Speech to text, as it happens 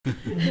I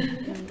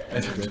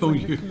don't know,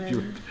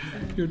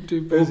 you're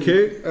too busy.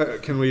 Okay,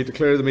 can we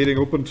declare the meeting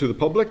open to the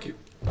public?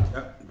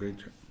 Yeah, great.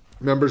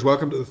 Members,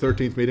 welcome to the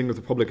 13th meeting of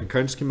the Public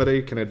Accounts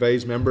Committee. Can I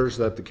advise members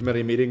that the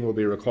committee meeting will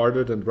be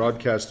recorded and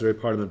broadcast throughout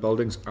Parliament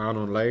buildings and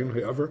online.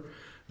 However,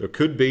 there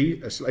could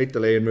be a slight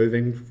delay in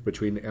moving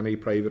between any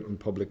private and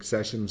public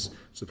sessions,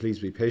 so please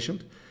be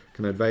patient.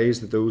 Can I advise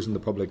that those in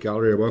the public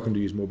gallery are welcome to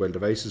use mobile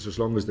devices as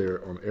long as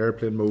they're on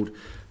airplane mode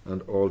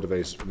and all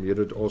devices are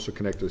muted. Also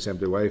connect to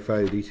assembly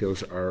Wi-Fi.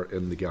 Details are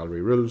in the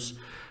gallery rules,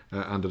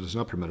 and it is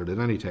not permitted at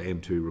any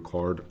time to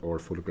record or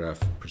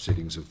photograph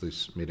proceedings of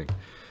this meeting.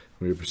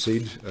 We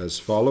proceed as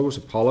follows.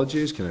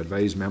 Apologies. Can I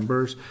advise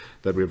members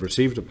that we have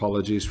received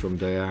apologies from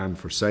Diane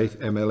Forsyth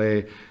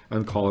MLA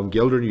and Colin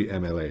Gildernew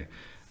MLA.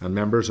 And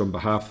members, on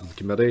behalf of the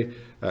committee,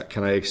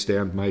 can I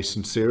extend my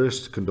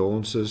sincerest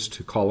condolences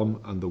to Colin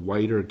and the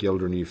wider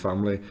Gildernew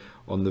family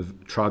on the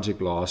tragic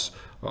loss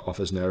of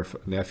his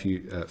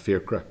nephew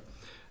Fiachra.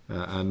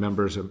 And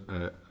members,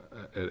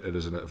 it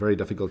is a very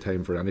difficult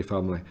time for any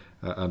family,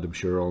 and I'm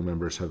sure all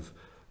members have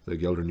the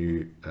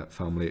Gildernew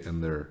family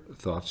in their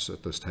thoughts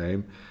at this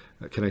time.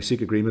 Can I seek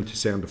agreement to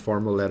send a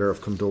formal letter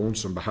of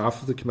condolence on behalf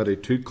of the committee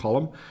to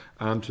Colin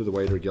and to the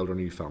wider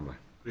Gildernew family?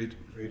 Great.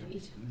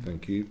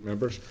 Thank you,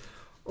 members.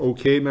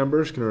 Okay,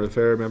 members, can I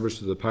refer members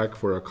to the pack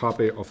for a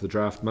copy of the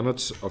draft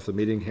minutes of the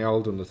meeting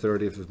held on the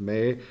 30th of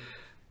May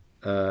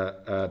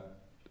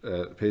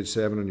at page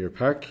 7 in your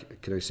pack.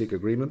 Can I seek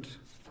agreement?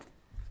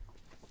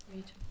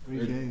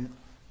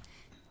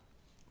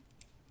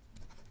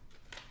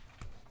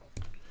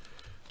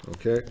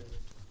 Okay.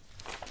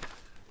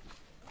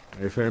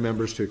 I refer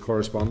members to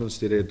correspondence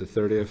dated the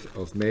 30th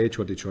of May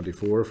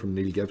 2024 from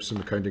Neil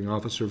Gibson, Accounting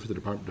Officer for the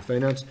Department of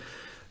Finance,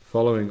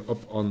 following up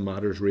on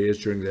matters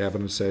raised during the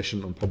evidence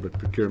session on public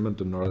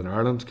procurement in Northern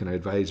Ireland. Can I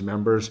advise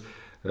members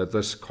that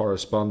this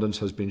correspondence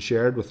has been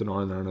shared with the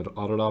Northern Ireland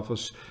Audit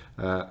Office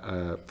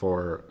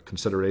for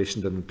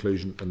consideration and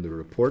inclusion in the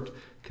report?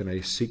 Can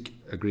I seek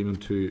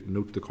agreement to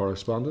note the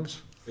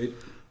correspondence? Great.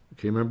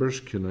 Okay, members,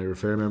 can I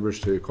refer members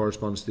to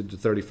correspondence dated the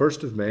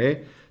 31st of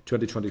May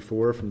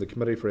 2024 from the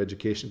Committee for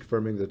Education,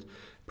 confirming that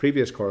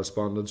previous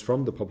correspondence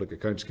from the Public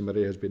Accounts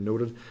Committee has been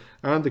noted,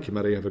 and the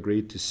committee have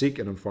agreed to seek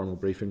an informal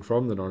briefing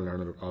from the Northern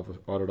Ireland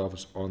Audit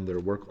Office on their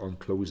work on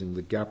closing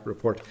the gap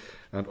report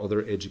and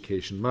other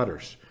education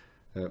matters.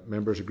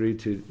 Members agreed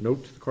to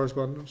note the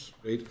correspondence?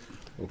 Great.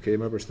 Okay,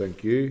 members,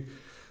 thank you.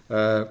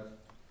 Can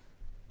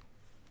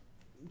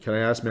I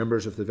ask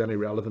members if they have any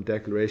relevant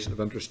declaration of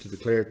interest to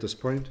declare at this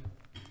point?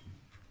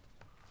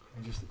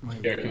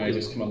 Yeah, can I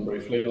just come on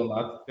briefly on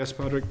that? Yes,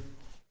 Patrick.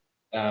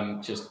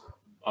 Just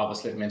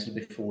obviously I mentioned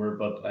before,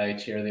 but I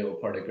chair the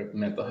all-party group in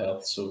mental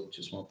health, so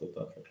just wanted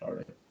that for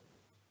clarity.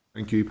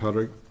 Thank you,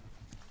 Patrick.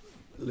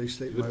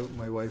 Lucy,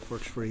 my wife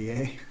works for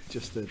EA,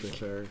 just to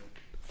declare.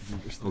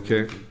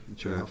 Okay,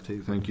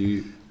 thank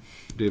you,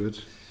 David.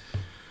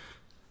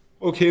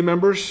 Okay,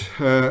 members,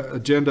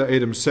 agenda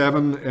item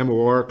 7,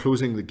 MOR,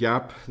 closing the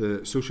gap,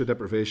 the social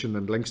deprivation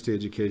and links to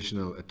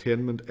educational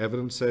attainment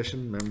evidence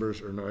session.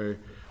 Members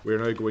we are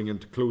now going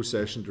into closed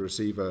session to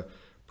receive a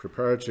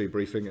preparatory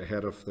briefing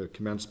ahead of the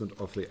commencement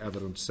of the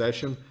evidence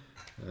session.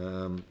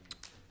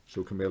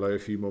 So can we allow a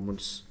few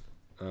moments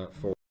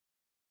for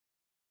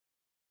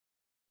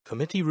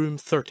Committee Room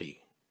 30,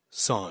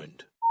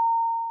 sound.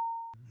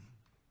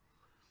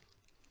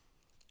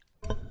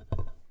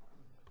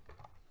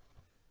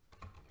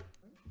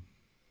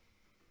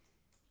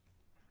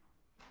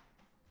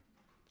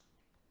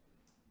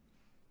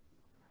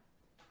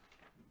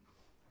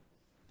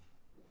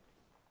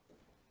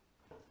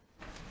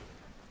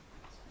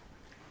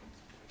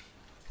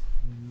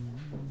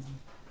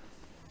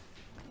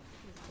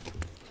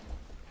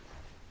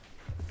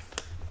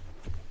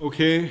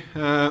 Okay,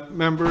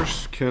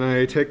 members, can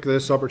I take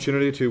this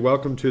opportunity to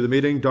welcome to the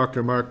meeting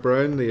Dr. Mark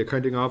Brown, the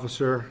Accounting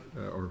Officer,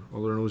 or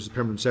otherwise known as the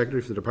Permanent Secretary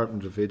for the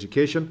Department of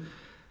Education,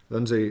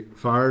 Lindsay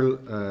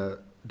Farrell,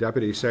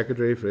 Deputy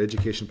Secretary for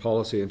Education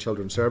Policy and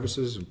Children's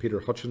Services, and Peter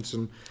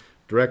Hutchinson,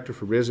 Director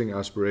for Raising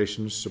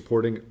Aspirations,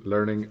 Supporting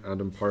Learning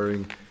and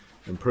Empowering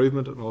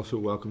Improvement, and also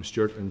welcome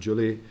Stuart and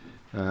Julie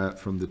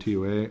from the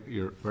TOA.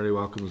 You're very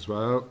welcome as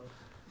well.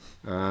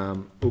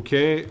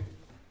 Okay.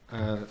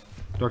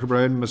 Dr.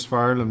 Brown, Ms.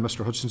 Farrell and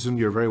Mr. Hutchinson,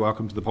 you're very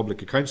welcome to the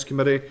Public Accounts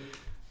Committee.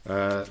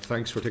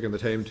 Thanks for taking the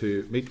time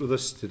to meet with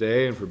us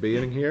today and for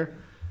being here.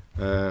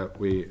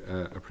 We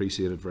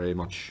appreciate it very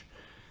much.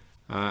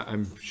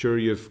 I'm sure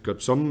you've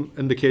got some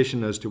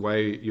indication as to why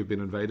you've been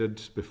invited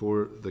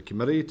before the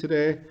committee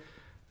today.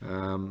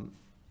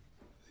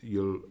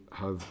 You'll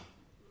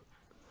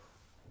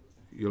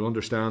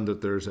understand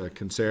that there's a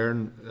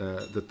concern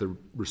that the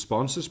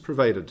responses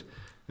provided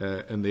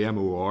in the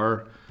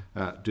MOR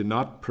do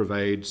not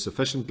provide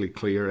sufficiently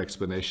clear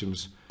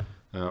explanations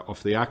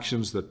of the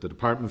actions that the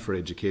Department for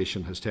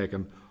Education has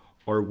taken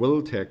or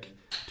will take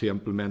to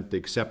implement the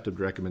accepted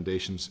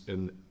recommendations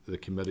in the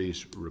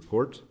committee's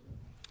report.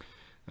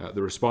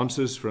 The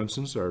responses, for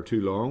instance, are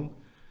too long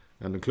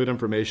and include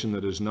information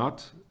that is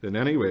not in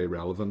any way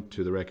relevant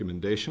to the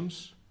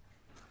recommendations.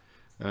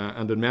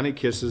 and in many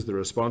cases the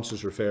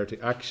responses refer to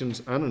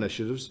actions and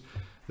initiatives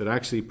that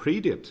actually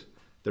predate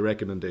the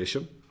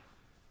recommendation,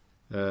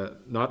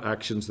 not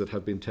actions that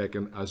have been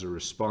taken as a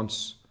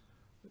response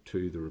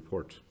to the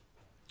report.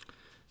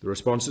 The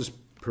responses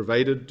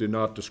provided do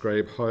not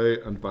describe how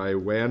and by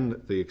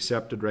when the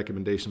accepted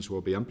recommendations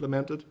will be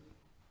implemented,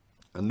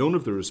 and none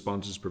of the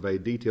responses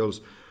provide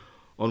details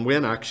on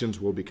when actions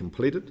will be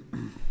completed,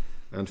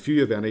 and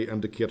few, if any,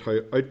 indicate how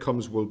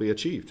outcomes will be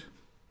achieved.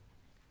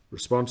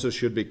 Responses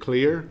should be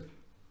clear,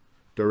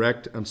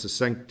 direct and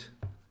succinct,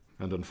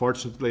 and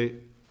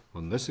unfortunately,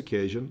 on this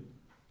occasion,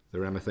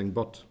 they're anything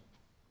but.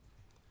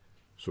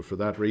 So for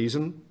that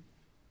reason,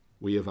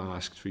 we have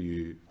asked for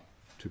you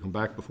to come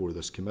back before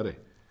this committee.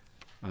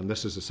 And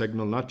this is a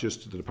signal not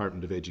just to the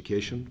Department of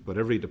Education, but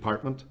every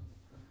department,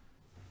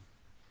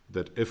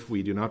 that if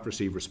we do not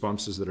receive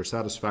responses that are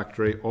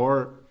satisfactory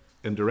or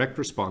in direct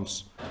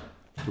response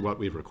to what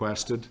we've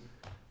requested,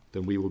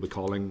 then we will be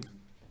calling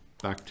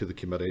back to the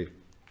committee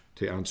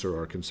to answer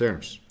our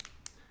concerns.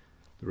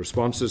 The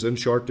responses, in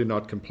short, do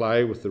not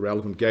comply with the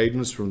relevant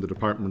guidance from the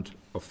Department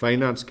of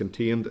Finance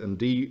contained in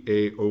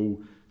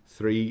NIAO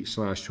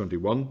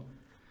 3/21.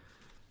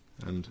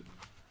 And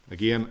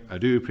again, I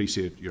do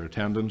appreciate your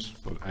attendance,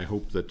 but I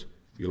hope that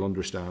you'll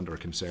understand our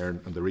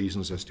concern and the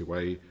reasons as to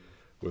why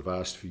we've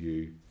asked for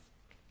you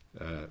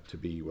to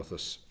be with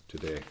us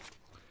today.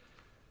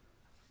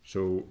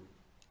 So,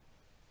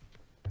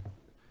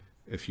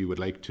 if you would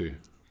like to,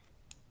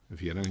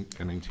 if you have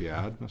anything to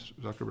add,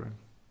 Dr. Brown?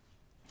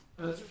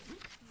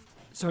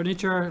 Certainly,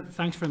 Chair.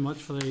 Thanks very much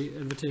for the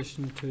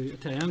invitation to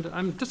attend.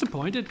 I'm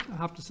disappointed, I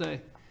have to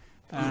say,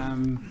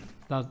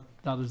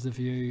 that is the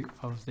view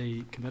of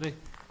the committee.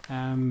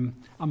 And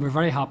we're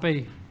very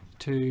happy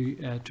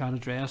to try and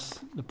address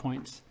the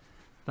points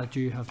that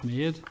you have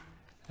made.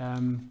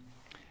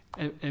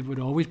 It would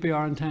always be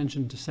our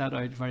intention to set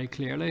out very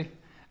clearly,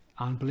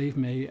 and believe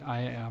me,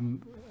 I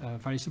am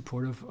very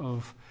supportive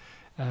of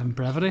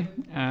brevity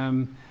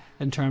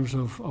in terms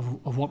of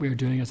what we are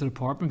doing as a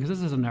department, because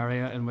this is an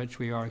area in which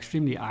we are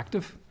extremely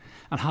active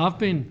and have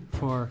been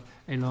for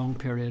a long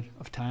period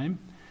of time,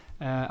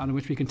 and in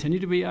which we continue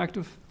to be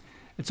active.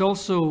 It's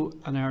also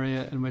an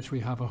area in which we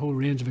have a whole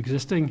range of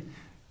existing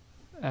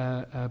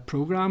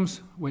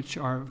programmes which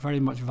are very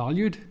much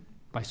valued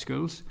by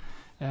schools,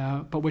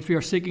 but which we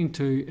are seeking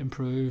to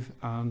improve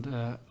and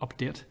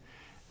update.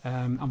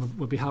 And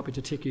we'll be happy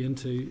to take you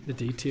into the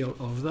detail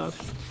of that.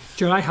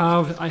 Chair, I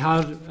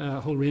had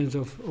a whole range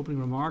of opening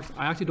remarks.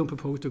 I actually don't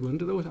propose to go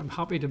into those. I'm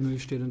happy to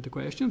move straight into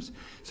questions,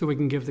 so we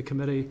can give the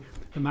committee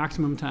the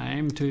maximum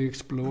time to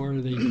explore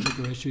the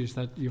particular issues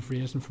that you've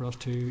raised and for us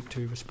to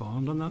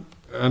respond on that.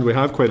 And we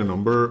have quite a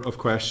number of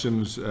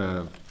questions,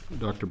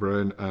 Dr.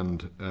 Brown,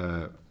 and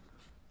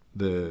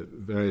the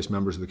various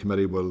members of the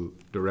committee will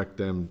direct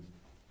them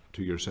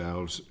to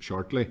yourselves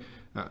shortly.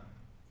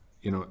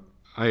 You know,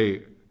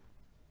 I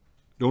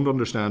don't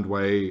understand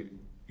why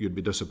you'd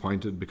be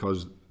disappointed,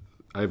 because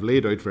I've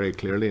laid out very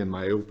clearly in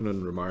my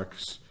opening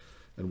remarks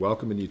and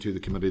welcoming you to the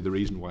committee the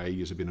reason why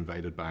you have been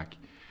invited back.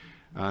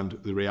 And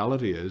the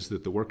reality is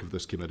that the work of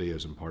this committee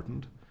is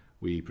important.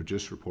 We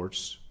produce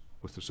reports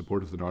with the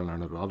support of the Northern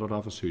Ireland Audit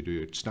Office, who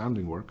do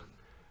outstanding work.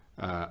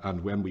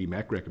 And when we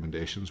make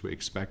recommendations, we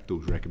expect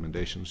those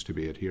recommendations to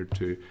be adhered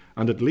to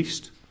and at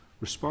least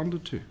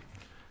responded to.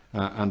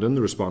 And in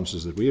the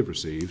responses that we have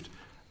received,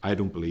 I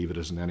don't believe it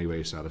is in any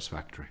way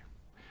satisfactory.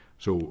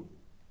 So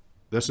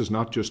this is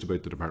not just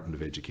about the Department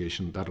of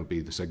Education. That'll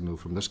be the signal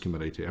from this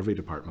committee to every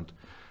department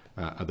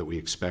that we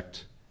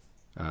expect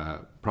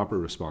proper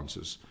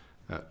responses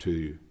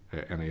to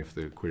any of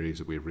the queries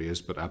that we've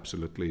raised, but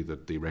absolutely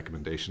that the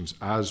recommendations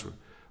as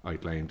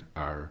outlined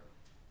are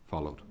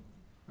followed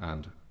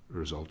and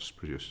results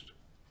produced.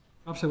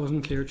 Perhaps I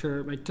wasn't clear,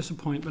 Chair. My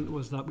disappointment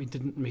was that we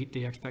didn't meet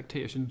the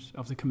expectations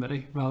of the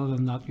committee, rather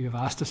than that you have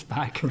asked us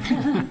back.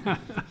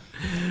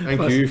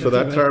 Thank you for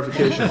that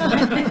clarification.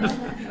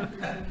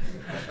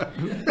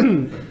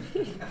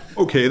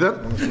 Okay,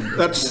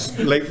 that's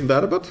lightened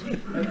that a bit.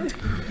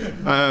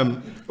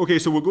 Okay,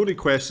 so we'll go to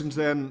questions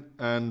then,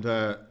 and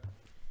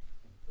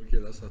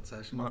Okay, that's that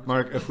session.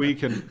 Mark, if we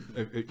can,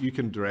 if you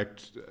can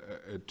direct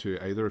to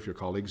either of your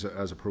colleagues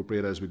as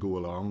appropriate as we go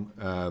along.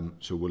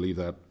 So we'll leave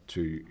that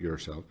to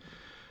yourself.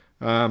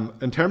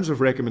 In terms of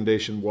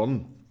recommendation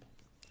 1,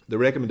 the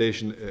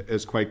recommendation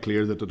is quite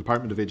clear that the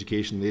Department of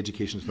Education and the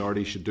Education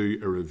Authority should do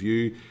a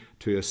review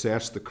to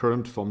assess the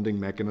current funding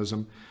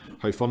mechanism,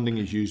 how funding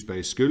is used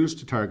by schools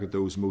to target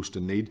those most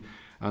in need,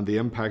 and the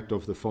impact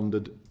of the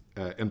funded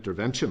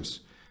interventions.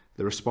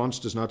 The response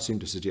does not seem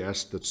to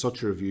suggest that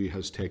such a review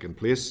has taken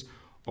place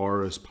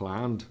or is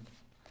planned.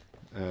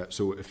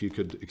 So if you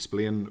could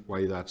explain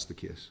why that's the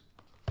case.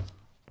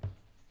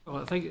 Well,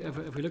 I think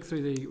if we look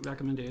through the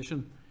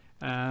recommendation,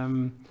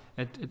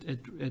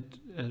 it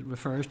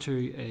refers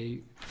to a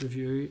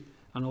review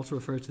and also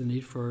refers to the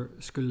need for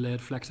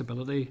school-led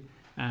flexibility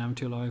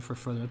to allow for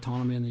further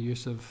autonomy in the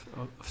use of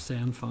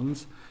SEN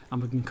funds,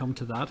 and we can come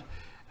to that.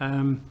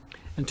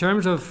 In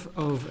terms of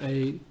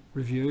a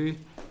review,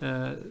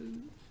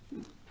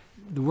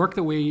 the work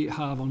that we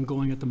have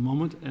ongoing at the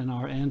moment in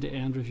our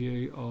end-to-end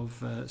review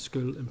of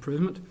school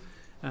improvement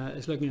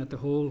is looking at the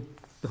whole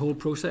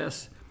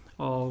process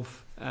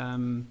of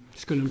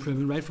school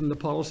improvement, right from the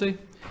policy,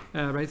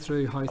 right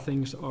through how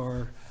things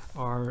are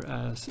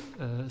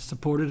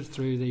supported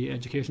through the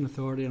Education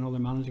Authority and other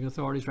managing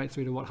authorities, right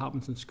through to what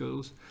happens in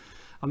schools.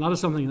 And that is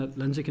something that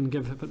Lindsay can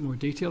give a bit more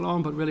detail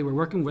on, but really we're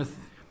working with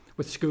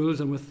schools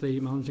and with the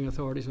managing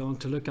authorities on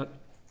to look at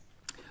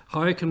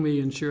how can we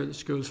ensure that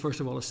schools first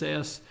of all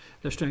assess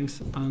their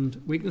strengths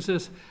and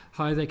weaknesses,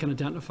 how they can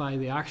identify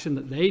the action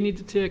that they need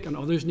to take and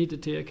others need to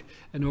take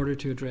in order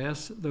to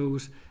address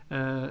those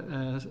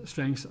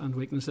strengths and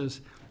weaknesses,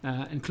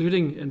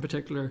 including in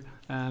particular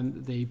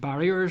the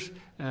barriers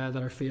that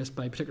are faced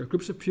by particular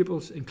groups of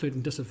pupils,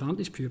 including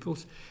disadvantaged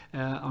pupils,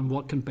 and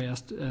what can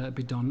best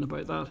be done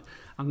about that.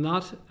 And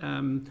that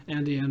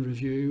end-to-end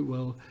review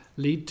will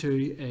lead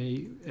to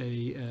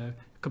a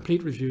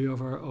complete review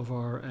of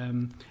our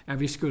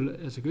every school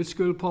is a good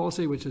school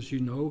policy, which, as you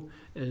know,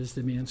 is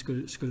the main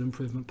school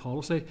improvement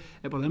policy.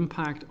 It will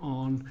impact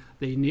on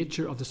the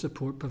nature of the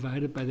support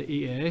provided by the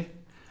EA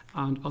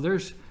and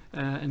others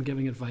in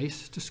giving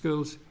advice to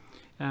schools,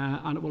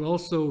 and it will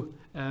also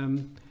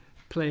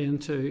play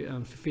into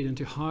and feed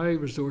into how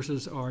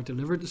resources are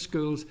delivered to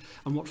schools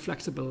and what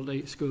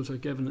flexibility schools are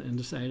given in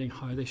deciding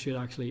how they should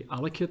actually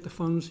allocate the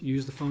funds,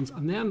 use the funds,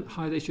 and then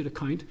how they should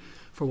account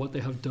for what they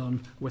have done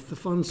with the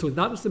funds. So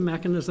that is the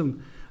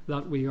mechanism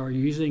that we are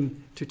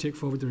using to take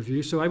forward the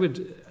review. So I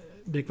would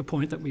make the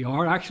point that we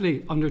are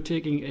actually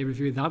undertaking a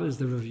review. That is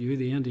the review,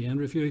 the end-to-end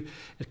review.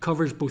 It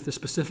covers both the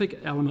specific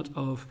element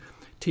of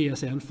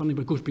TSN funding,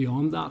 but goes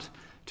beyond that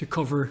to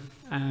cover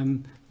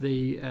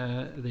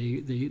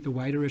the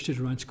wider issues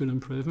around school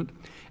improvement.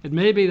 It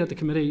may be that the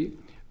committee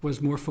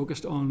was more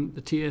focused on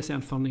the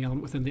TSN funding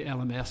element within the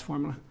LMS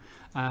formula,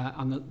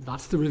 and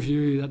that's the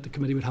review that the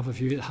committee would have a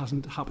view that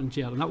hasn't happened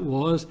yet. And that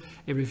was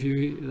a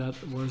review that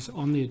was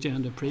on the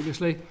agenda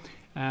previously.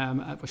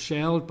 It was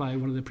shelved by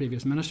one of the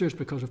previous ministers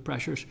because of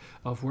pressures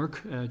of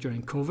work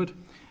during COVID,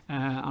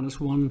 and it's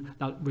one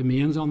that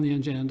remains on the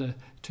agenda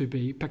to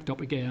be picked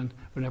up again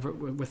whenever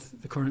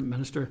with the current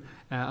minister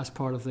as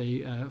part of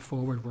the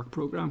forward work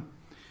programme.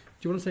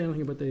 Do you want to say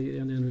anything about the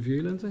end-to-end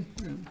review, Lindsay?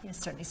 Yes,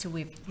 certainly. So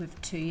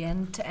we've two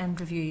end-to-end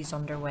reviews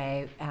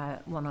underway,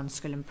 one on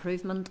school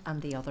improvement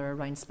and the other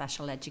around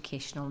special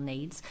educational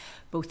needs.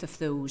 Both of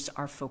those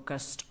are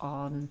focused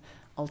on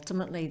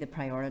ultimately the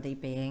priority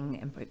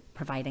being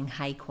providing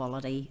high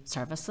quality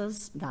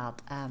services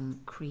that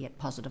create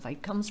positive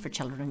outcomes for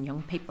children and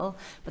young people.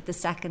 But the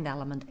second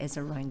element is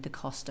around the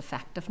cost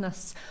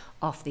effectiveness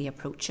of the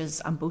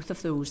approaches, and both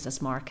of those,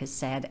 as Mark has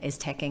said, is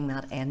taking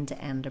that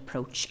end-to-end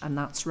approach, and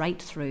that's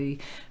right through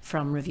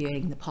from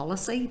reviewing the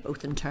policy,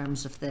 both in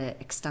terms of the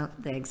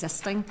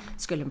existing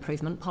school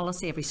improvement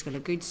policy, Every School a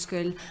Good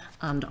School,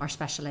 and our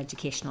special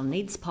educational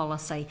needs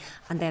policy,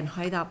 and then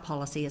how that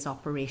policy is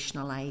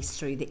operationalised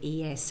through the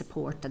EA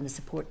support and the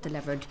support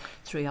delivered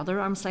through other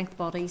arm's length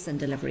bodies and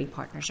delivery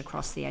partners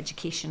across the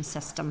education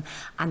system,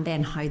 and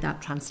then how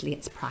that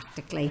translates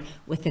practically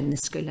within the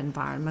school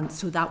environment.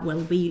 So that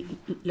will be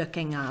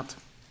looking at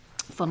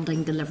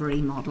funding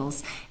delivery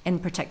models, in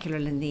particular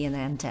in the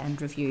end-to-end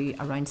review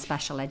around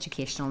special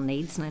educational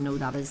needs. And I know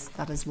that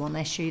is one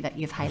issue that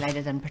you've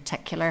highlighted in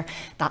particular,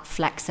 that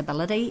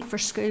flexibility for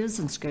schools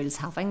and schools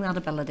having that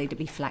ability to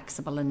be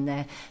flexible in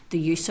the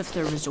use of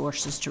their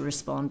resources to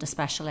respond to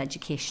special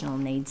educational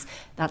needs.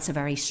 That's a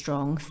very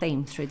strong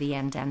theme through the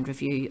end-to-end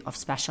review of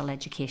special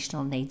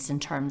educational needs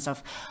in terms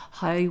of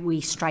how we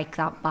strike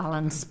that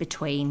balance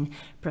between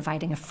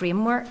providing a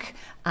framework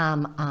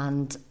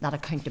and that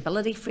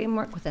accountability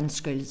framework within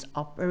schools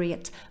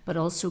operate, but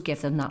also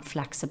give them that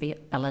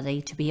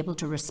flexibility to be able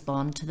to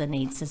respond to the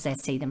needs as they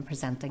see them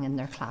presenting in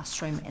their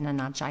classroom in an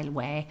agile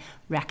way,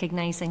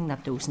 recognising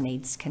that those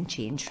needs can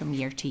change from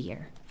year to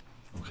year.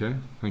 Okay,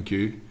 thank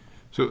you.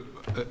 So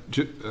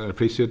I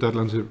appreciate that,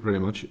 Lindsay, very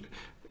much.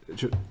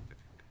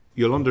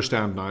 You'll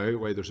understand now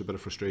why there's a bit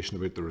of frustration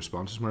about the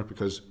responses, Mark,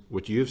 because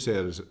what you've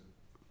said is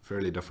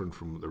fairly different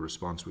from the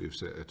response we've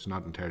said. It's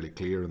not entirely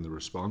clear in the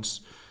response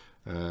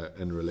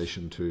in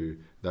relation to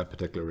that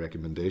particular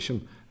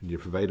recommendation, and you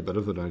provide a bit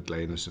of an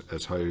outline as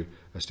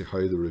to how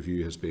the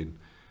review has been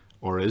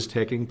or is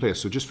taking place.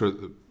 So just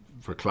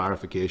for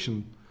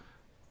clarification,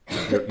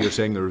 you're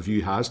saying the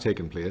review has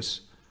taken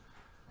place.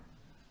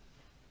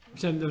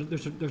 So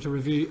there's a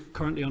review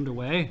currently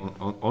underway.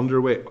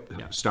 Underway,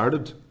 Yeah.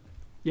 Started.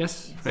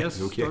 Yes, Right,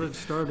 yes, okay.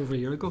 started over a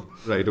year ago.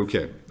 Right.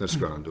 Okay, that's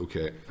grand.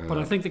 Okay. But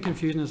I think the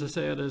confusion, as I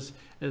said, is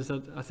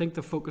that I think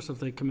the focus of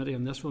the committee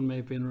on this one may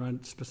have been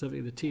around specifically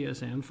the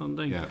TSN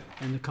funding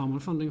and the common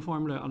funding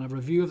formula, and a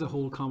review of the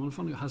whole common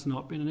funding has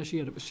not been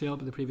initiated. It was shelved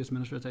by the previous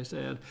minister, as I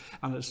said,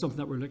 and it's something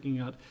that we're looking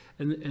at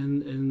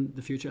in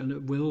the future, and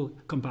it will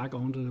come back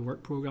onto the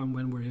work programme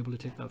when we're able to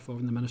take that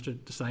forward and the minister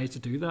decides to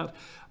do that.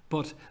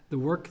 But the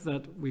work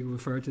that we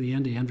refer to, the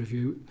end-to-end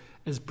review,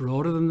 is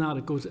broader than that.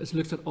 It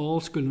looks at all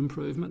school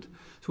improvement.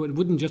 So it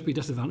wouldn't just be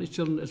disadvantaged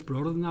children, it's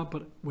broader than that,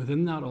 but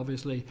within that,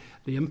 obviously,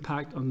 the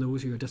impact on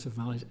those who are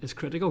disadvantaged is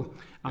critical,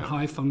 and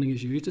how funding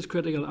is used is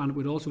critical, and it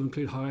would also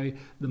include how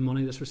the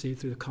money that's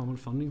received through the common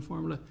funding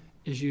formula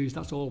is used.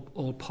 That's all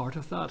part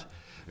of that.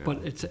 Yeah.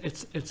 But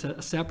it's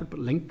a separate but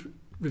linked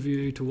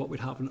review to what would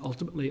happen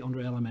ultimately under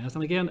LMS.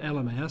 And again,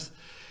 LMS,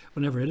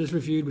 whenever it is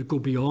reviewed, would go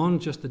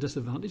beyond just the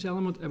disadvantage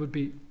element. It would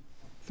be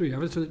through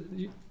everything.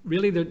 So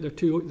really, there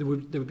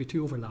would be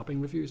two overlapping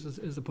reviews,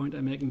 is the point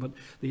I'm making. But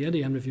the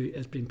end-to-end review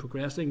has been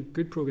progressing.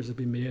 Good progress has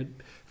been made.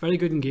 Very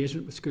good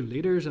engagement with school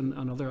leaders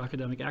and other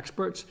academic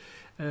experts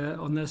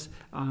on this.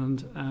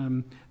 And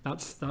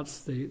that's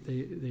the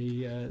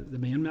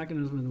main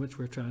mechanism in which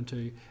we're trying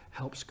to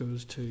help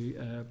schools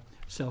to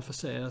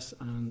self-assess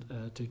and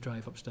to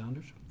drive up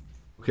standards.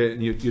 Okay,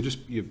 and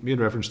you made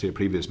reference to a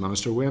previous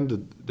minister. When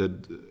did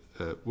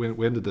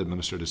the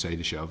minister decide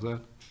to shelve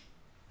that?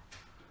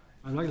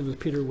 I think it was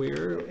Peter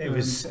Weir. It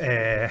was,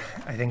 I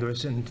think it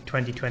was in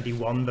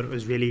 2021, but it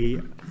was really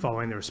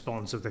following the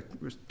response to the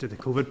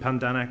COVID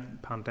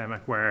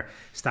pandemic, where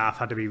staff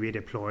had to be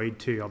redeployed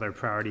to other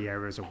priority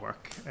areas of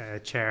work,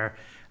 Chair,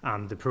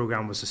 and the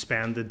programme was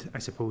suspended, I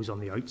suppose,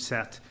 on the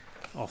outset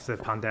of the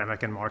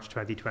pandemic in March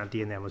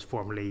 2020, and then was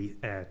formally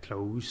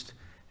closed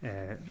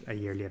a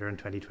year later in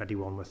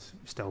 2021, with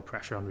still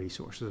pressure on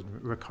resources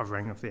and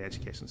recovering of the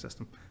education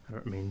system, and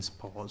it remains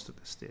paused at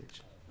this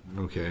stage.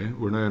 Okay,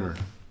 we're now in our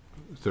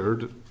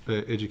third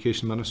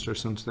education minister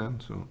since then.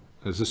 So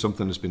is this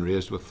something that's been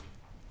raised with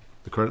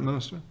the current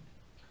minister?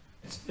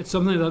 It's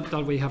something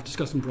that we have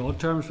discussed in broad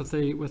terms with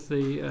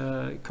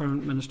the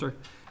current minister,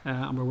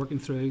 and we're working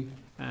through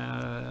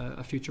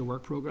a future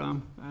work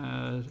programme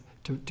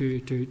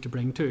to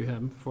bring to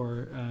him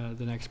for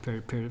the next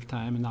period of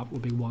time, and that will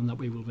be one that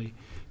we will be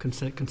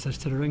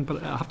considering.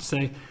 But I have to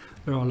say,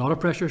 there are a lot of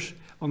pressures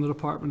on the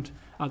department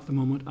at the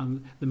moment,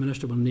 and the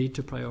minister will need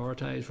to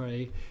prioritise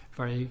very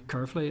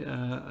carefully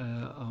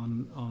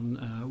on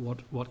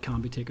what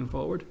can be taken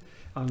forward.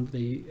 And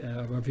the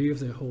review of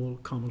the whole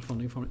common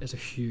funding fund is a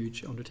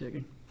huge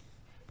undertaking.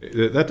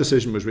 That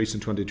decision was reached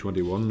in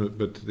 2021,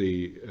 but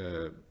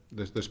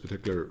this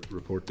particular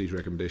report, these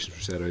recommendations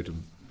were set out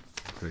in,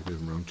 correct me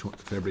if I'm wrong,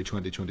 February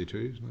 2022,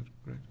 isn't that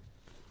correct?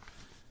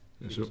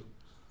 Yeah, so.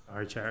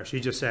 Our Chair, she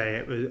just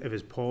say it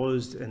was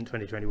paused in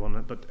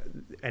 2021, but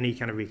any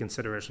kind of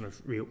reconsideration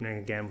of reopening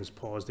again was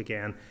paused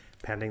again,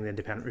 pending the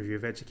independent review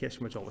of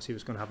education, which obviously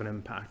was going to have an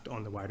impact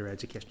on the wider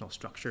educational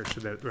structure. So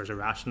that there's a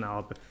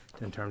rationale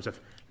in terms of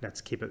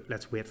let's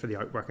wait for the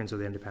outworkings of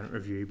the independent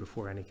review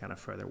before any kind of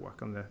further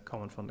work on the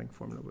common funding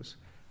formula was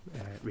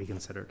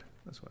reconsidered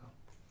as well.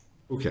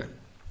 Okay,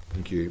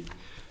 thank you.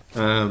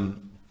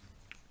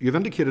 You've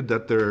indicated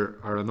that there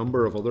are a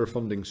number of other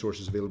funding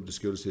sources available to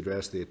schools to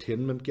address the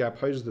attainment gap.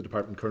 How does the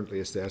department currently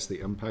assess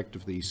the impact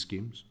of these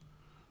schemes?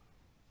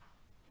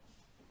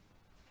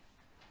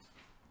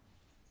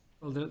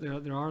 Well,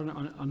 there are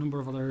a number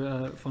of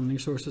other funding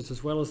sources,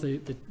 as well as the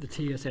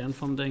TSN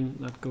funding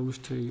that goes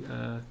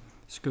to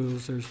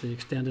schools. There's the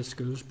Extended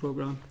Schools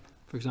Programme,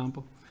 for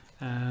example.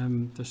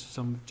 There's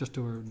some just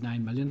over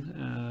 9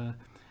 million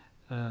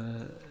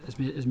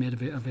is made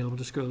available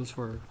to schools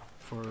for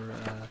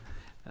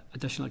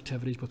additional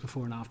activities both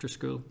before and after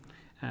school,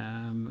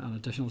 and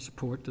additional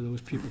support to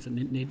those pupils that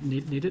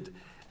need it.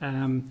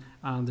 And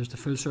there's the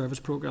full service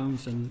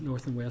programmes in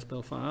North and West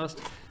Belfast.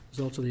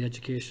 There's also the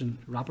education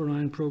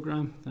wraparound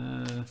programme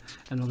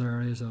in other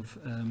areas of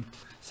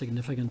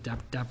significant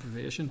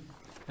deprivation.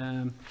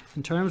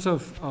 In terms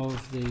of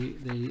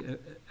the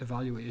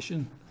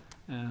evaluation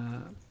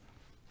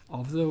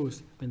of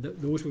those, I mean,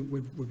 those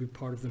would be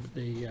part of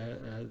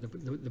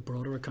the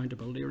broader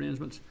accountability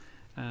arrangements.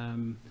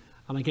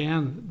 And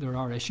again, there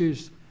are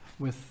issues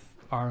with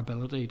our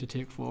ability to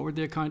take forward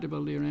the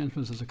accountability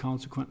arrangements as a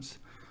consequence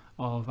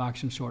of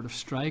action short of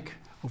strike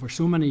over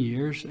so many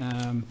years,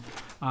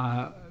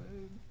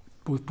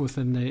 both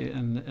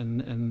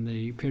in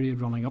the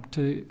period running up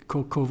to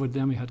COVID.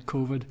 Then we had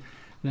COVID.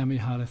 Then we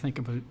had, I think,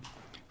 about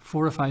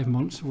 4 or 5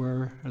 months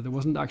where there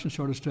wasn't action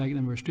short of strike.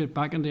 Then we were straight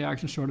back into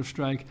action short of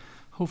strike.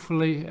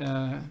 Hopefully,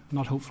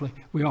 not hopefully,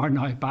 we are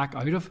now back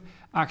out of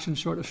action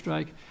short of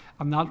strike,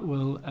 and that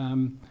will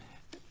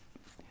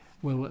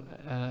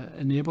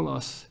enable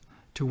us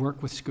to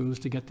work with schools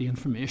to get the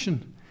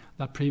information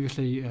that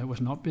previously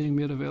was not being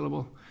made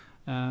available,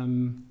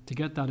 to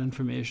get that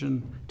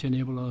information to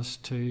enable us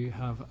to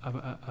have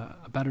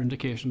a better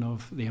indication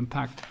of the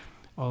impact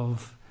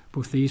of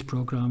both these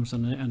programmes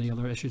and any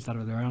other issues that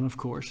are there, and of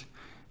course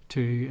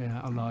to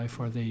allow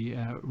for the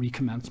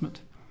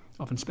recommencement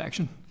of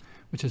inspection,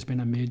 which has been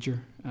a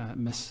major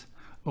miss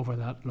over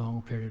that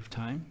long period of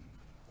time.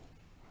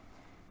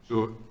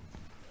 So,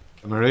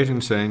 am I right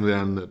in saying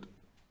then that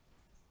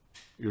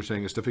you're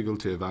saying it's difficult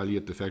to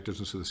evaluate the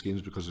effectiveness of the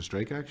schemes because of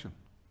strike action?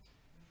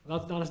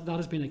 That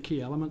has been a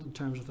key element in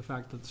terms of the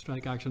fact that the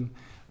strike action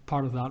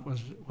part of that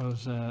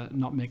was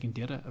not making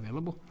data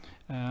available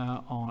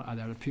on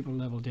either at pupil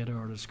level data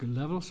or at school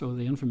level. So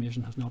the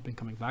information has not been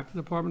coming back to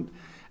the department,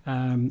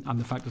 and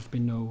the fact there's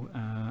been no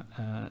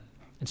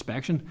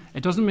inspection.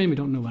 It doesn't mean we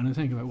don't know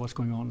anything about what's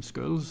going on in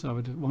schools. I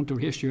would want to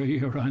reassure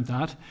you around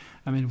that.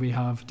 I mean, we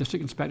have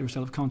district inspectors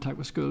still have contact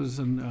with schools,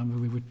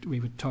 and we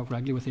would talk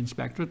regularly with the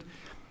inspectorate.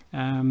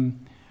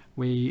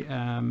 We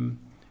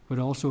would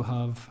also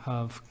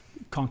have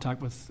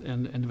contact with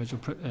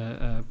individual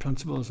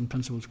principals and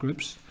principals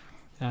groups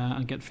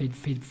and get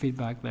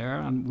feedback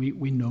there. And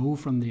we know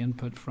from the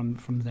input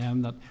from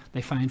them that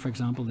they find, for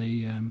example,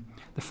 the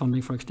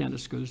funding for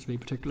extended schools to be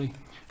particularly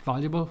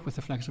valuable with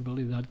the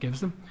flexibility that gives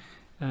them.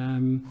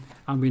 And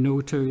we know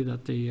too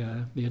that the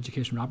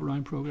education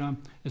wraparound programme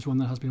is one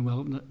that has been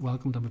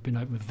welcomed, and we've been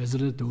out and we've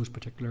visited those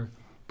particular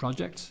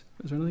projects.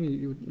 Is there anything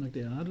you would like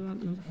to add to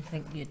that? I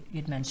think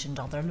you'd mentioned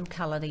other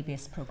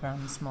locality-based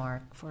programmes,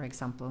 Mark, for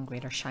example, in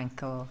Greater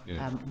Shankill,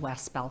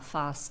 West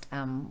Belfast.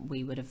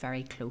 We would have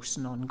very close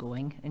and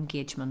ongoing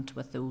engagement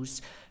with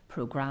those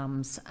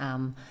programmes.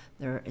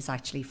 There is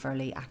actually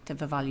fairly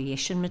active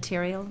evaluation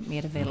material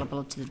made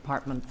available to the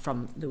department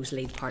from those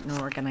lead partner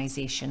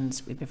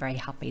organisations. We'd be very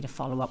happy to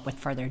follow up with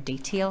further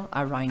detail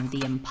around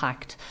the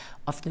impact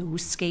of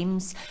those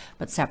schemes.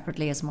 But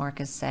separately, as Mark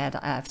has said,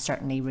 I've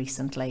certainly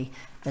recently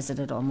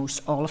visited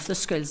almost all of the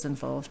schools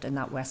involved in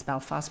that West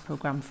Belfast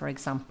programme, for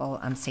example,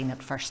 and seen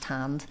it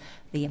firsthand,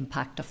 the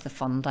impact of the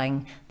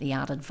funding, the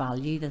added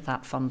value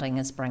that funding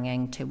is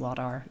bringing to what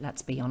are,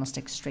 let's be honest,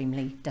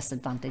 extremely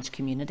disadvantaged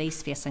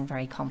communities facing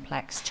very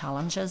complex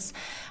challenges,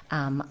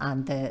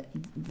 and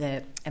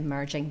the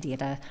emerging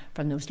data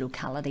from those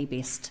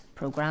locality-based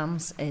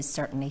programmes is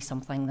certainly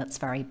something that's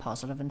very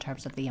positive in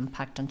terms of the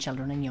impact on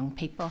children and young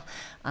people,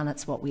 and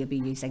it's what we'll be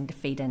using to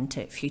feed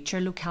into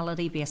future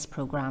locality-based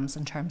programmes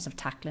in terms of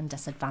tackling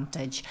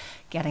disadvantage,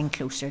 getting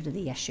closer to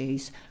the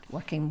issues,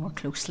 working more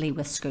closely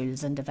with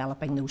schools and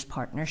developing those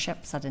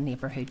partnerships at a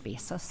neighbourhood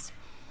basis.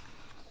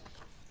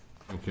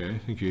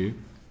 Okay, thank you.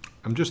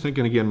 I'm just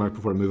thinking again, Mark,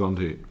 before I move on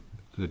to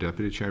the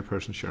Deputy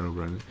Chairperson, Sharon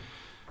O'Brien.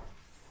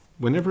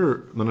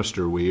 Whenever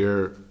Minister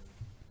Weir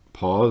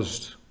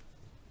paused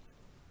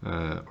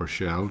or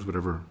shelved,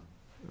 whatever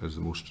is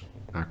the most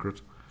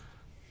accurate,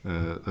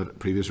 that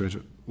previous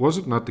arrangement, was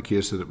it not the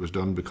case that it was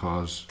done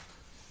because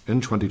in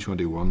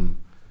 2021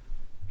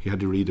 he had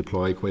to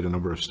redeploy quite a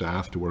number of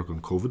staff to work on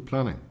COVID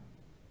planning?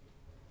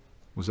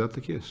 Was that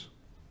the case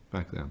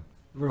back then?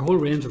 There were a whole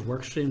range of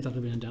work streams that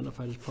had been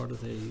identified as part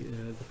of the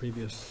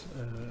previous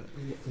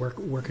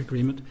work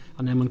agreement,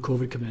 and then when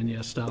COVID came in,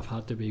 yes, staff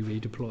had to be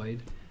redeployed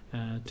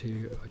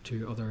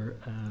to other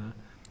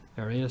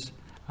areas,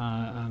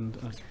 and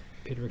as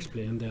Peter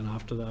explained then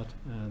after that,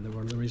 there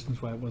were the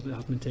reasons why it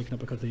hadn't been taken up,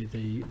 because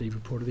the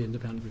report of the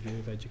Independent Review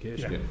of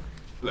Education.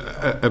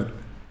 Yeah.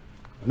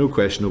 No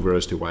question over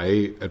as to why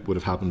it would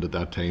have happened at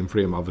that time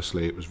frame.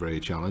 Obviously it was very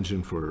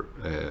challenging for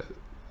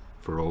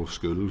all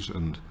schools,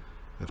 and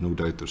I've no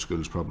doubt that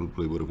schools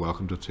probably would have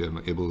welcomed it to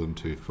enable them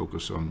to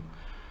focus on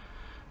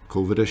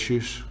COVID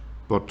issues.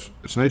 But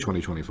it's now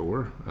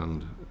 2024,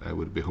 and I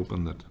would be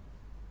hoping that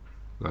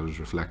that is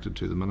reflected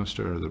to the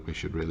Minister, that we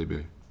should really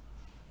be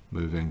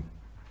moving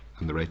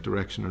in the right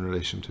direction in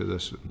relation to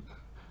this.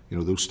 You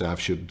know, those staff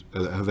should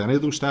have any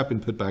of those staff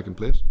been put back in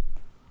place?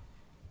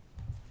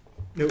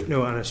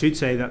 No, and I should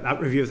say that that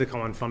review of the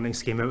Common Funding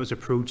Scheme, it was a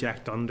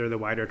project under the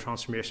wider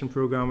transformation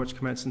programme, which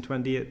commenced in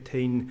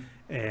 2018.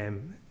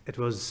 It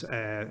was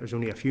there's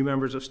only a few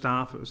members of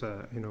staff. It was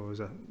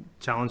a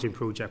challenging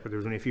project, but there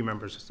was only a few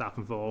members of staff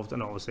involved,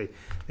 and obviously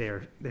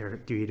they're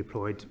duly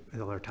deployed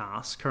in other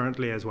tasks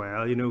currently as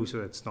well. You know,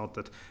 so it's not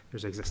that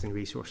there's existing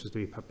resources to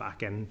be put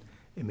back in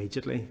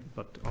immediately,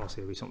 but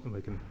obviously it'll be something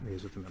we can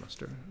raise with the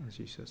Minister, as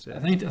you said.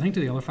 I think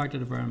the other factor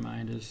to bear in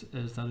mind is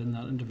that in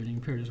that intervening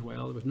period as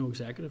well, there was no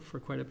executive for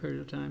quite a period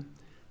of time.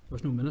 There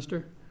was no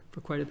minister for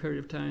quite a period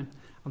of time,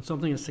 and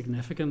something as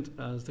significant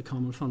as the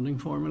common funding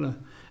formula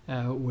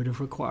would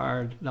have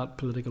required that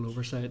political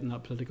oversight and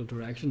that political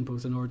direction,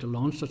 both in order to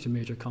launch such a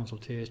major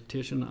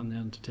consultation and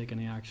then to take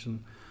any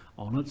action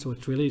on it. So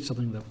it's really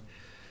something that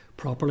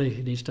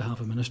properly needs to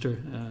have a minister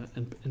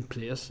in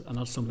place, and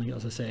that's something,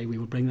 as I say, we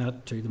will bring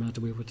that to the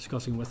minister. We were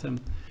discussing with him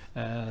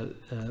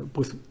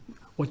both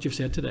what you've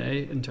said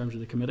today in terms of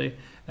the committee,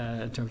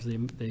 in terms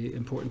of the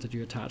importance that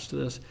you attach to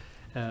this,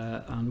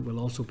 and we'll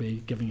also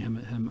be giving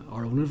him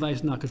our own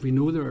advice on that, because we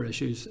know there are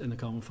issues in the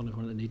common funding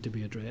that need to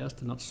be addressed,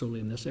 and not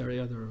solely in this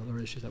area. There are other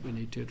issues that we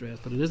need to address,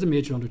 but it is a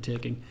major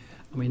undertaking,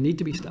 and we need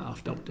to be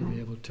staffed up to be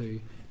able to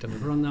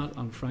deliver on that.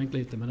 And frankly,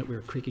 at the minute,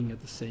 we're creaking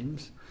at the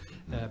seams.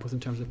 Both in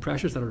terms of the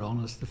pressures that are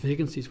on us, the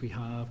vacancies we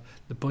have,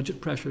 the budget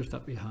pressures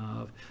that we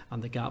have,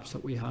 and the gaps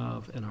that we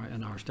have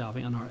in our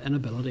staffing, and our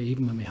inability,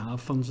 even when we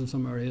have funds in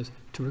some areas,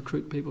 to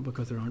recruit people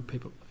because there aren't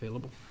people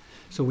available.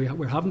 So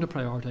we're having to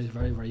prioritise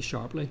very, very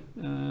sharply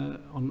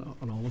on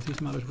all of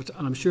these matters,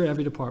 and I'm sure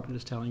every department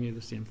is telling you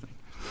the same thing.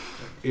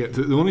 Yeah,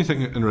 the only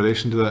thing in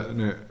relation to that,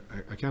 now,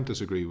 I can't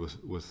disagree with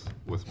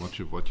much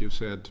of what you've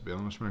said, to be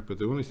honest, Mark, but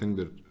the only thing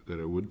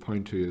that I would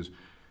point to is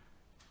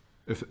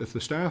If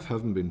the staff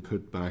haven't been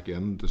put back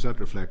in, does that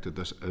reflect that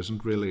this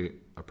isn't really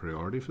a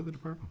priority for the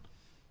department?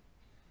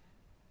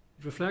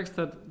 It reflects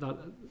that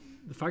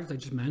the fact that I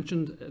just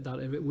mentioned, that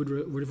it would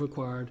have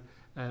required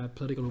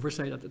political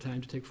oversight at the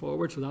time to take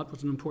forward, so that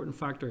was an important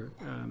factor.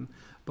 And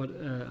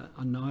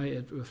now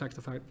it reflects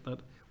the fact that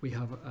we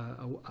have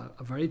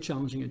a very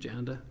challenging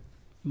agenda,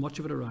 much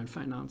of it around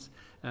finance,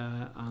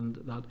 and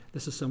that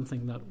this is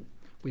something that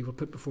we will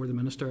put before the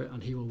Minister,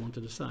 and he will want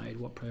to decide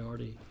what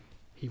priority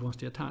he wants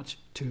to attach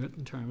to it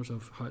in terms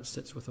of how it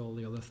sits with all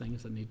the other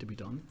things that need to be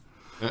done.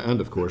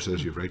 And of course,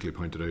 as you've rightly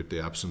pointed out,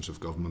 the absence of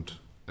government,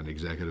 an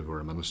executive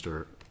or a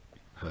minister,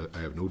 I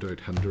have no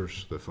doubt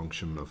hinders the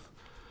function of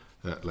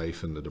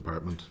life in the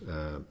department.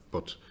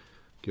 But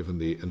given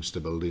the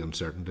instability and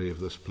uncertainty of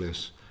this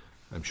place,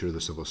 I'm sure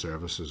the civil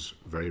service is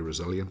very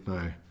resilient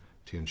now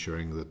to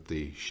ensuring that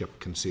the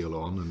ship can sail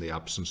on in the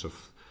absence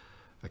of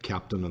a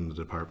captain in the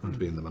department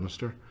being the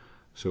minister.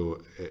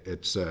 So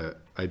it's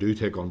I do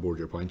take on board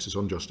your points. It's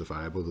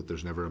unjustifiable that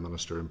there's never a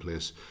minister in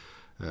place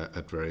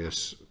at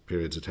various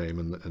periods of time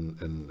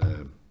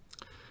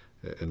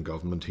in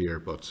government here,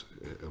 but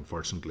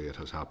unfortunately it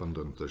has happened,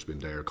 and there's been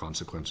dire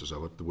consequences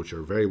of it, which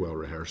are very well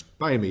rehearsed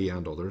by me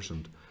and others,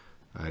 and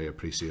I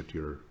appreciate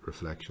your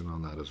reflection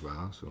on that as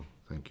well, so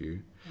thank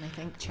you. And I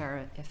think,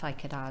 Chair, if I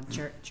could add,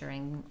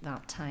 during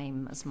that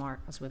time, as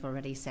we've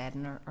already said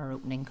in our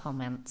opening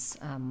comments,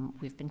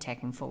 we've been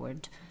taking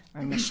forward or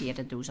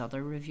initiated those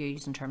other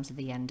reviews in terms of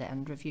the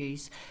end-to-end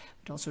reviews.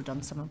 We've also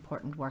done some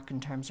important work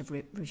in terms of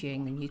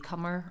reviewing the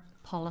newcomer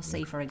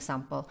policy, for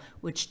example,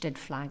 which did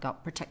flag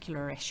up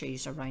particular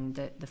issues around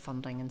the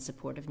funding and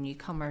support of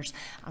newcomers,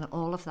 and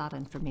all of that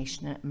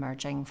information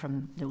emerging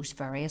from those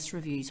various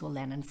reviews will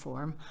then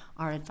inform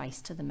our advice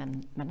to the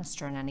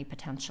Minister and any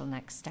potential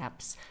next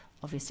steps,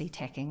 obviously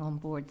taking on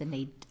board the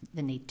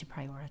need to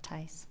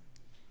prioritise.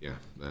 Yeah,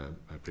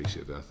 I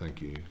appreciate that.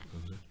 Thank you,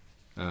 Lindsay.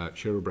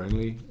 Cheryl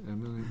Brownlee,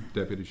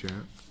 Deputy Chair.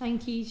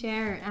 Thank you,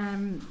 Chair,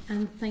 and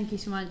thank you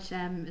so much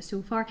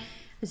so far.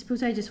 I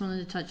suppose I just wanted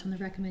to touch on the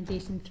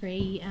recommendation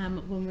 3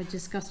 when we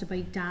discussed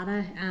about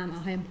data,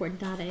 how important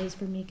data is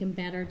for making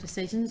better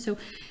decisions. So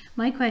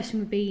my question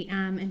would be,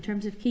 in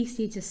terms of key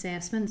stage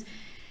assessments,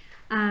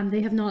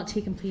 they have not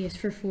taken place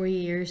for 4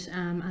 years,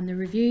 and the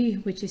review,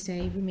 which you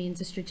say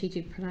remains a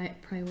strategic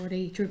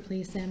priority to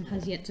replace them,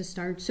 has yet to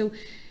start. So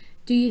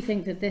do you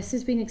think that this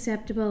has been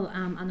acceptable,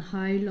 and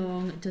how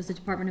long does the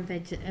Department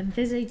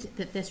envisage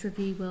that this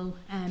review will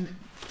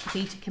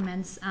be to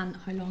commence, and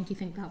how long do you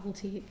think that will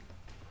take?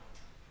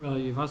 Well,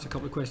 you've asked a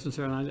couple of questions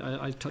there, and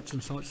I'll touch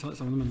on some of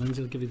them, and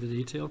Lindsay will give you the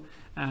detail.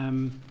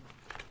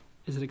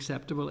 Is it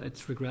acceptable?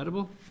 It's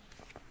regrettable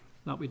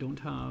that we don't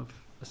have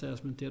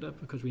assessment data,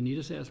 because we need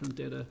assessment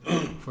data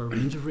for a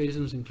range of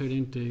reasons,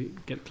 including to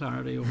get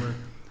clarity over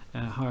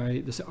how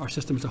our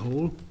system as a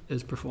whole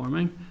is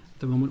performing.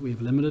 At the moment, we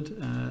have limited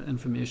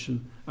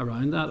information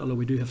around that, although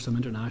we do have some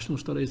international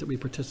studies that we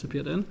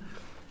participate in.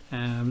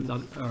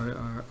 That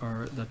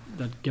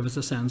give us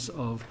a sense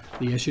of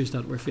the issues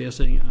that we're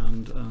facing,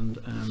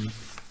 and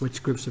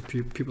which groups of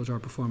pupils are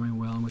performing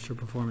well and which are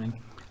performing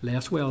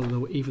less well,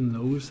 though even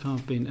those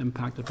have been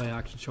impacted by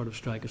action short of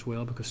strike as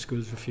well, because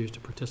schools refused to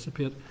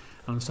participate,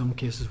 and in some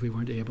cases we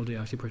weren't able to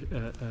actually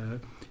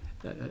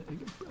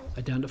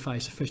identify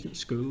sufficient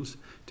schools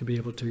to be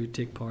able to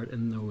take part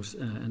in those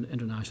in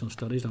international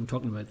studies. I'm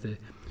talking about the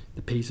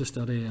PISA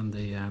study and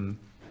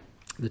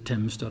the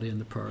TIM study and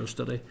the Pearl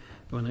study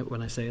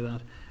when I say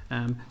that.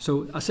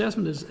 So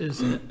assessment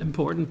is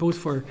important, both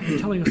for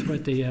telling us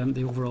about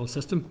the overall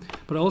system,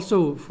 but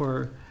also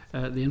for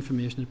the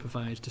information it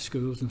provides to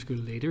schools and school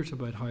leaders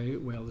about how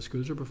well the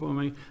schools are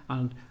performing,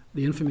 and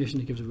the information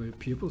it gives about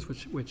pupils,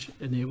 which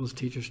enables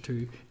teachers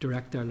to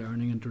direct their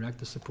learning and direct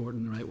the support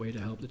in the right way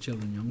to help the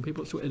children and young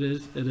people. So it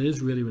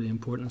is really, really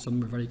important, and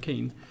something we're very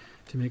keen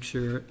to make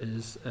sure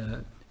is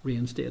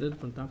reinstated.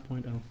 But at that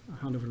point, I'll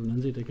hand over to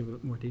Lindsay to give a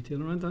bit more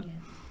detail around that. Yeah.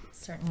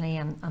 Certainly,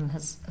 and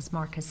as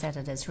Mark has said,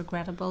 it is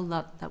regrettable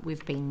that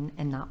we've been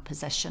in that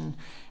position.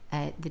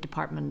 The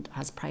department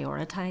has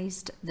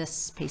prioritised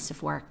this piece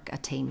of work. A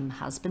team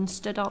has been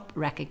stood up,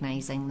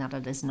 recognising that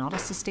it is not a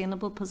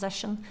sustainable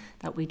position,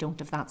 that we don't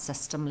have that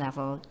system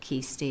level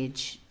key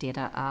stage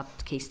data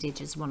at key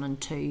stages 1 and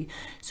 2.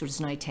 So it's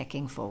now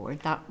taking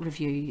forward that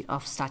review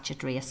of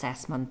statutory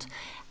assessment,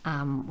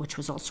 which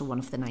was also one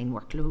of the 9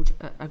 workload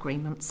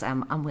agreements,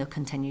 and we'll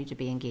continue to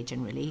be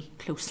engaging really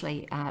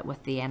closely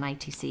with the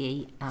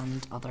NITCE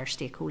and other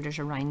stakeholders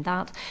around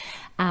that.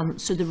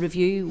 So the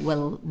review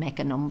will make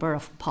a number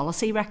of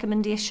policy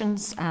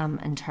recommendations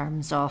in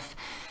terms of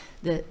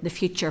the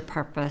future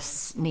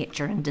purpose,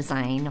 nature and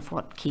design of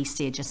what key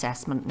stage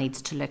assessment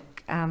needs to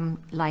look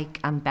like,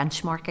 and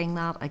benchmarking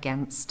that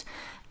against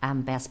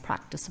best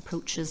practice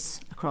approaches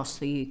across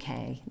the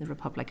UK, the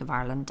Republic of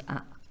Ireland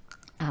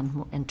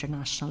and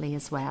internationally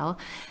as well.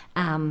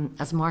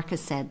 As Mark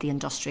has said, the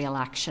industrial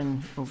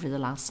action over the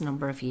last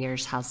number of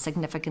years has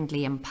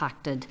significantly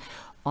impacted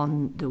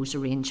on those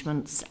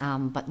arrangements,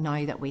 but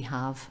now that we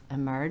have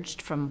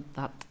emerged from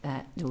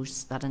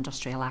that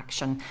industrial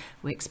action,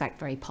 we expect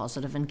very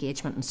positive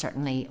engagement, and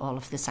certainly all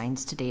of the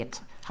signs to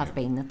date have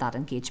been that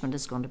engagement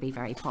is going to be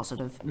very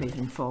positive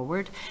moving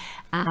forward.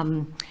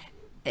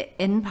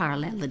 In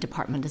parallel, the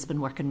department has been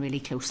working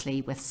really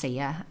closely with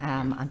SIA,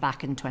 and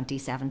back in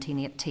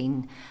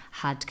 2017-18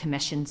 had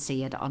commissioned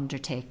SIA to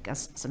undertake,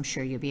 as I'm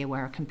sure you'll be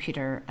aware, a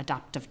computer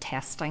adaptive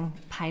testing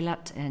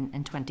pilot in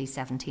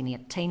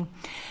 2017-18.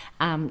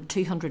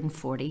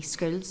 240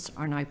 schools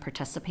are now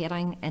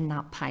participating in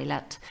that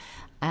pilot.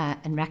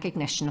 In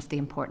recognition of the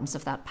importance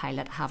of that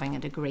pilot having a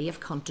degree of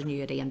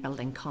continuity and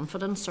building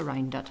confidence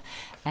around it,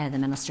 the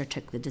Minister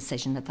took the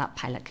decision that that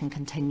pilot can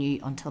continue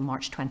until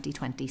March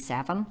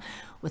 2027,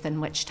 within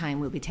which time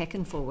we'll be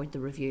taking forward the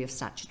review of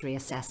statutory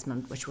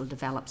assessment, which will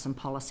develop some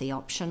policy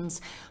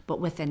options. But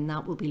within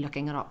that, we'll be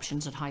looking at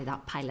options on how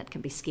that pilot can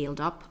be scaled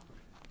up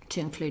to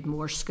include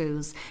more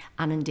schools,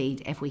 and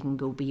indeed if we can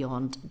go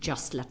beyond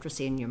just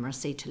literacy and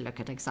numeracy to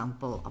look at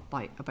example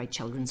about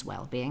children's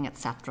well-being,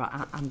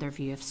 etc., and their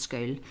view of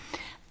school.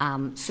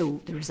 So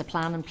there is a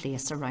plan in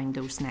place around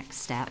those next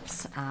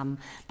steps,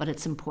 but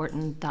it's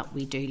important that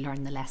we do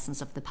learn the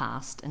lessons of the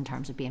past in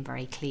terms of being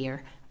very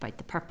clear about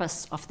the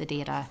purpose of the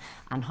data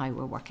and how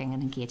we're working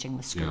and engaging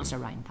with schools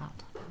around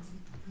that.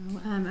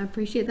 I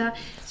appreciate that.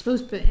 I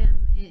suppose, but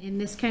in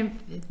this kind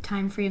of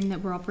time frame that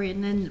we're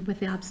operating in, with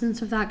the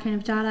absence of that kind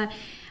of data,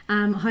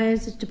 how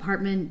has the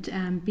department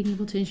been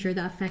able to ensure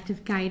that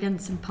effective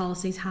guidance and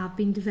policies have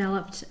been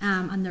developed,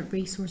 and that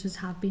resources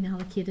have been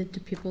allocated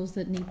to pupils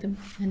that need them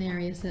in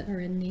areas that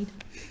are in need?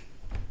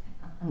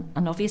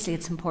 And obviously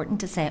it's important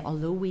to say,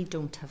 although we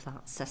don't have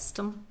that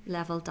system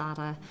level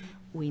data,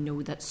 we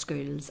know that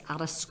schools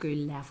at a school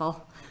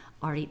level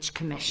are each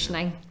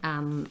commissioning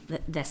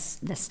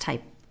this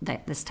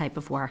type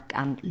of work,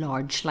 and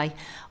largely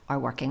are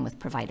working with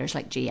providers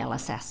like GL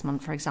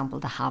Assessment, for example,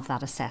 to have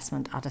that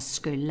assessment at a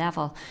school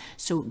level.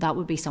 So that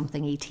would be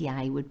something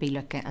ETI would be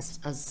looking at,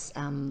 as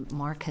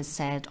Mark has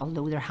said,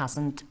 although there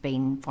hasn't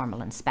been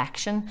formal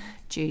inspection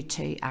due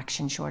to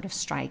action short of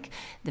strike,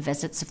 the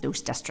visits of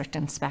those district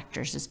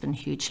inspectors has been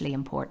hugely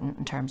important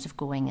in terms of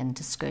going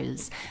into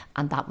schools,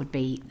 and that would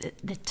be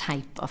the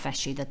type of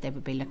issue that they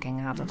would be looking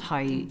at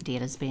how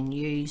data is being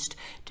used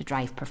to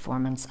drive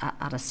performance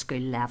at a school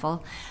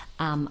level.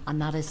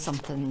 And that is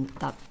something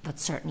that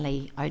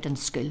certainly out in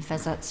school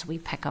visits we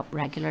pick up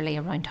regularly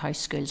around how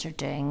schools are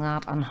doing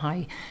that and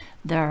how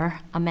they're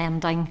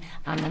amending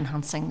and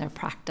enhancing their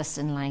practice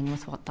in line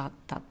with what that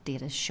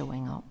data is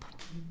showing up.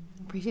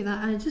 Appreciate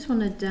that. I just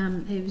wanted,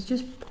 it was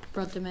just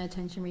brought to my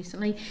attention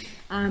recently,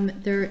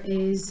 there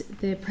is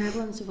the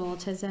prevalence of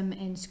autism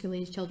in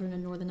school-aged children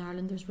in Northern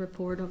Ireland. There's a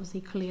report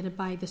obviously collated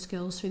by the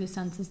schools through the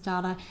census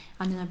data,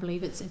 and then I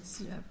believe it's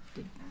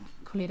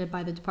collated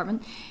by the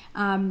department.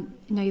 Now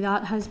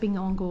that has been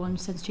ongoing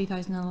since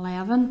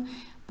 2011,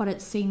 but it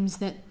seems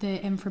that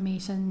the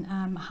information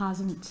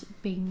hasn't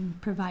been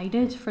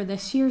provided for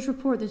this year's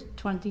report, the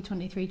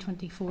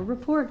 2023-24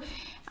 report.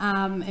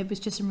 It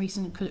was just in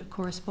recent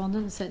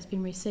correspondence that's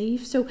been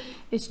received. So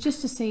it's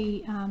just to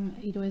see,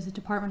 is the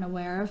department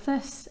aware of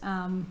this?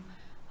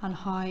 And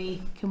how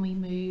can we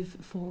move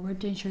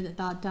forward to ensure that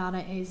that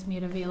data is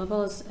made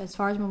available? As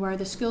far as I'm aware,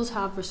 the schools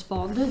have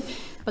responded,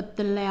 but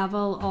the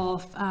level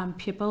of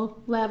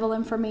pupil level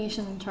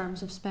information in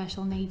terms of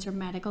special needs or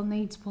medical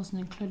needs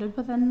wasn't included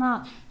within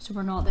that. So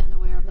we're not then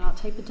aware of that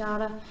type of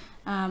data,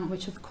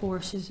 which of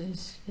course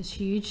is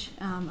huge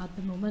at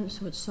the moment.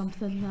 So it's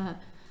something that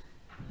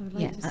I would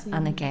like to see.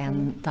 And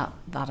again,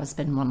 that has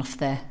been one of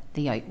the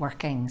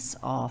outworkings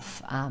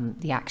of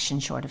the action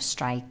short of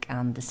strike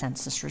and the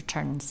census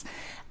returns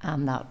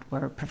that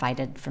were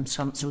provided from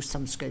some. So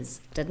some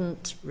schools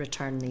didn't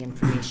return the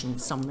information,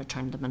 some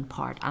returned them in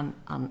part, and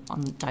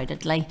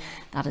undoubtedly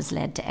that has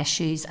led to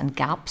issues and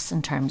gaps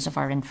in terms of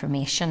our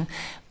information.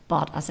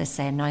 But as I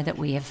say, now that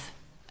we have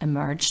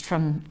emerged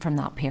from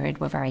that period,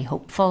 we're very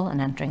hopeful and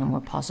entering a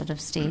more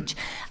positive stage,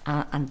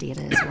 and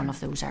data is one of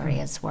those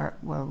areas where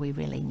we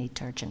really need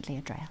to urgently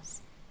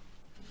address.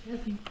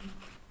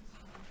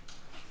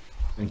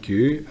 Thank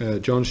you.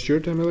 John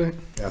Stewart, Emily.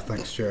 Yeah,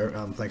 thanks, Chair.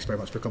 Thanks very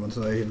much for coming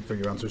today and for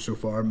your answers so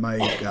far. My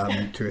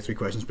 2 or 3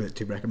 questions relate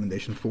to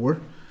recommendation 4.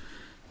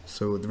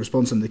 So the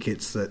response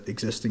indicates that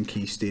existing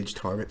key stage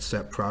targets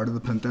set prior to the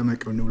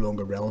pandemic are no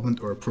longer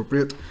relevant or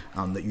appropriate,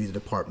 and that you, the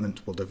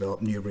department, will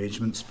develop new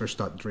arrangements for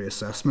statutory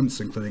assessments,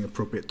 including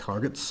appropriate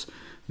targets.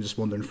 I'm just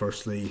wondering,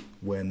 firstly,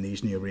 when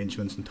these new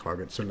arrangements and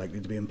targets are likely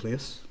to be in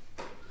place?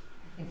 I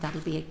think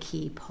that'll be a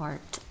key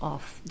part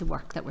of the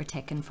work that we're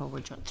taking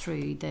forward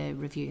through the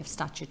review of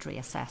statutory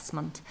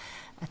assessment.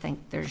 I think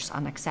there's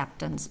an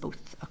acceptance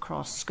both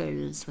across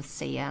schools with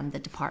SIA and the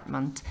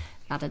department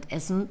that it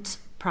isn't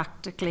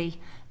practically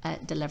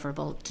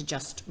deliverable to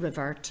just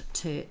revert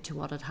to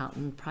what had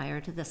happened prior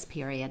to this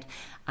period.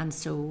 And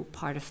so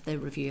part of the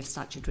review of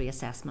statutory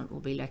assessment will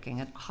be looking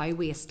at how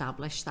we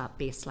establish that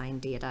baseline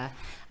data,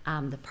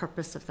 the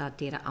purpose of that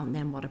data, and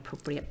then what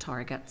appropriate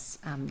targets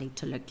need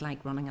to look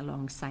like running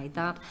alongside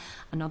that.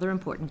 Another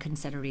important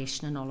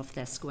consideration in all of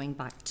this, going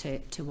back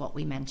to what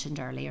we mentioned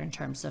earlier in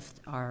terms of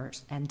our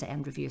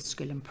end-to-end review of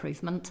school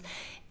improvement,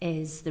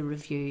 is the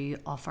review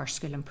of our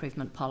school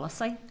improvement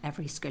policy,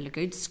 Every School a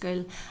Good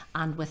School,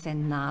 and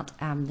within that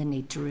the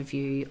need to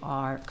review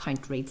our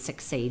Count, Read,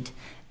 Succeed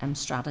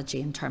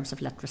strategy in terms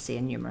of literacy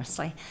and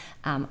numeracy,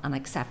 and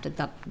accepted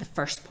that the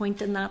first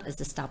point in that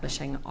is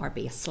establishing our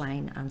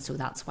baseline, and so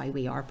that's why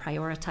we are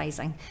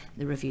prioritising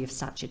the review of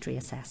statutory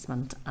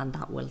assessment, and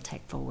that will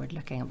take forward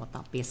looking at what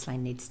that baseline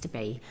needs to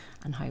be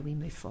and how we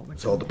move forward.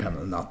 It's all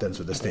dependent on that then,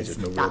 so at this stage there's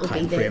no real That'll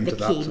time be frame the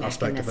to key that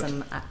aspect of it.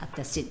 mechanism at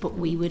this stage, but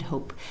we would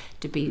hope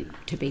to be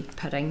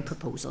putting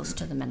proposals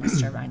to the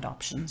Minister around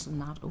options on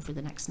that over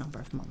the next number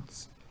of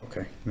months.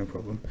 Okay, no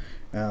problem.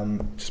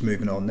 Just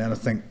moving on then, I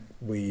think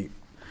we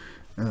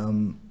let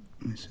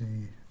me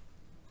see.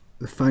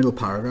 The final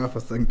paragraph, I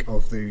think,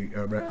 of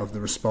the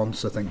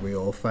response, I think we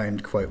all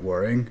find quite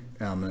worrying,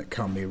 and it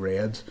can be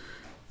read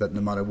that no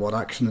matter what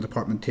action the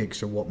department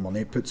takes or what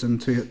money it puts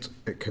into it,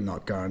 it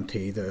cannot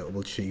guarantee that it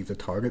will achieve the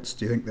targets.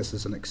 Do you think this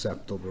is an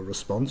acceptable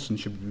response, and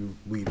should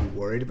we be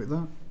worried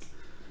about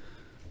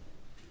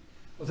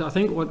that? I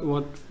think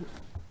what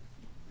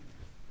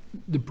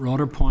the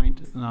broader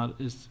point that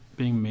is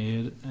being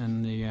made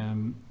in the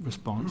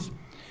response,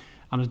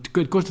 and it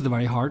goes to the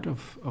very heart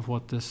of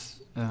what this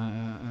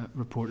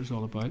report is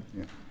all about.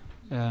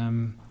 Yeah.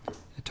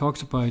 It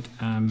talks about,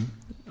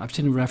 I've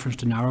seen a reference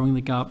to narrowing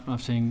the gap,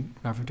 I've seen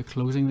reference to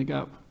closing the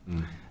gap.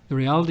 The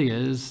reality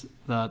is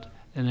that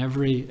in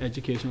every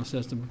educational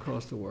system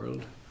across the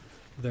world,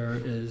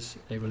 there is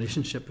a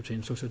relationship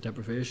between social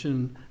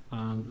deprivation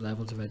and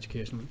levels of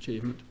educational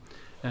achievement.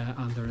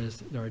 And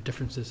there are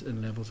differences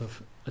in levels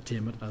of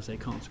attainment as a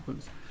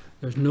consequence.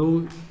 There's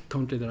no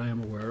country that I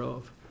am aware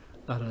of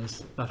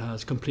that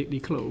has completely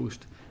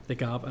closed the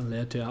gap and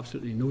led to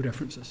absolutely no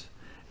differences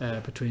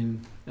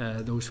between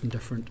those from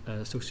different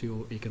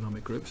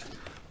socio-economic groups.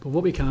 But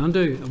what we can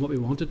do, and what we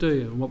want to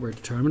do, and what we're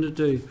determined to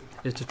do,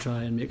 is to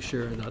try and make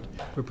sure that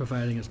we're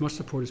providing as much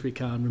support as we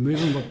can,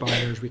 removing what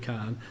barriers we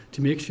can,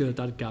 to make sure that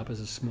that gap is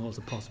as small as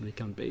it possibly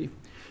can be.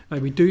 Now,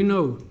 we do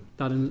know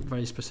that in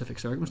very specific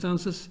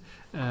circumstances,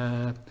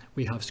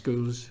 we have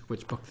schools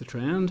which buck the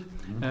trend,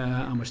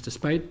 and which,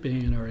 despite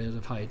being in areas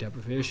of high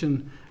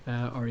deprivation,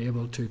 are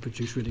able to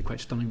produce really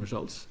quite stunning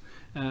results.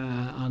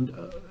 And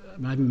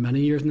I've been many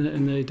years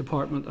in the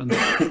department, and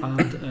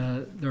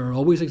there are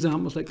always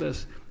examples like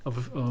this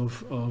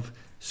of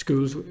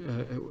schools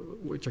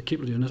which are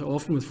capable of doing this,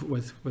 often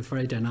with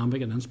very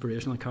dynamic and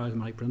inspirational and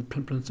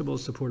charismatic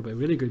principals supported by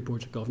really good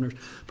boards of governors.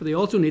 But they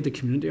also need the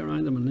community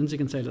around them, and Lindsay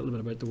can say a little bit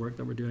about the work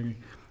that we're doing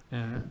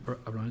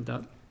around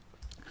that.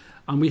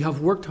 And we have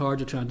worked hard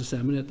to try and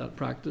disseminate that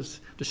practice,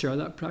 to share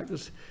that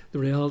practice. The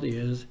reality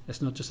is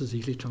it's not just as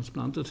easily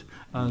transplanted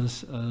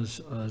as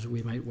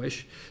we might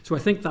wish. So I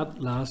think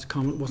that last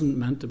comment wasn't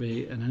meant to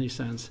be in any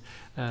sense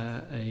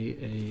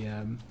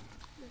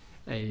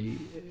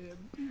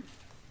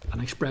an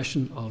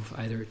expression of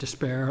either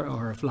despair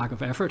or of lack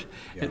of effort.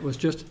 Yeah. It was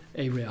just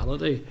a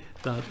reality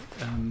that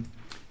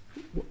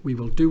we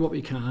will do what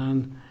we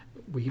can.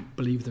 We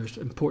believe there's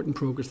important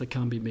progress that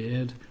can be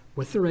made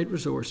with the right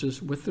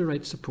resources, with the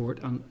right support.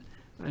 And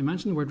I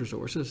mentioned the word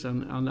resources,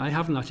 and I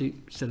haven't actually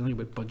said anything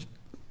about budget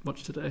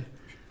much today.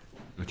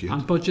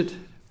 And budget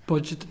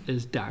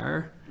is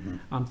dire,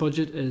 and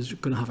budget is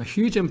going to have a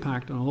huge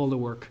impact on all the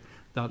work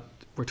that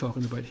we're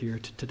talking about here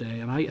today.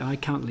 And I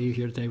can't leave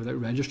here today without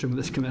registering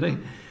with this committee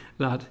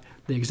that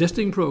the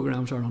existing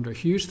programmes are under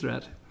huge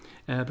threat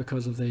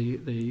because of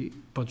the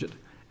budget.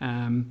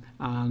 And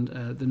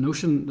the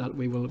notion that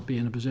we will be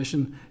in a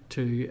position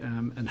to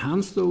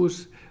enhance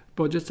those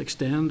budgets,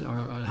 extend or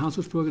enhance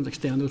those programmes,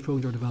 extend those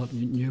programmes or develop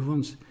new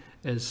ones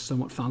is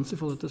somewhat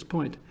fanciful at this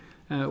point.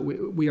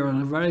 We are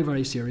in a very,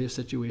 very serious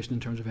situation in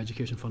terms of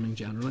education funding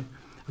generally,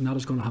 and that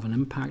is going to have an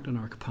impact on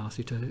our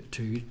capacity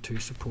to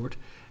support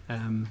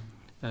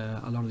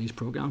a lot of these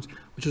programmes,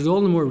 which is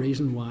all the more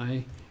reason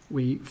why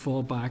we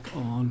fall back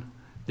on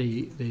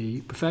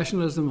the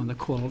professionalism and the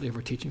quality of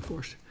our teaching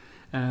force.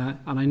 And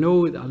I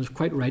know that it's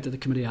quite right that the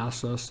committee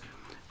asks us,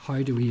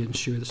 how do we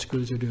ensure that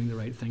schools are doing the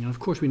right thing? And of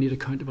course we need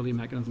accountability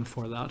mechanisms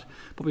for that.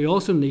 But we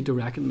also need to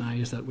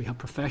recognise that we have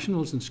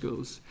professionals in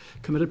schools,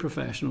 committed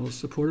professionals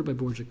supported by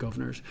boards of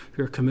governors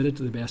who are committed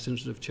to the best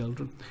interest of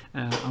children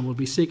and will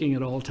be seeking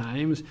at all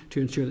times to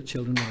ensure that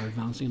children are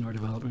advancing and are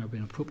developing, are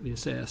being appropriately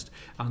assessed,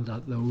 and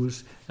that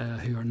those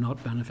who are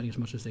not benefiting as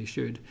much as they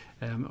should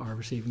are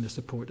receiving the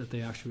support that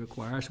they actually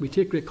require. So we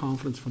take great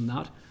confidence from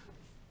that,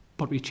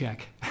 but we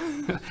check,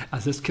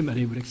 as this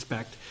committee would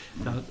expect,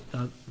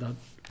 that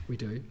we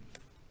do.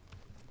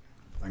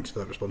 Thanks for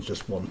that response.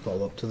 Just one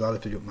follow-up to that,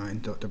 if you don't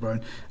mind, Dr.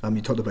 Brown.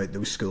 You talked about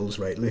those schools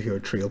rightly who are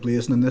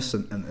trailblazing in this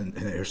and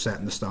are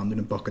setting the standard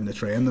and bucking the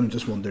trend. And I'm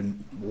just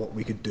wondering what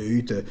we could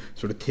do to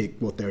sort of take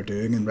what they're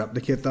doing and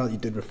replicate that. You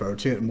did refer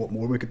to it, and what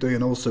more we could do,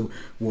 and also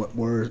what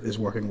is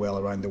working well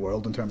around the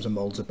world in terms of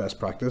models of best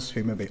practice,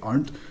 who maybe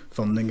aren't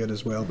funding it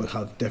as well, but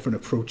have different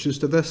approaches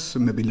to this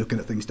and maybe looking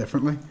at things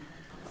differently.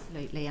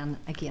 Absolutely, and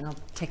again I'll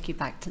take you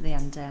back to the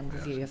end-to-end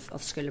review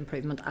of school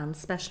improvement and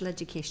special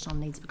educational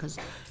needs, because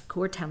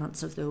core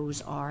tenets of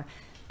those are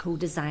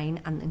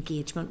co-design and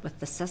engagement with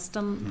the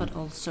system, but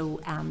also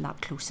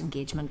that close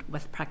engagement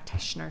with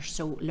practitioners.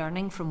 So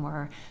learning from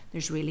where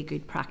there's really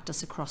good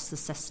practice across the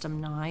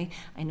system now.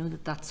 I know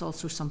that that's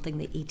also something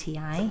the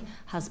ETI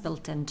has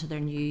built into their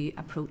new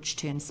approach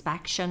to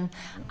inspection,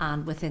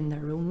 and within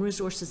their own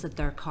resources that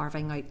they're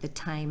carving out the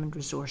time and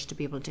resource to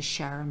be able to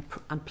share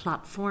and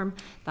platform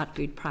that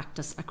good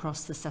practice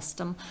across the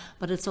system.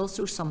 But it's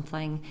also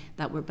something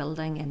that we're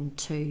building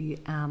into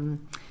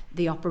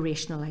the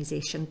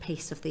operationalisation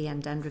piece of the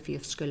end-to-end review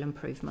of school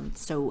improvement.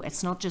 So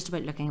it's not just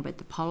about looking at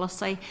the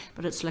policy,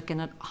 but it's looking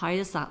at how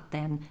is that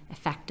then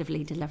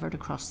effectively delivered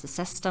across the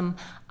system,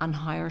 and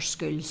how are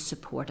schools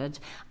supported,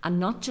 and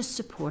not just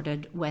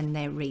supported when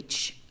they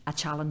reach a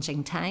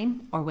challenging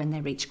time or when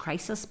they reach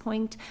crisis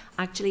point.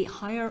 Actually,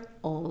 how are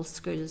all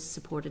schools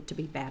supported to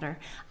be better?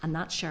 And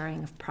that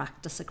sharing of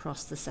practice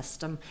across the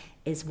system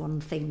is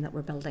one theme that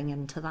we're building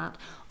into that.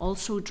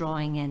 Also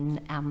drawing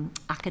in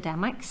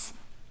academics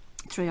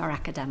through our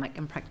academic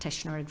and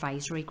practitioner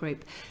advisory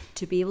group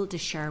to be able to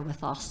share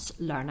with us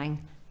learning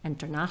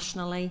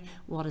internationally,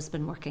 what has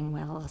been working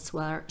well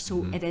elsewhere.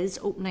 So it is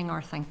opening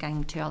our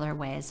thinking to other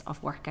ways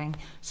of working.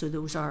 So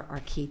those are our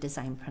key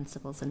design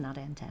principles in that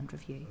end-to-end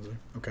review.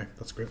 Okay,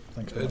 that's great.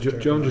 Thanks.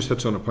 John just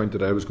hits on a point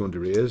that I was going to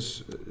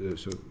raise.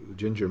 So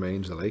ginger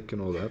minds alike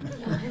and all that.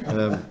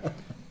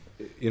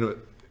 You know,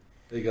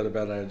 they got a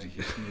better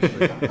education.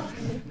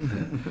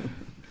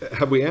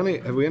 Have we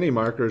any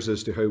markers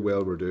as to how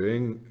well we're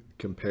doing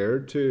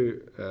compared to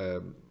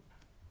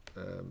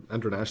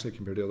internationally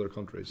compared to other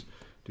countries?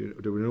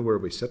 Do we know where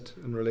we sit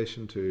in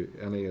relation to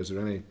any? Is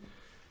there any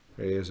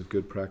areas of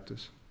good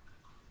practice?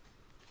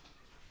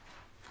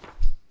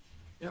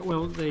 Yeah,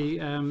 well, the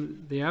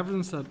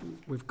evidence that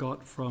we've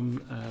got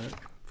from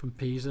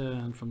PISA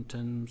and from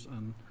TIMSS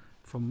and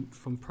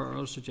from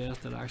Pearl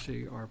suggests that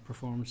actually our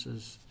performance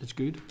is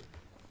good,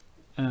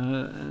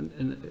 and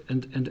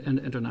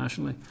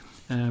internationally,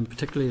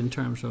 particularly in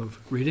terms of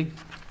reading,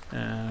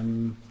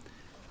 and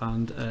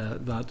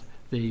that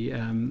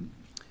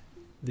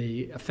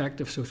the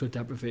effect of social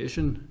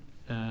deprivation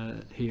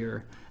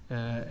here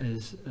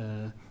is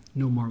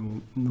no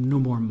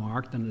more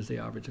marked than is the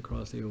average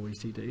across the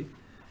OECD.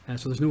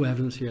 So there's no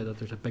evidence here that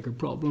there's a bigger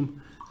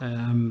problem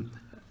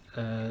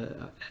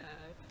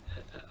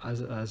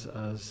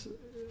as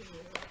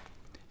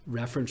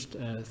referenced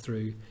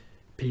through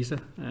PISA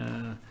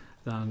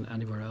than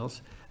anywhere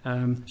else.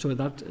 So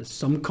that is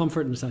some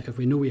comfort in the sense, because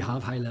we know we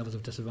have high levels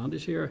of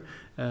disadvantage here.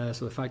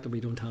 So the fact that we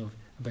don't have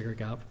a bigger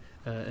gap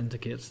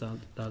indicates that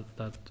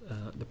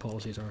the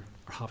policies are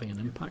having an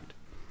impact.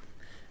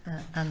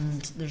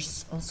 And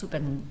there's also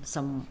been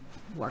some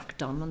work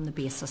done on the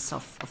basis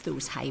of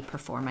those high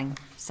performing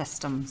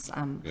systems.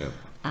 And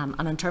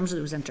in terms of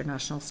those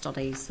international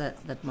studies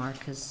that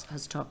Mark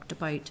has talked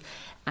about,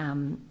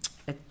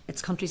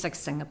 it's countries like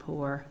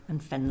Singapore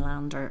and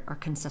Finland are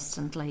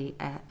consistently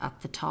at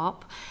the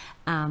top.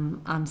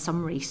 And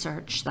some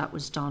research that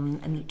was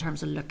done in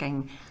terms of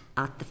looking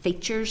at the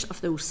features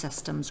of those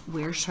systems,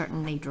 we're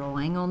certainly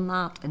drawing on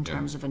that in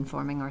terms of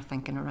informing our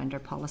thinking around our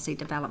policy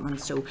development.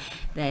 So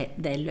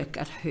they look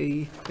at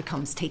who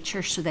becomes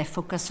teachers, so they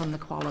focus on the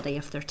quality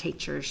of their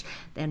teachers,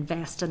 they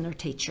invest in their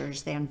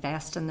teachers, they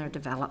invest in their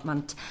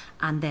development,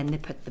 and then they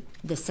put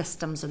the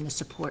systems and the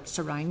supports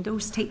around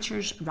those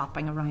teachers,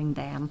 wrapping around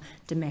them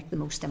to make the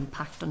most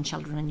impact on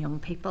children and young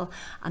people.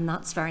 And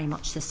that's very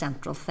much the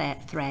central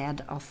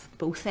thread of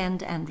both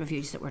end-to-end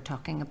reviews that we're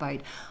talking about.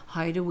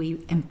 How do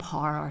we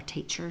empower our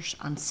teachers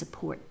and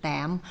support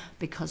them,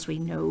 because we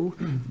know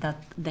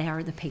that they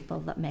are the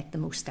people that make the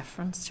most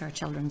difference to our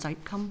children's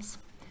outcomes.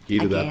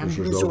 Again,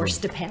 resource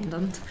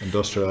dependent.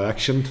 Industrial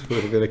action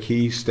would be a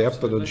key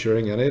step in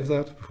ensuring any of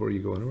that before you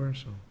go anywhere.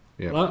 So,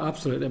 yeah, well,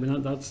 absolutely. I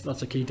mean,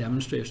 that's a key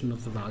demonstration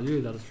of the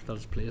value that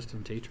is placed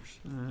in teachers.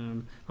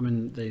 I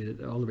mean,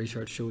 all the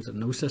research shows that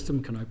no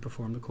system can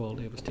outperform the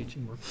quality of its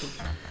teaching workforce,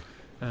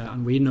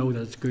 and we know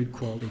that it's good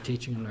quality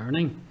teaching and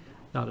learning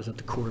that is at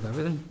the core of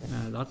everything.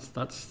 That's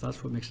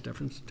what makes a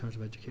difference in terms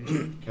of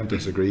education. Can't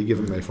disagree,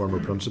 given my former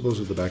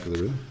principals at the back of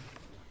the room.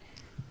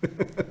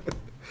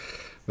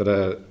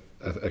 But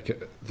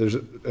there's,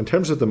 in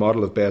terms of the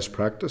model of best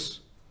practice,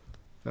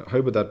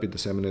 how would that be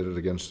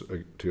disseminated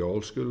to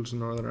all schools in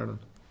Northern Ireland?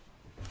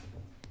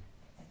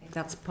 I think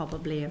think that's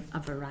probably a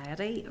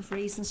variety of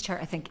reasons, Chair.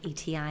 I think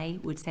ETI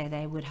would say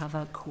they would have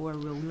a core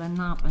role in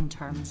that in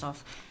terms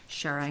of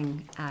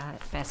sharing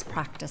best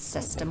practice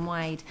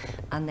system-wide,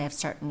 and they've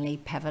certainly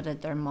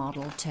pivoted their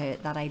model to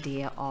that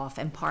idea of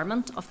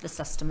empowerment of the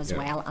system as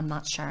well, and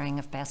that sharing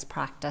of best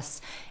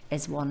practice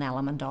is one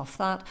element of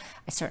that.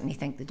 I certainly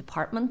think the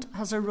department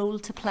has a role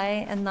to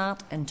play in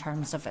that in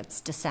terms of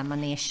its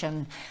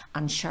dissemination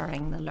and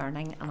sharing the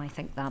learning, and I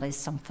think that is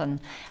something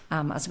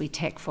as we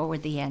take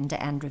forward the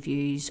end-to-end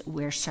reviews,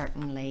 we're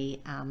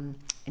certainly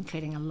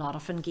including a lot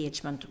of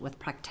engagement with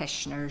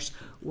practitioners,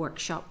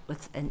 workshop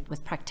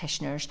with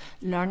practitioners,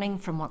 learning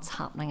from what's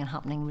happening and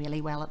happening really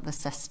well at the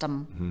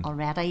system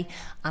already,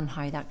 and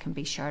how that can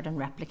be shared and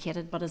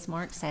replicated. But as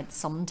Mark said,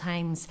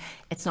 sometimes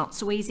it's not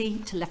so easy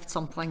to lift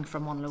something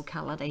from one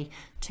locality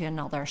to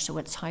another, so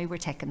it's how we're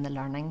taking the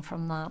learning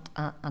from that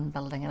and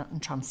building it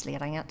and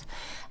translating it,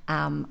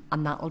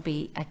 and that will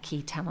be a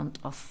key tenet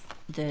of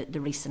the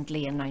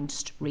recently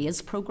announced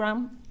RAISE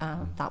programme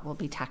that will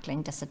be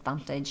tackling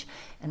disadvantage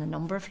in a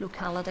number of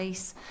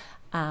localities,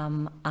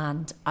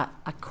 and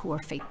a core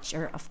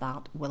feature of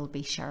that will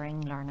be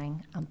sharing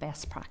learning and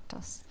best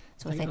practice.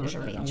 So I think there's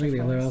a range of the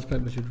other ways.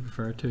 aspect we should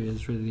refer to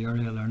is really the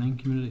area learning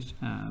communities.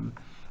 I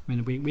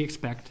mean, we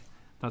expect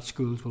that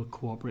schools will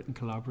cooperate and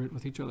collaborate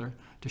with each other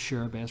to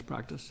share best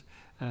practice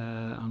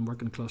and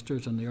work in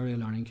clusters, and the area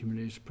learning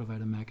communities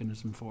provide a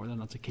mechanism for that.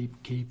 That's a key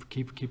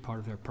part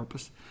of their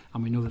purpose,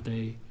 and we know that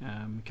they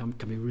can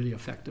be really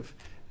effective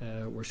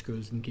where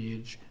schools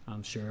engage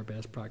and share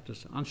best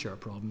practice and share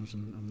problems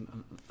and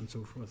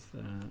so forth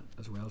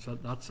as well. So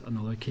that's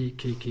another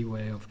key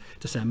way of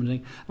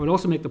disseminating. I would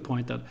also make the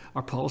point that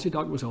our policy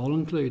documents all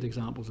include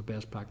examples of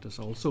best practice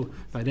also.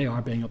 Now, they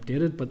are being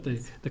updated, but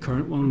the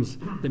current ones,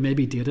 they may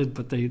be dated,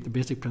 but the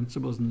basic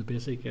principles and the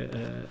basic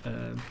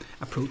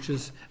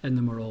approaches in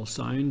them are all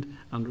sound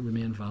and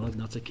remain valid,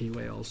 and that's a key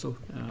way also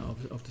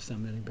of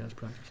disseminating best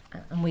practice.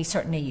 And we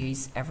certainly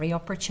use every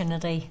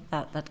opportunity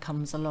that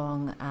comes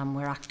along.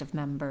 We're active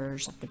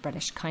members of the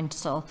British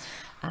Council,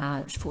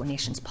 Four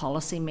Nations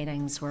policy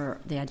meetings where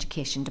the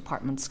education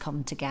departments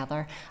come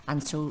together,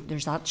 and so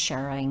there's that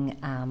sharing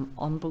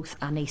on both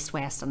an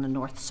east-west and a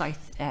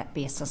north-south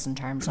basis in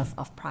terms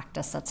of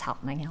practice that's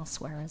happening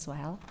elsewhere as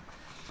well.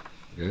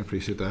 Yeah, I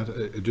appreciate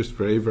that. Just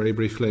very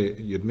briefly,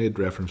 you'd made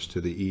reference to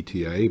the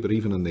ETI, but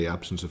even in the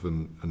absence of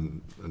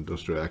an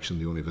industrial action,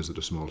 they only visit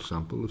a small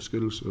sample of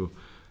schools, so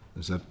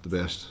is that the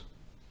best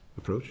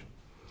approach?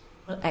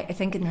 Well, I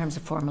think in terms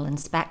of formal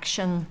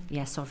inspection,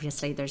 yes,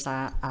 obviously there's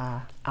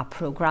a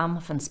programme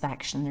of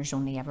inspection. There's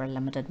only ever a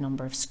limited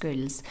number of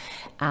schools.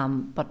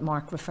 But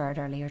Mark referred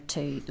earlier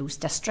to those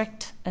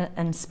district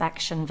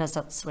inspection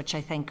visits, which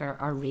I think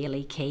are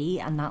really key,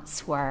 and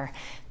that's where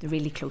the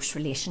really close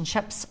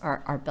relationships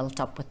are built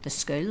up with the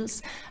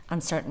schools.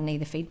 And certainly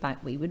the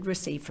feedback we would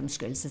receive from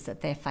schools is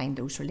that they find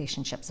those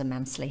relationships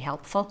immensely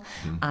helpful,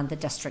 and the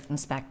district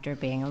inspector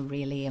being a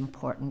really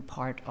important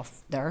part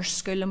of their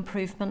school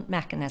improvement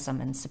mechanism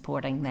in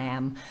supporting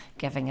them,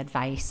 giving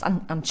advice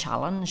and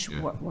challenge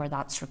where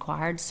that's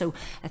required. So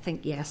I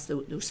think, yes,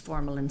 those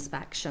formal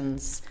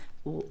inspections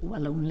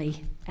will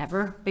only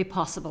ever be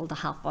possible to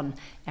happen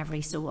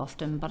every so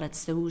often, but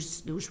it's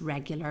those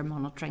regular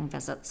monitoring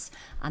visits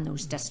and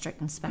those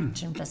district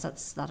inspection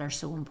visits that are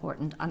so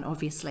important. And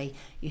obviously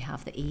you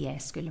have the EA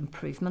School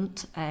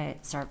Improvement,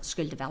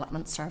 School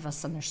Development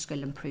Service, and their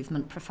school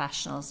improvement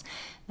professionals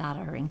that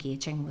are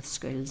engaging with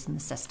schools in the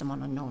system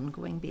on an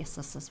ongoing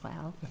basis as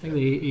well. I think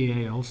the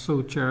EA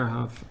also,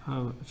 Chair,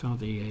 it's not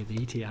the EA,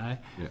 the ETI,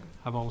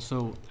 have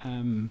also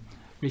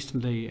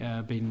recently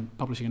been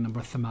publishing a number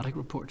of thematic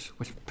reports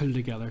which pull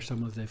together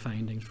some of the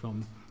findings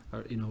from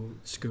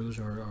schools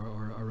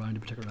or around a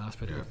particular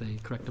aspect of the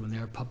curriculum, and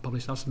they're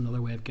published. That's another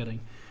way of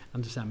getting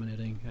and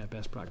disseminating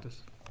best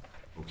practice.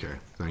 Okay,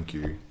 thank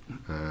you.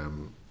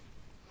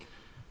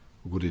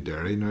 We'll go to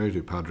Derry now,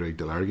 to Padraig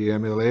Delargy,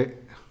 MLA.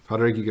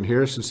 Padraig, you can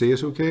hear us and see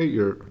us okay?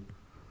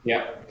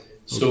 Yeah.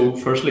 So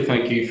firstly,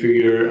 thank you for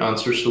your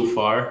answers so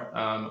far.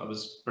 I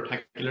was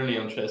particularly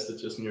interested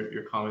just in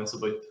your comments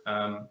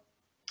about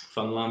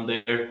Finland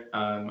there,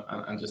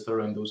 and just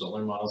around those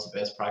other models of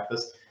best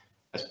practice.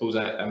 I suppose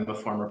I'm a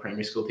former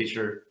primary school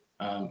teacher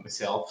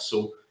myself,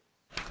 so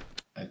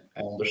I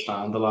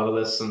understand a lot of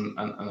this, and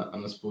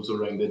I suppose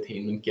around the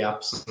attainment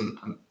gaps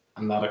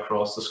and that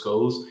across the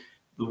schools.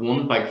 The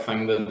one big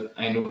thing that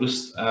I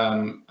noticed,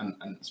 and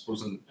I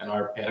suppose in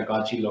our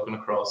pedagogy, looking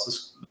across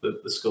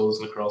the schools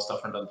and across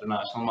different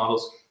international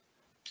models,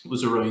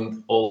 was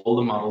around all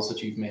the models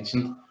that you've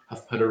mentioned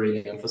have put a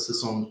real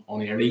emphasis on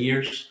early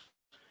years.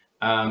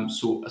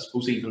 So I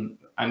suppose even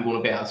I'm going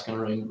to be asking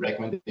around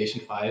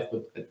recommendation 5,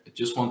 but I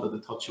just wanted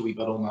to touch a wee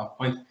bit on that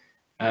point.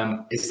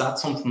 Is that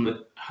something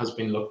that has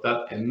been looked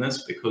at in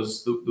this?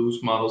 Because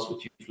those models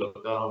which you've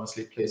looked at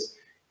obviously place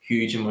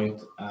huge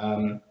amount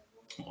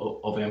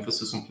of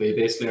emphasis on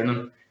play-based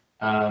learning,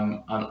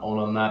 and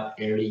on that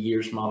early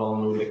years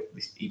model, like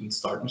even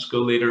starting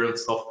school later and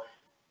stuff,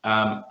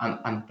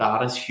 and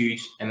that is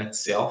huge in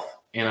itself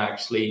in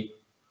actually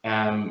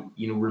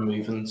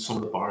removing some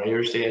of the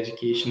barriers to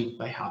education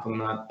by having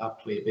that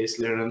play-based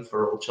learning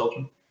for all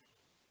children?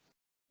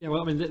 Yeah,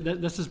 well, I mean,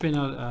 this has been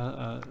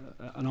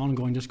an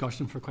ongoing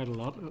discussion for quite a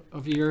lot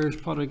of years,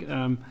 Padraig,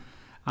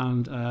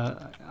 and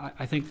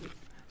I think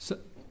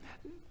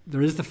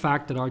there is the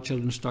fact that our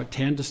children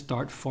tend to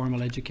start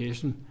formal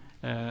education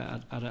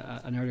at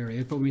an earlier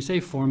age. But when we say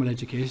formal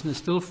education, it's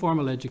still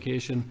formal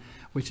education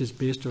which is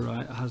based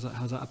around has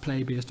a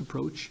play-based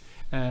approach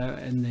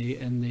in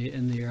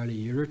the early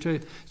year or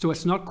two. So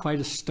it's not quite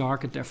as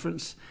stark a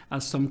difference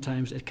as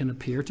sometimes it can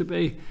appear to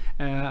be.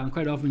 And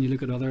quite often when you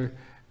look at other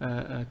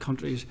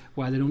countries,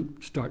 while they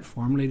don't start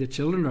formally, the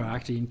children are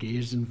actually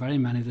engaged in very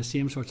many of the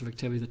same sorts of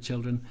activities that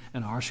children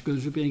in our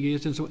schools would be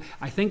engaged in. So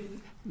I think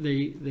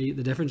the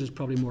difference is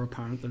probably more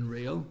apparent than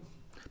real.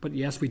 But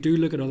yes, we do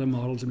look at other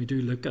models, and we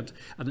do look at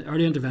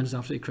early intervention is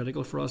absolutely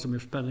critical for us, and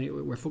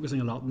we're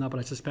focusing a lot on that. But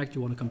I suspect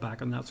you want to come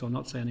back on that, so I'll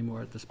not say any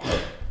more at this point.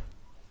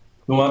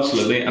 No,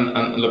 absolutely,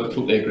 and look, I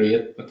totally agree.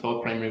 I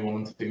taught primary 1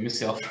 and 2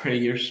 myself for a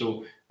year,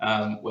 so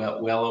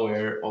well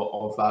aware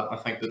of that. I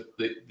think that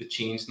the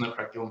change in the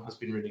curriculum has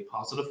been really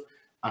positive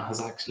and has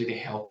actually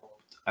helped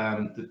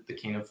the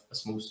kind of, I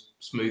suppose,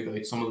 smooth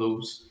out some of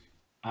those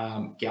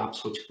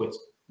gaps which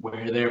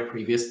were there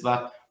previous to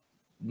that.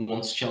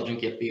 Once children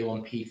get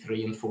beyond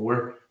P3 and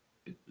 4,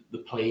 the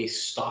play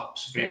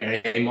stops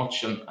very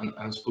much and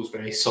I suppose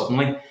very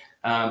suddenly,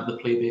 the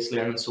play-based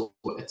learning. So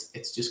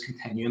it's just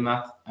continuing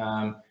that,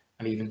 and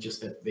even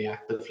just the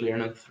active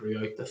learning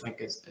throughout, I think,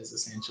 is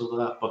essential to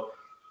that. But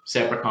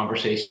separate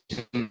conversation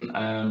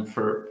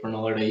for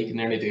another day. You can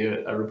nearly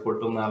do a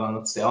report on that on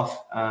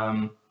itself,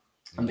 and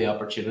the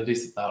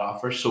opportunities that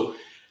offers. So,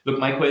 look,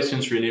 my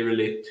questions really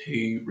relate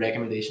to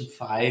recommendation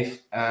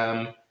 5.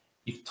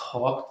 You've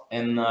talked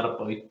in that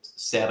about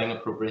setting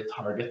appropriate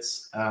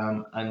targets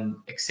and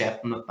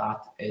accepting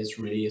that is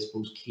really, I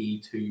suppose,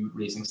 key to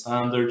raising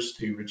standards,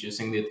 to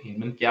reducing the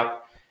attainment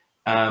gap.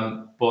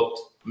 But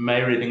my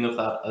reading of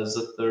that is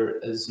that there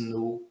is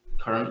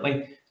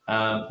currently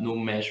no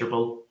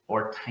measurable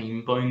or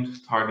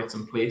time-bound targets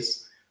in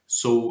place.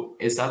 So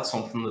is that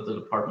something that the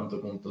department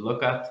are going to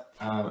look at?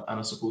 And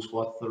I suppose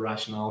what's the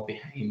rationale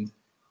behind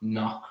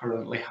not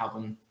currently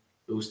having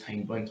those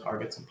time-bound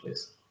targets in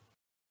place?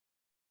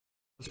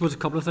 I suppose a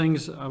couple of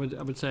things I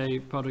would say,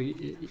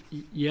 Padraig.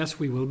 Yes,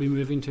 we will be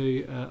moving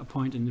to a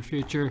point in the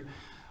future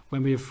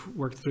when we've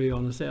worked through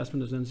on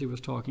assessment, as Lindsay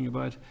was talking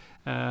about,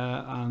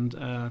 and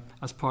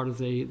as part of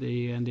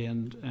the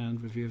end-to-end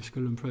review of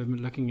school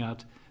improvement, looking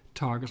at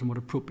targets and what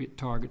appropriate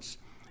targets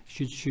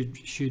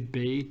should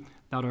be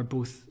that are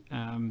both.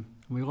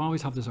 We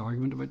always have this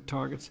argument about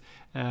targets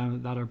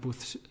that are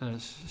both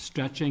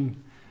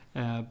stretching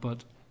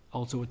but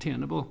also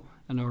attainable,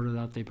 in order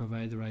that they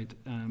provide the right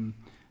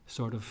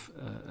sort of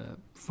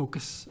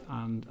focus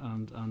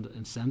and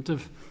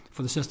incentive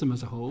for the system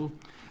as a whole.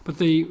 But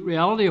the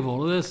reality of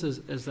all of this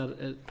is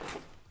that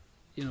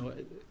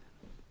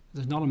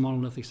there's not a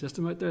monolithic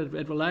system out there.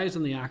 It relies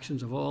on the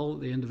actions of all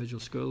the individual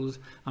schools,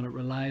 and it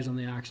relies on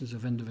the actions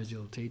of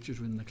individual teachers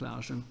within the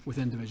classroom with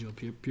individual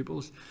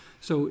pupils.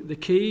 So the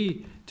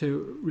key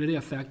to really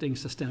affecting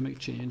systemic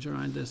change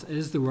around this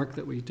is the work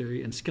that we do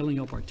in skilling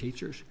up our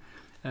teachers,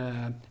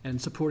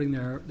 and supporting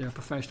their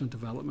professional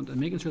development, and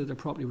making sure that they're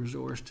properly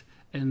resourced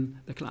in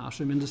the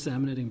classroom, in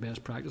disseminating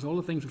best practice, all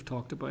the things we've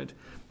talked about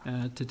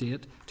to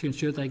date, to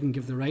ensure that they can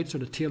give the right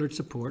sort of tailored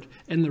support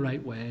in the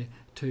right way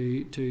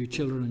to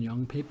children and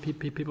young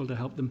people, to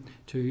help them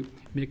to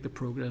make the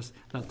progress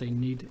that they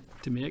need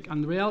to make.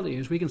 And the reality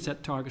is we can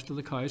set targets till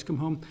the cows come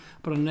home,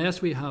 but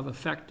unless we have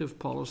effective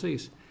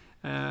policies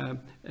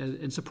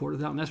in support of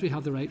that, unless we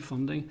have the right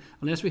funding,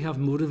 unless we have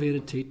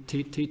motivated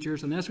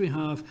teachers, unless we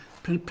have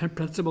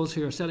principals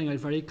who are setting out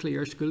very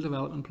clear school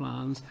development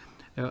plans,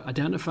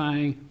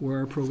 identifying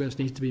where progress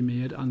needs to be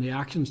made and the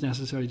actions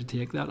necessary to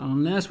take that, and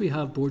unless we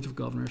have boards of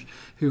governors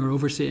who are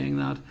overseeing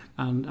that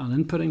and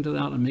inputting to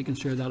that and making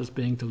sure that is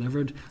being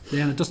delivered,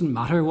 then it doesn't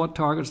matter what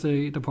targets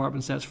the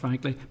department sets,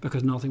 frankly,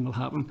 because nothing will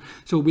happen.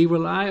 So we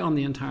rely on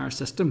the entire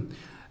system.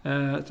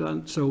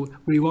 So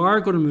we are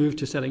going to move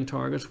to setting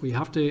targets. We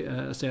have to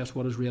assess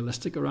what is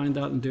realistic around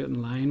that and do it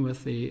in line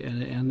with the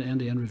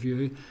end-to-end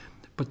review.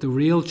 But the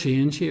real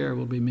change here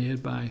will be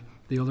made by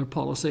the other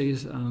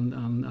policies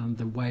and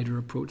the wider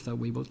approach that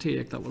we will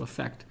take that will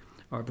affect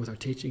both our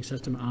teaching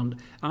system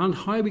and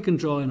how we can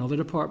draw in other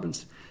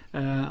departments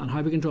and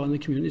how we can draw in the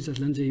communities, as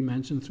Lindsay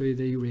mentioned, through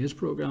the RAISE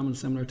programme and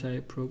similar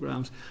type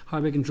programmes, how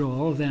we can draw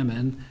all of them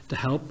in to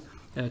help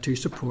to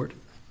support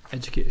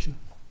education.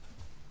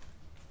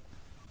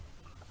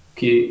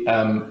 Okay,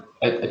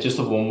 I just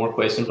have one more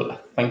question, but I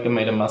think I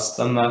might have missed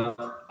on that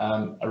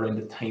around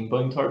the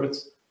time-bound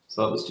targets.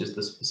 So that was just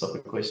a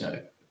specific question.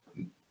 It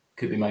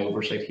could be my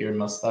oversight here and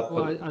missed that.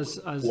 Well,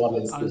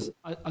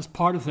 as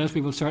part of this,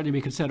 we will certainly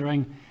be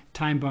considering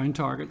time-bound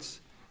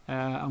targets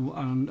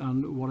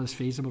and what is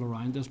feasible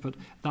around this, but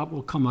that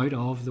will come out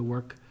of the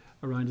work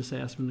around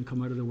assessment and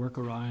come out of the work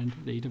around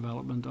the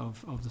development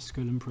of the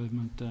school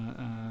improvement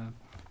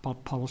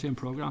policy and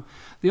programme.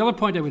 The other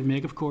point I would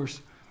make, of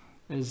course,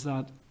 is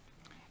that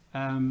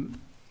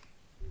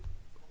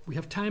we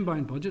have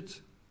time-bound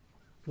budgets,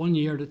 1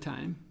 year at a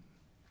time.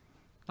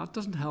 That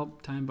doesn't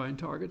help time-bound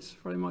targets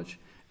very much.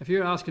 If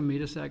you're asking me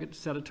to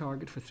set a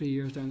target for 3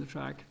 years down the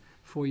track,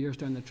 4 years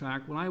down the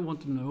track, well, I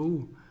want to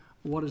know,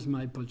 what is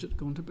my budget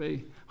going to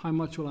be? How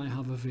much will I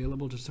have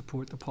available to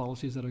support the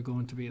policies that are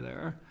going to be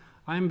there?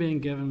 I'm being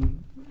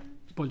given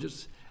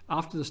budgets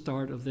after the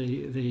start of the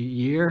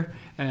year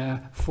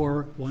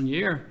for 1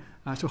 year.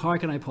 So how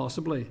can I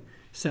possibly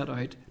set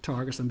out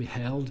targets and be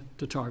held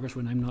to targets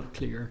when I'm not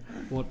clear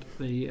what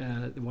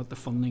the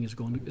funding is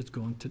going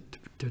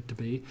to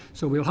be?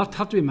 So we'll have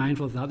to be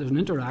mindful of that. There's an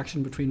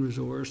interaction between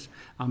resource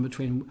and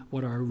between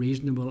what are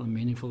reasonable and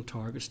meaningful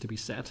targets to be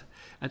set.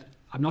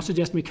 I'm not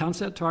suggesting we can't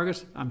set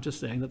targets. I'm just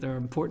saying that there are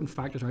important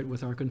factors out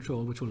with our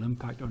control which will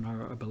impact on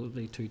our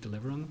ability to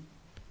deliver on them.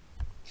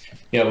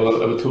 Yeah,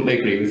 well, I would totally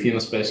agree with you, and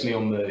especially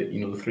on the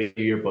the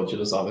 3-year budget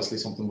is obviously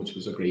something which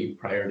was agreed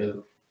prior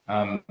to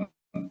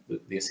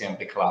the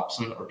Assembly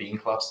collapsing or being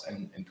collapsed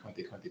in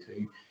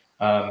 2022.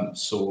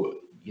 So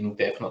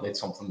definitely it's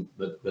something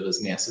that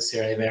is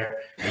necessary there,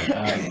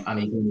 and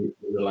even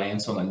the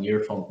reliance on a year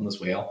funding as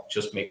well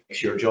just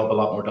makes your job a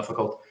lot more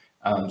difficult.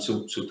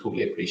 So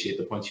totally appreciate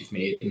the points you've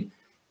made. And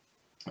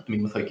I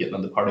mean, without getting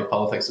into party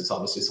politics, it's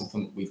obviously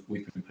something we've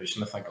been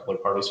pushing. I think other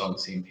parties are on the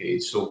same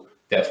page. So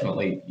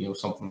definitely,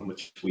 something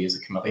which we as a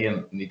committee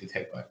need to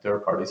take back to our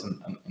parties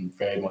and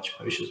very much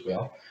push as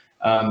well.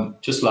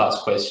 Just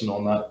last question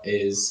on that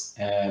is,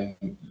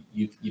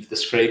 you've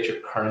described your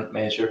current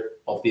measure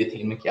of the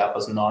attainment gap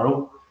as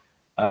narrow.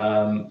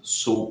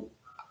 So,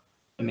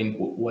 I mean,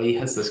 why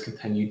has this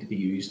continued to be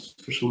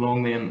used for so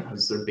long then?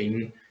 Has there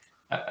been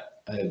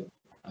an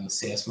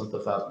assessment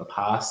of that in the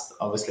past?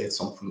 Obviously, it's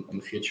something in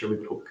the future we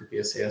would hope could be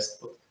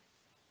assessed, but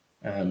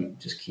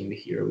just keen to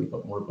hear a wee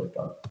bit more about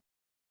that.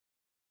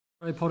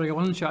 Sorry,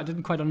 Padraig, I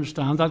didn't quite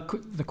understand that.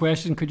 The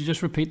question, could you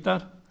just repeat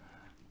that?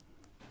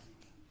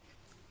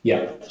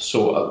 Yeah,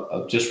 so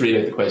I'll just read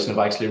out the question I've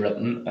actually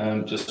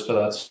written just for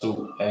that.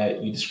 So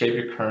you describe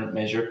your current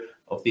measure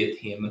of the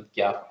attainment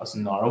gap as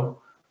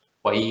narrow.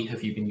 Why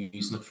have you been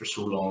using it for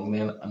so long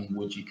then, and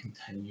would you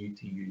continue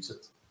to use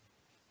it?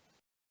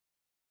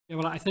 Yeah,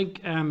 well, I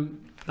think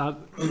that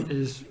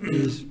is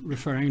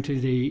referring to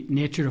the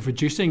nature of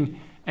reducing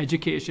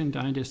education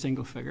down to a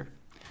single figure.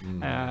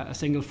 A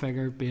single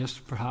figure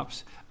based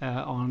perhaps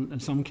on, in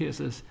some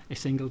cases, a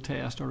single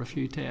test or a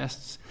few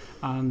tests,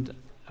 and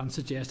I'm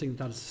suggesting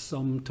that is the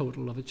sum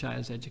total of a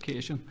child's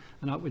education,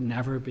 and that would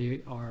never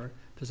be our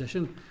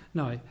position.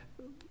 Now,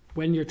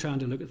 when you're trying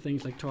to look at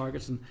things like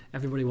targets and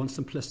everybody wants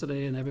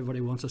simplicity and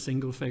everybody wants a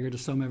single figure to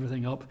sum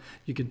everything up,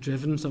 you get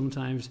driven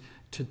sometimes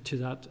to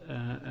that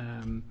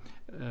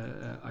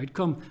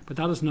outcome, but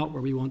that is not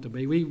where we want to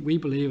be. We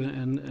believe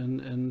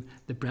in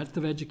the breadth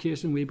of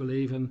education. We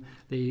believe in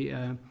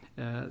the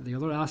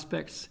other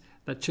aspects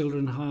that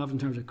children have in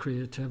terms of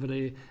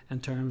creativity, in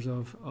terms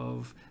of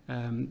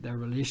their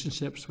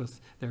relationships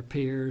with their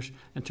peers,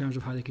 in terms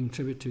of how they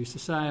contribute to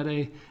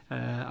society,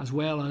 as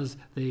well as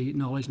the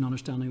knowledge and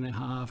understanding they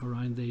have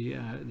around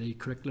the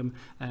curriculum,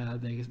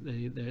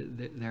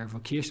 their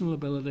vocational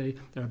ability,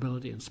 their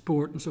ability in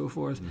sport and so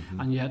forth.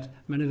 And yet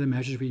many of the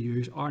measures we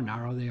use are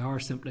narrow. They are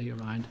simply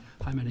around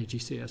how many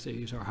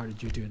GCSEs or how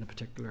did you do in a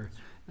particular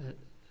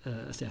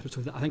assessment.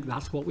 So I think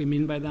that's what we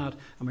mean by that,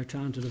 and we're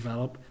trying to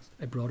develop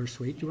a broader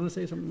suite. Do you want to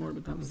say something more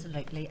about that?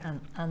 Absolutely,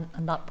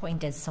 and that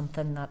point is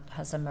something that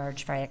has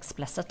emerged very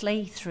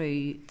explicitly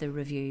through the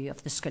review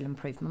of the school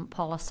improvement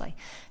policy.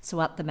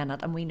 So at the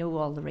minute, and we know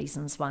all the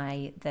reasons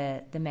why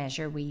the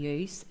measure we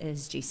use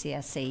is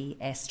GCSE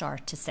A star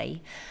to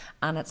C,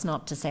 and it's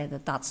not to say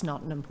that that's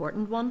not an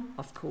important one.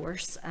 Of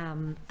course,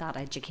 that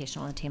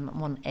educational attainment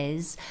one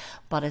is,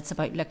 but it's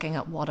about looking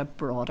at what a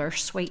broader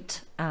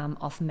suite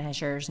of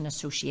measures and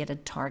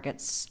associated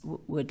targets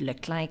would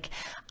look like,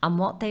 and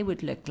what they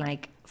would look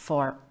like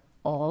for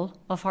all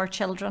of our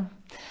children.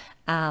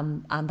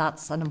 And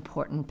that's an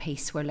important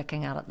piece we're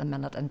looking at the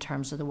minute in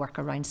terms of the work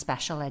around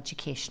special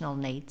educational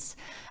needs.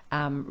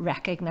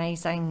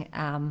 Recognising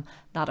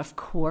that, of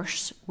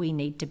course, we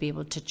need to be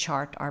able to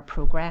chart our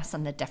progress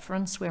and the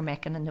difference we're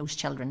making in those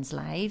children's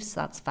lives.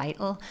 That's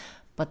vital.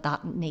 But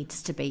that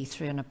needs to be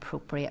through an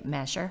appropriate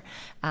measure.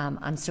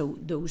 And so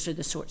those are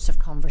the sorts of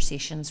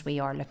conversations we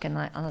are looking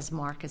at. And as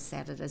Mark has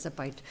said, it is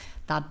about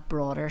that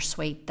broader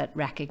suite that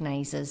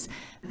recognises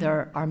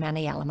there are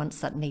many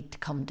elements that need to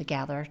come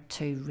together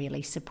to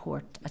really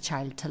support a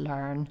child to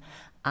learn,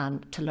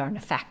 and to learn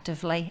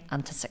effectively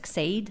and to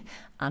succeed.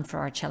 And for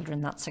our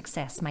children, that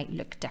success might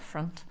look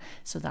different.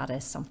 So that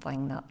is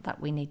something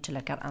that we need to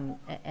look at, and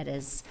it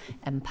is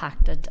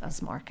impacted,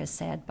 as Mark has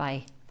said,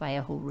 by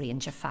a whole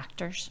range of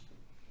factors.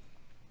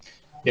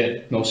 Yeah,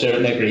 no,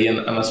 certainly agree,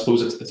 and I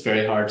suppose it's a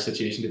very hard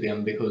situation to be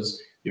in, because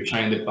you're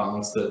trying to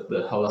balance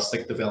the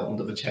holistic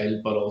development of a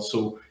child, but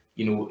also,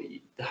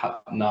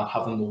 not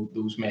having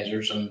those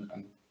measures and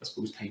I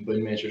suppose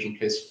time-bound measures in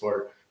place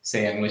for,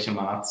 say, English and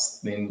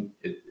maths, then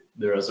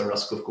there is a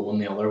risk of going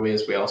the other way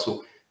as well.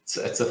 So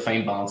it's a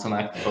fine balancing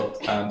act, but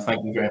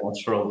thank you very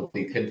much for all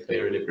the detail today.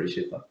 I really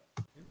appreciate that.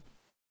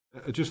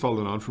 Just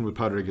following on from what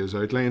Patrick has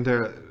outlined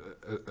there,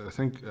 I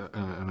think,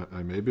 and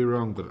I may be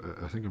wrong, but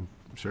I think I'm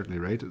certainly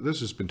right. This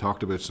has been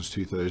talked about since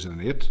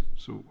 2008.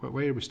 So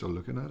why are we still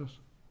looking at it?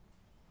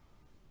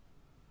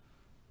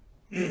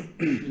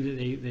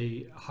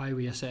 The how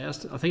we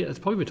assessed, I think it's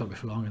probably been talking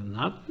for longer than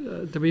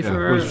that. To be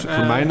fair, well,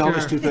 from my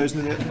knowledge,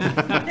 2008.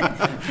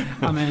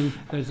 I mean,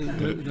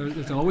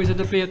 there's always a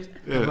debate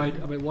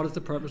about what is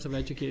the purpose of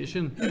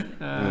education,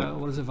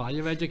 what is the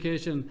value of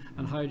education,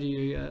 and how do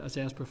you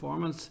assess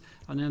performance.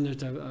 And then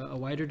there's a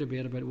wider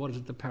debate about what is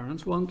it the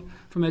parents want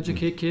from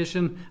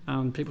education,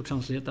 and people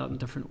translate that in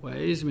different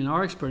ways. I mean,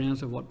 our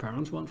experience of what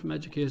parents want from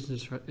education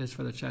is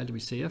for the child to be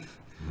safe,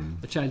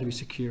 the child to be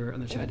secure,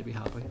 and the child to be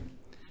happy.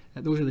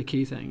 Those are the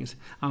key things,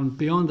 and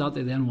beyond that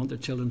they then want their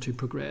children to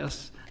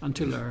progress and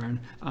to learn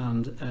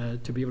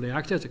and to be able to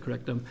access the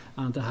curriculum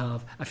and to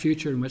have a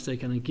future in which they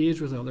can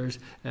engage with others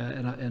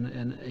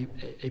in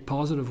a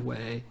positive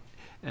way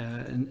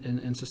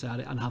in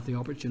society, and have the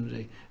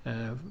opportunity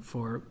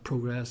for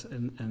progress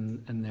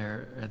in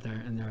their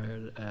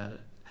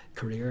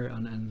career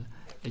and in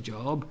a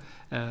job.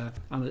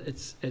 And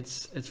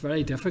it's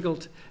very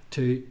difficult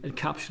to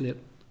encapsulate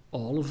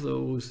all of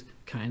those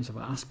kinds of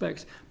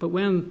aspects, but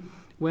when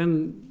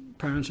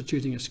parents are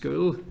choosing a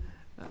school,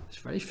 there's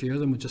very few of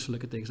them would just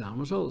look at the exam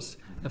results.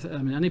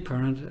 Any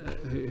parent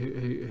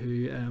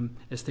who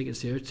is thinking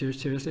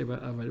seriously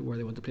about where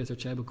they want to place their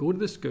child will go to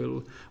the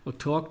school, will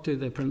talk to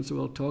the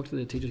principal, talk to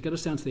the teachers, get a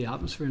sense of the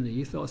atmosphere and the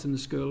ethos in the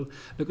school,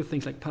 look at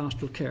things like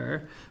pastoral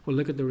care, will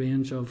look at the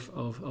range of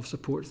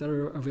supports that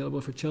are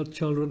available for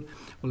children,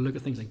 will look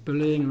at things like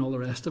bullying and all the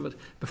rest of it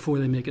before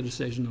they make a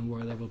decision on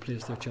where they will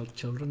place their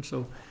children.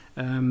 So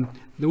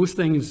those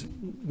things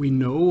we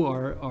know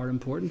are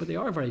important, but they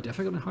are very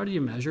difficult. And how do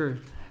you measure?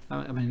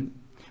 I mean,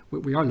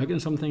 we are looking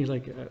at some things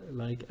like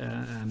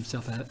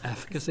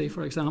self-efficacy,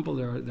 for example.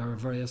 There are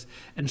various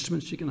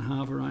instruments you can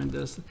have around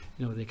this.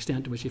 You know, the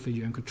extent to which you feel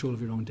you're in control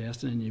of your own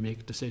destiny and you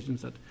make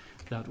decisions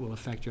that will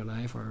affect your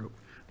life, or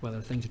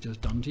whether things are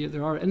just done to you.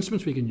 There are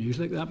instruments we can use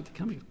like that, but they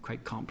can be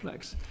quite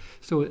complex.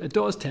 So it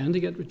does tend to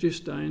get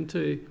reduced down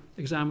to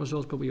exam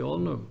results, but we all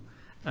know,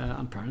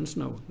 and parents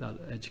know, that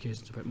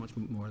education is about much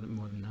more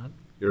than that.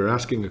 You're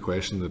asking a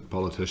question that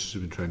politicians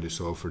have been trying to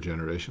solve for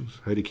generations.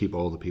 How do you keep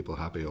all the people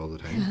happy all the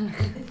time?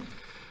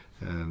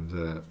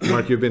 And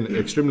Mark, you've been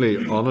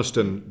extremely honest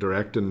and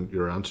direct in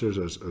your answers,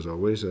 as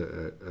always,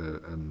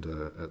 and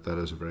that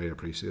is very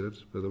appreciated,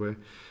 by the way.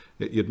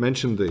 You'd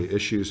mentioned the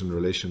issues in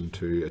relation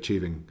to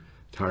achieving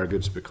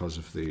targets because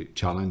of the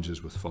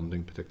challenges with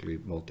funding, particularly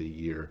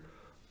multi-year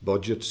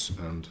budgets,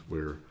 and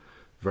we're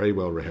very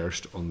well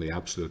rehearsed on the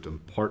absolute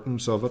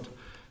importance of it.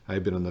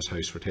 I've been in this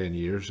house for 10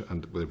 years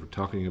and we were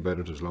talking about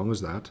it as long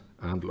as that,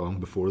 and long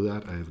before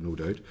that, I have no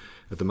doubt.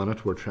 At the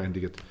minute we're trying to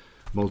get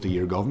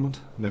multi-year government,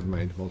 never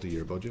mind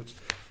multi-year budgets.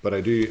 But I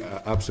do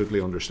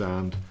absolutely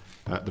understand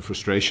the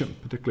frustration,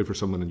 particularly for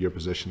someone in your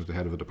position at the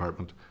head of a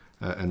department,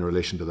 in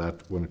relation to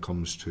that when it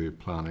comes to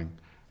planning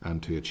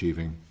and to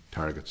achieving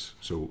targets.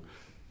 So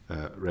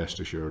rest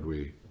assured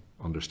we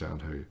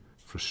understand how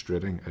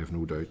frustrating, I have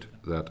no doubt,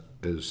 that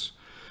is.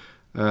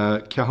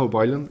 Cahill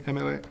Boylan,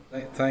 MLA.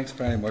 Thanks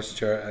very much,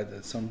 Chair.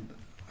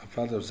 I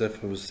felt as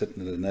if I was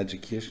sitting at an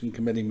education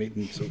committee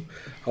meeting, so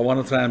I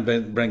want to try and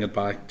bring it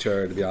back,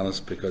 Chair, to be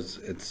honest, because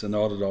it's an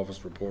audit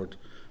office report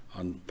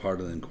on part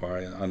of the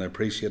inquiry, and I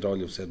appreciate all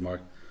you've said, Mark,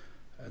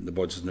 and the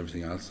budgets and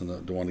everything else, and I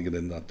don't want to get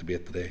into that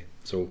debate today.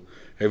 So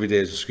every day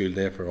is a school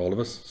day for all of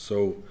us.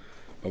 So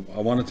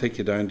I want to take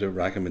you down to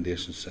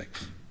recommendation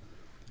 6,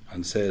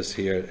 and says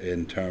here,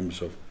 in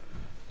terms of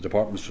the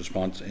Department's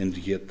response,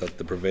 indicate that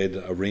they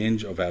provided a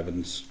range of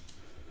evidence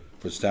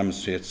which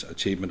demonstrates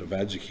achievement of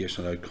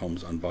educational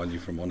outcomes and value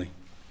for money.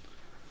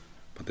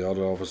 But the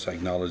Audit Office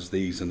acknowledged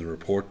these in the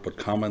report, but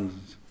commented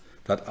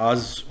that,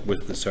 as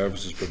with the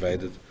services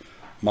provided,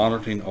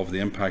 monitoring of the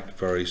impact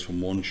varies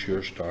from one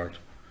Sure Start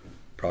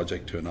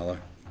project to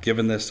another.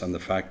 Given this and the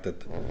fact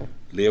that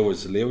LEO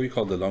we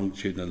call the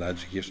Longitudinal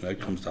Education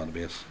Outcomes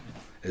Database,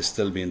 is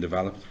still being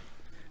developed,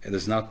 it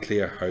is not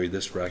clear how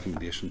this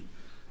recommendation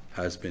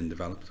has been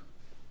developed.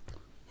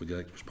 Would you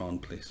like to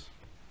respond, please?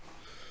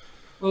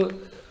 Well,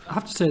 I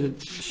have to say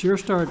that Sure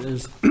Start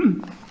is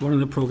one of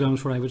the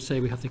programmes where I would say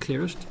we have the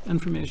clearest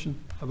information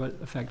about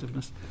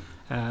effectiveness,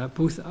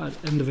 both at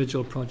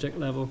individual project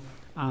level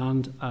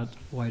and at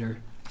wider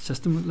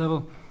system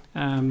level.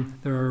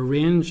 There are a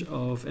range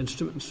of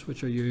instruments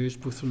which are used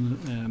both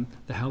from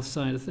the health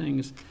side of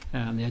things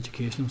and the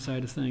educational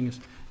side of things,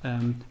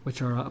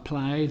 which are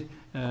applied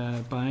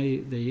by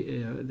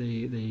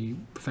the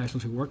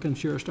professionals who work in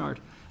Sure Start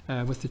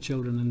with the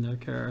children in their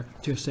care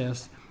to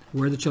assess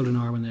where the children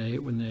are when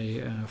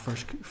they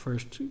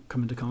first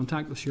come into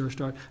contact with Sure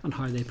Start and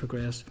how they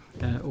progress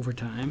over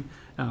time.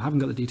 I haven't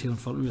got the detail in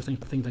front of me. I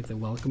think things like the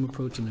welcome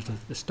approach and there's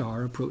the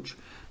STAR approach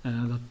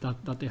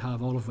that they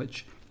have, all of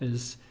which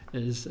is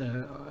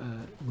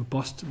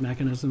robust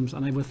mechanisms,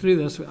 and I went through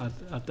this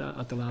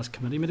at the last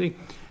committee meeting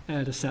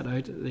to set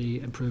out the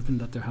improvement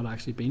that there had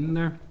actually been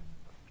there.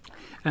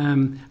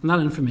 And that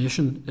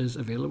information is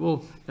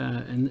available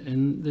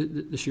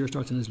in the Sure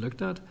Starts and is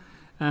looked at.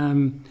 At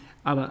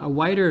a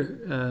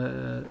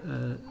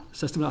wider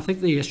system, I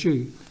think the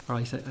issue, or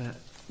I say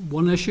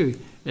one issue,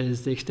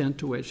 is the extent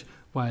to which,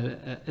 while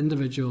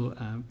individual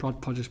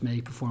projects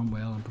may perform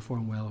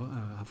well,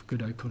 have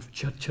good outcomes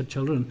for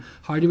children,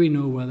 how do we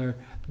know whether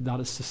that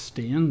is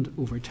sustained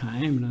over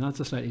time? And that's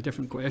a slightly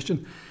different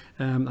question.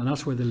 And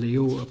that's where the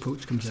NIAO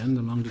approach comes in,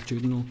 the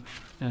longitudinal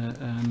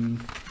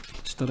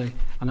study.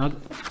 And that,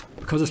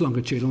 because it's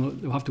longitudinal,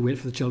 they'll have to wait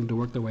for the children to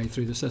work their way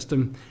through the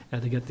system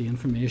to get the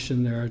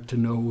information there, to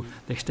know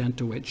the extent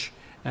to which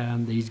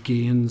these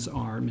gains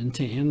are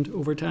maintained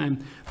over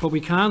time. But we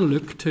can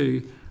look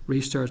to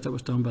research that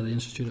was done by the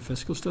Institute of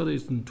Fiscal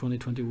Studies in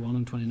 2021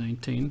 and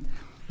 2019,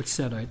 which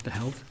set out the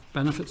health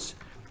benefits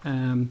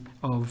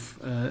of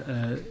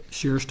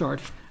Sure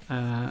Start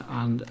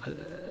and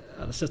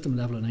at a system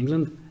level in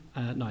England.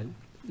 Now,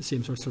 the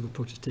same sort of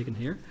approach is taken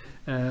here,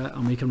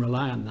 and we can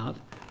rely on that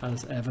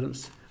as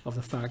evidence of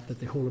the fact that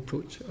the whole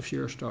approach of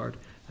Sure Start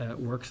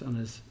works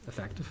and is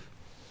effective.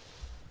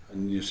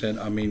 And you said,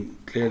 I mean,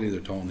 clearly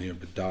they're talking here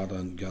about data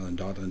and gathering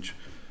data, and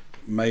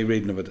my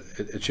reading of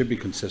it should be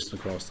consistent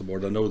across the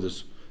board. I know there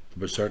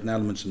were certain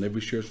elements in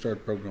every Sure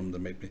Start programme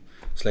that might be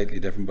slightly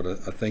different, but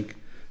I think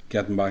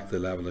getting back to the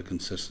level of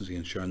consistency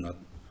and sharing that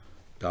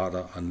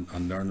data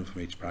and learning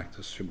from each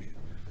practice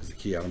is the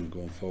key element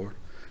going forward.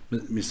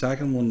 My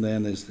second one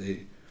then is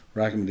the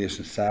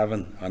recommendation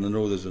 7, and I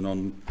know there's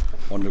an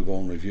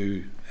undergoing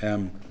review.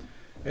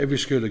 Every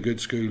School a Good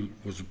School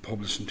was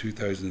published in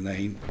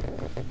 2009,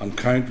 and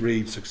Count,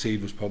 Read,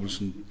 Succeed was published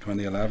in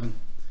 2011.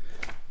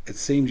 It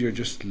seems you're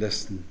just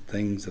listing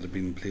things that have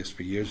been in place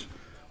for years.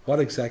 What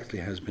exactly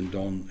has been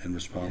done in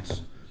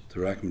response to the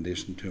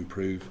recommendation to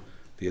improve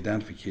the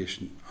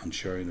identification and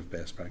sharing of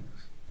best practice?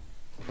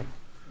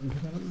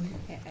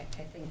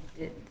 I think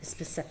the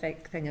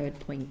specific thing I would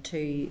point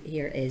to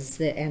here is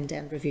the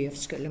end-to-end review of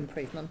school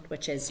improvement,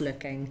 which is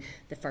looking,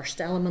 the first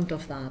element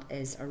of that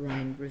is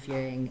around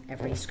reviewing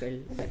every school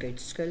a good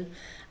school.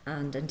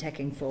 And in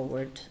taking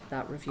forward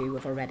that review,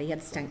 we've already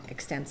had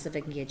extensive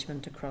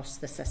engagement across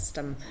the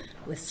system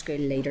with school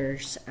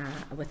leaders,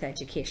 with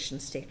education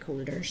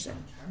stakeholders,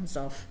 in terms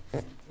of,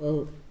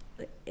 well,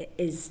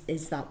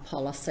 is that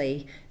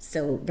policy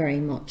still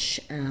very much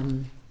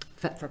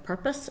fit for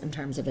purpose in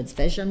terms of its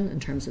vision, in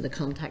terms of the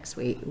context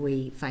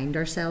we find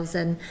ourselves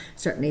in.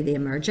 Certainly the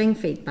emerging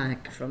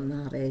feedback from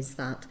that is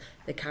that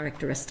the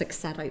characteristics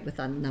set out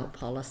within that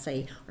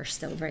policy are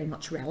still very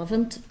much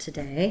relevant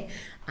today,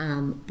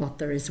 but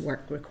there is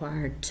work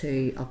required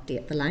to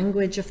update the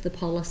language of the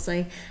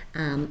policy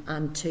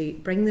and to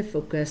bring the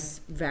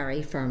focus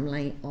very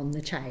firmly on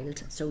the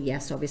child. So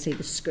yes, obviously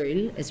the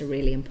school is a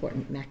really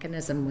important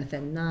mechanism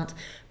within that,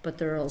 but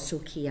there are also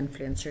key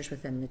influencers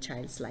within the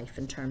child's life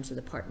in terms of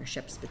the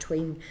partnerships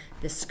between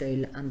the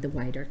school and the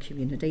wider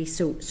community.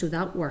 So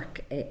that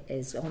work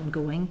is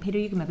ongoing. Peter,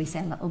 you can maybe say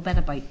a little bit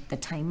about the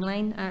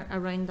timeline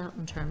around that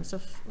in terms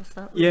of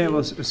that review? Yeah,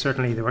 well,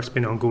 certainly the work's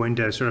been ongoing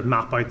to sort of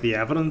map out the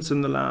evidence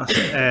in the last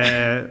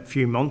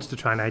few months to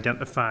try and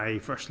identify,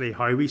 firstly,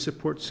 how we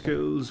support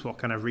schools, what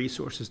kind of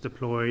resources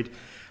deployed,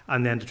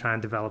 and then to try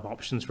and develop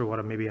options for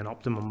what maybe an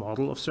optimum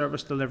model of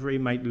service delivery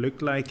might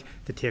look like,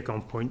 to take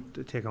on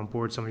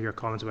board some of your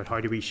comments about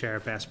how do we share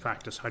best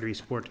practice, how do we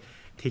support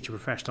teacher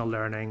professional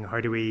learning, how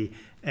do we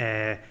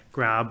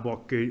grab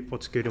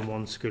what's good in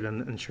one school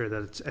and ensure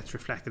that it's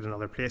reflected in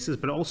other places.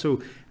 But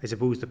also, I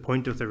suppose the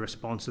point of the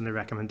response and the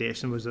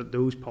recommendation was that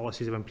those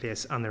policies have been in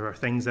place and there are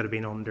things that have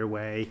been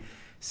underway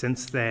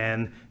since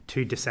then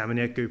to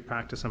disseminate good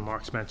practice, and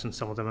Mark's mentioned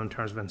some of them in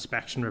terms of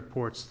inspection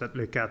reports that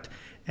look at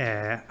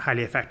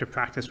highly effective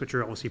practice, which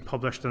are obviously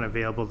published and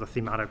available, the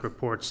thematic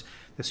reports,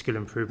 the school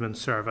improvement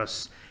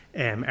service,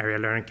 area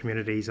learning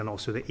communities, and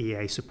also the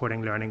EA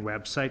supporting learning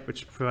website,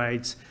 which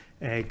provides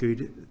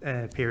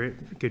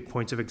good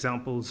points of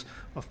examples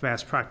of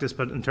best practice.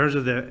 But in terms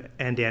of the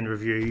end-to-end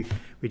review,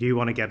 we do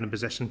want to get in a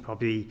position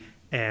probably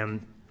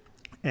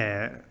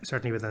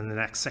certainly within the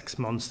next 6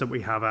 months that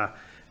we have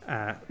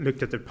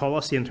looked at the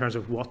policy in terms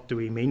of what do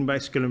we mean by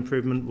school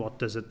improvement, what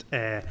does it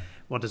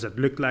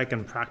look like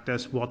in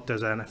practice, what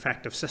does an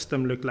effective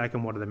system look like,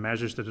 and what are the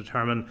measures to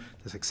determine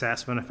the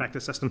success of an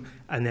effective system,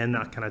 and then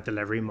that kind of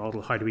delivery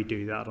model, how do we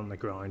do that on the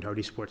ground, how do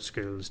we support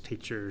schools,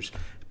 teachers,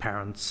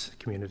 parents,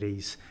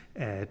 communities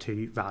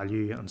to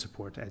value and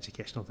support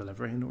educational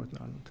delivery in Northern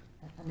Ireland.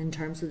 And in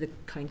terms of the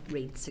Count,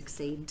 Read,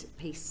 Succeed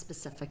piece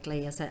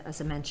specifically, as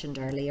I mentioned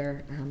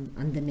earlier,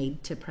 and the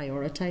need to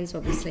prioritise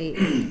obviously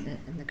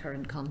in the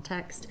current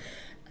context,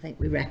 I think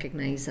we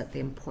recognise that the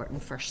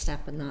important first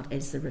step in that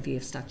is the review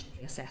of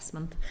statutory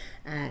assessment,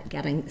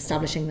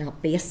 establishing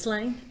that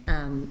baseline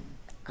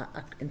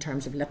in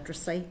terms of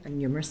literacy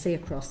and numeracy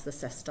across the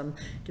system,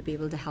 to be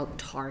able to help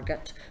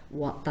target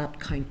what that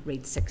count,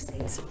 read,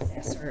 succeed,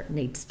 successor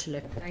needs to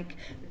look like.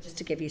 But just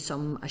to give you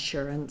some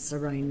assurance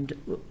around,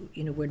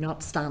 you know, we're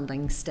not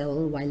standing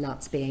still while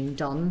that's being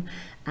done.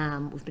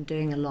 We've been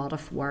doing a lot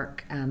of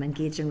work,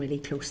 engaging really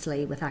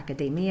closely with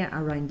academia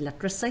around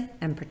literacy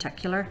in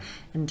particular,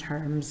 in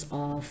terms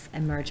of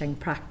emerging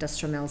practice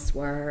from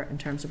elsewhere, in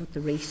terms of what the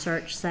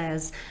research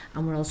says,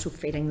 and we're also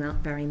feeding that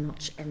very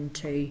much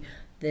into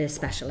the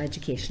special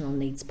educational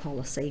needs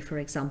policy, for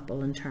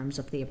example, in terms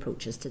of the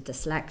approaches to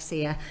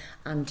dyslexia,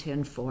 and to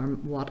inform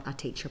what a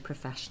teacher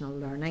professional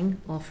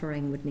learning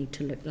offering would need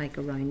to look like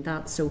around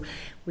that. So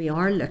we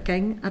are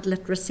looking at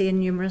literacy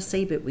and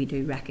numeracy, but we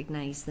do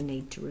recognise the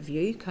need to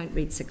review count,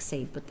 read,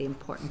 succeed, but the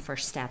important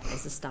first step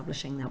is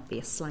establishing that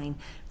baseline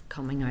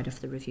coming out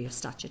of the review of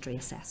statutory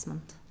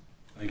assessment.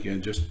 Thank you.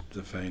 And just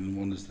the final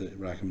one is the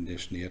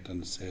recommendation 8,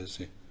 and it says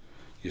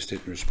you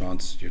state in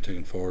response you're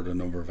taking forward a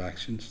number of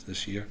actions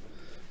this year.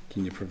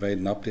 Can you provide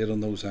an update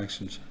on those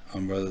actions,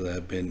 on whether they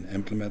have been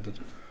implemented,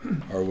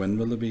 or when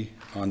will they be,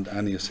 and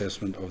any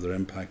assessment of their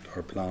impact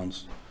or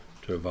plans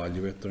to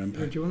evaluate their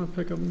impact? Do you want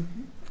to pick up?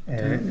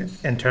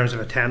 In terms of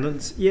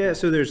attendance, yeah.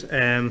 So there's,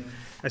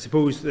 I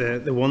suppose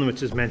the one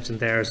which is mentioned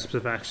there as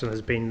specific action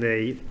has been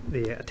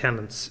the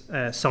attendance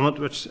summit,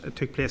 which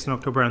took place in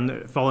October,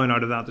 and following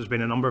out of that, there's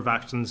been a number of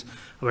actions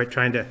about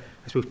trying to,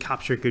 I suppose,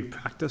 capture good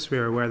practice. We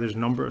are aware there's a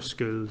number of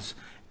schools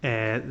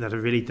that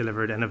have really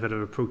delivered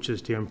innovative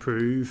approaches to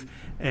improve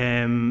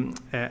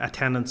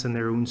attendance in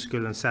their own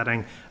school and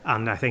setting,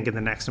 and I think in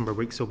the next number of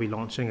weeks we'll be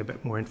launching a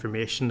bit more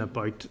information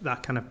about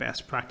that kind of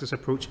best practice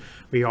approach.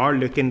 We are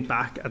looking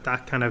back at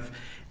that kind of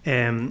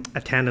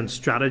attendance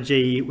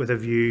strategy with a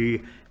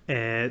view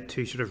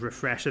to sort of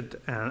refresh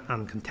it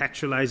and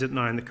contextualise it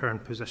now in the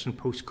current position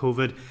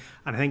post-COVID.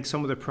 And I think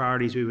some of the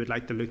priorities we would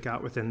like to look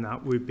at within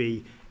that would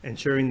be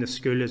ensuring the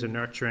school is a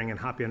nurturing and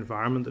happy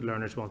environment that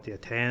learners want to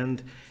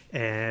attend,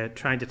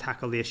 trying to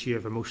tackle the issue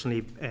of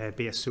emotionally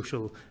based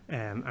social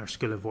or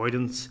school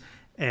avoidance,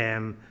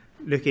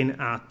 looking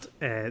at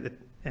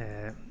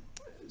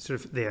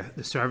sort of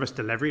the service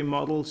delivery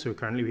model. So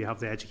currently we have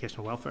the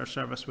educational welfare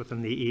service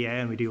within the EA,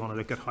 and we do want to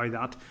look at how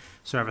that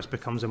service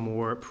becomes a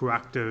more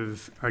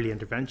proactive early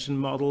intervention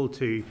model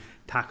to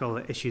tackle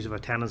issues of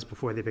attendance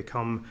before they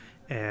become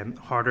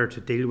harder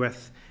to deal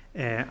with.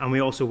 And we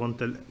also want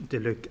to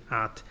look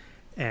at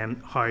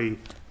how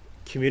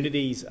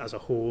communities as a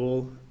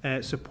whole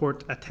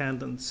support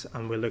attendance,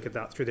 and we'll look at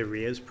that through the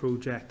RAISE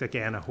project,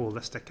 again a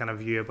holistic kind of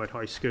view about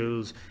how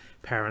schools,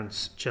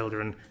 parents,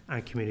 children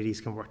and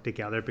communities can work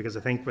together, because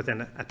I think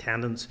within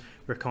attendance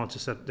we're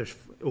conscious that there's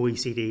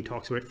OECD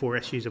talks about 4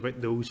 issues,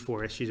 about those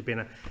 4 issues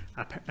being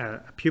a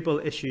pupil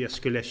issue, a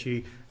school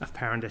issue, a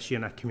parent issue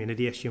and a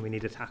community issue, and we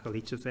need to tackle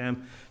each of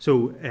them.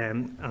 So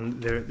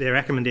and the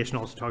recommendation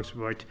also talks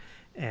about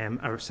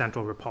our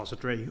central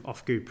repository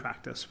of good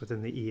practice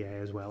within the EA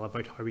as well,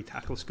 about how we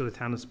tackle school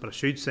attendance. But I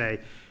should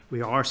say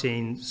we are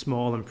seeing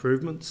small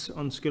improvements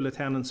on school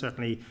attendance.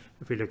 Certainly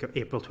if we look at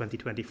April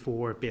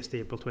 2024 based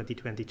April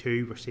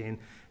 2022, we're seeing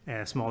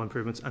small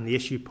improvements, and the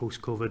issue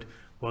post-COVID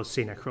was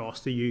seen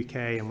across the UK,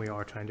 and we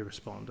are trying to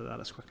respond to that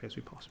as quickly as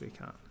we possibly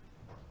can.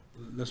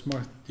 Listen,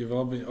 Mark, you've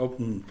all been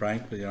open and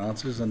frank with your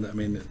answers, and I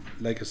mean,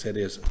 like I said,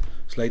 it's a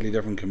slightly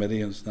different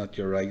committee and it's not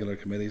your regular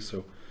committee,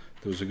 so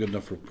there was a good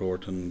enough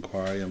report and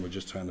inquiry, and we're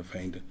just trying to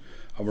find it.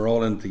 And we're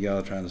all in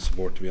together trying to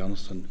support, to be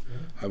honest, and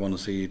I want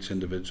to see each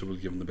individual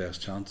given the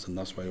best chance, and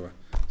that's why we're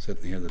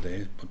sitting here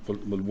today.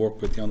 But we'll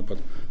work with you on it. But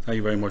thank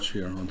you very much for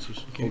your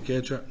answers.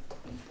 Okay, Chair.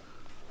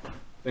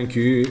 Thank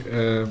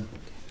you,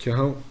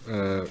 Cahill.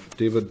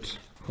 David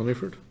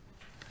Honeyford.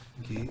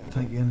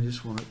 Thank you. And I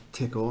just want to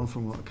take on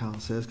from what Cahill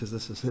says, because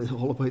this is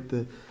all about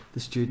the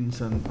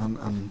students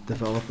and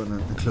developing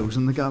and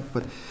closing the gap.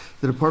 But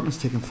the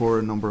department's taken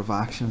forward a number of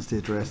actions to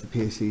address the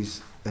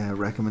PAC's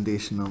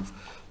recommendation of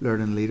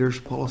learning leaders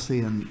policy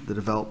and the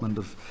development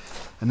of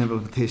an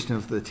implementation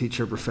of the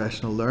teacher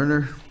professional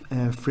learner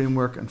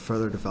framework and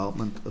further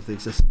development of the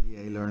existing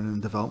EA learning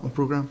and development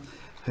programme.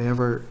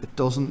 However, it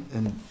doesn't,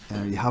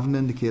 you haven't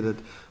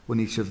indicated when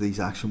each of these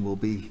actions will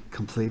be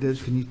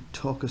completed. Can you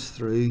talk us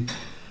through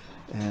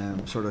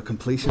sort of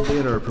completion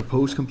date or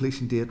proposed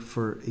completion date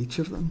for each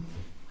of them?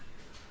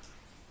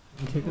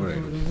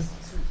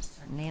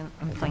 Certainly,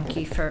 and thank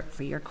you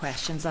for your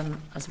questions.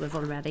 And as we've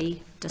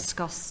already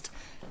discussed,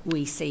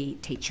 we see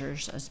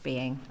teachers as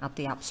being at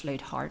the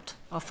absolute heart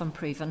of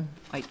improving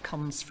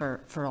outcomes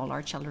for all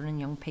our children and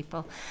young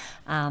people,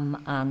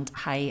 and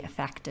high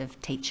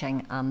effective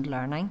teaching and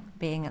learning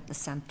being at the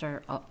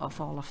centre of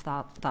all of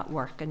that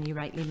work. And you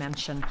rightly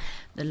mentioned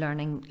the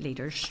learning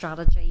leaders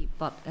strategy,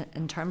 but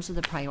in terms of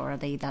the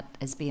priority that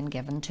is being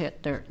given to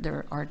it,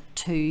 there are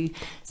 2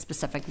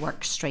 specific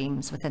work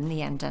streams within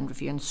the end-to-end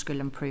review and school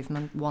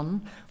improvement.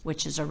 One,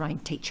 which is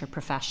around teacher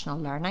professional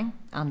learning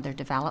and their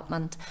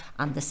development, attainment,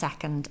 and the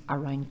second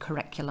around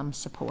curriculum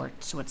support.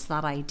 So it's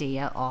that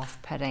idea of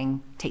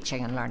putting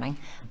teaching and learning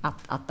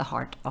at the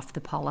heart of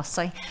the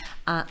policy.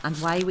 And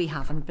why we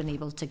haven't been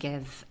able to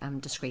give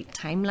discrete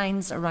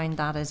timelines around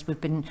that is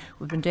we've been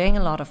doing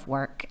a lot of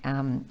work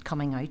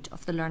coming out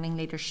of the Learning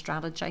Leaders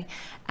Strategy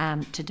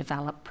to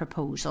develop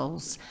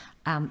proposals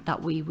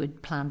that we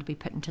would plan to be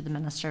putting to the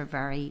Minister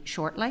very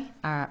shortly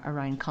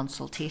around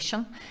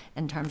consultation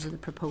in terms of the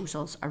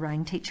proposals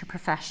around teacher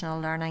professional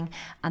learning,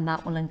 and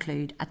that will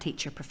include a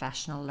teacher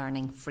professional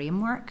learning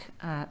framework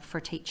for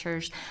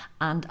teachers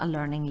and a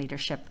learning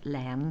leadership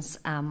lens,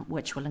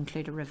 which will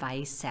include a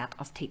revised set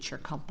of teacher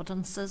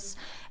competences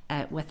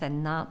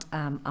within that,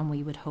 and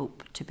we would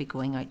hope to be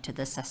going out to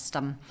the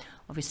system.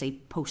 Obviously,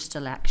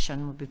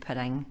 post-election, we'll be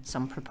putting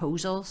some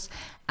proposals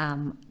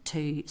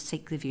to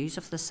seek the views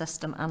of the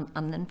system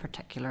and in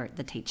particular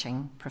the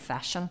teaching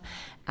profession.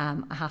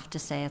 I have to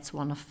say it's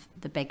one of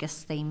the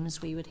biggest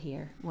themes we would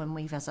hear when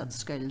we visit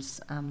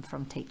schools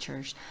from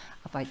teachers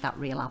about that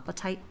real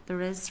appetite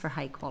there is for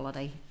high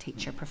quality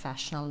teacher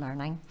professional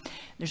learning.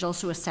 There's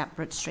also a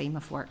separate stream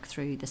of work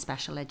through the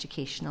special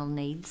educational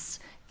needs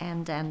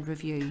end-to-end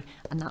review,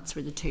 and that's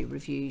where the two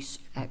reviews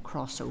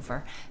cross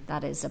over.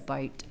 That is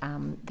about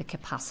the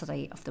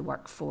capacity of the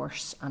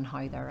workforce and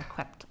how they're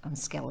equipped and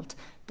skilled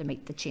to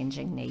meet the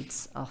changing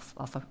needs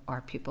of our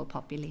pupil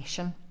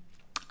population.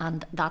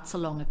 And that's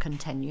along a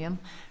continuum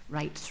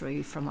right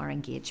through from our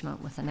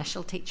engagement with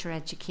initial teacher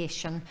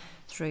education,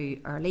 through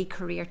early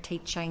career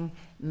teaching,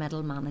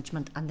 middle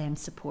management, and then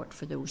support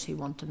for those who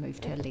want to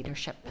move to a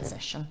leadership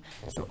position.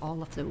 So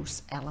all of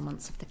those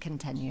elements of the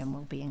continuum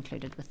will be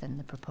included within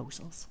the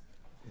proposals.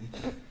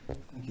 Thank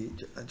you.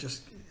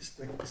 Just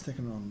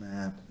sticking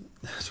on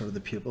sort of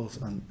the pupils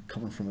and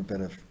coming from a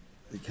bit of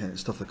the kind of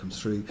stuff that comes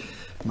through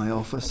my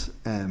office,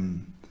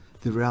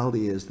 the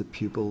reality is the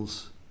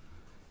pupils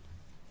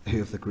who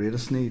have the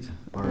greatest need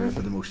or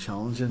the most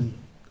challenging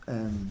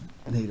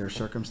need or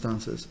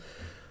circumstances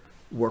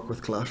work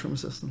with classroom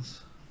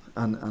assistants,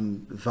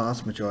 and the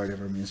vast majority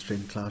of our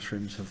mainstream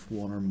classrooms have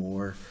one or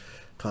more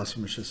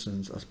classroom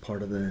assistants as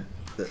part of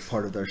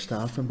part of their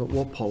staffing. But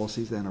what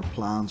policies then or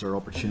plans or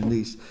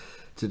opportunities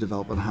to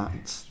develop and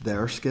enhance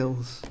their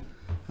skills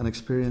and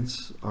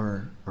experience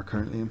are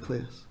currently in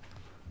place?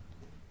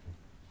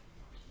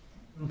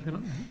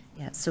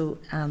 Yeah, so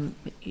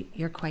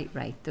you're quite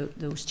right.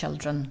 Those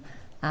children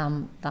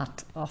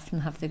that often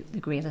have the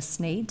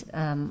greatest need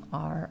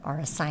are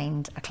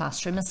assigned a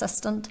classroom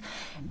assistant,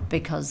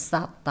 because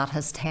that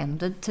has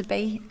tended to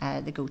be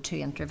the go-to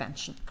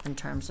intervention in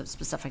terms of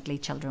specifically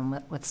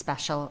children with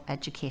special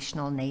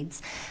educational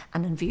needs.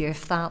 And in view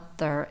of that,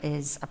 there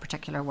is a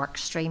particular work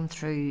stream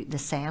through the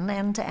SEN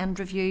end-to-end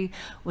review,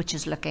 which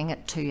is looking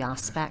at two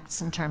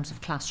aspects in terms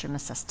of classroom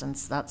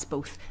assistants. That's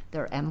both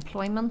their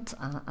employment,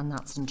 and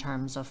that's in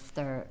terms of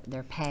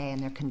their pay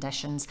and their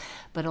conditions,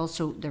 but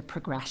also their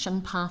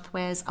progression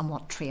pathways and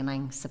what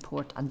training,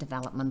 support and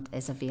development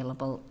is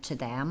available to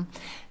them.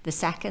 The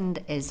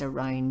second is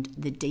around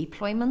the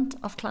deployment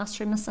of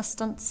classroom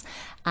assistants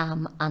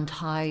and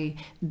how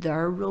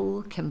their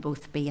role can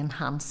both be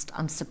enhanced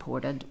and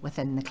supported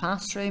within the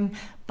classroom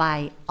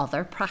by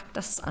other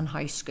practice, and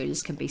how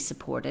schools can be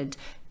supported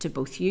to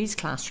both use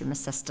classroom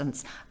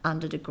assistants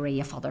and a degree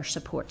of other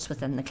supports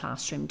within the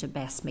classroom to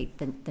best meet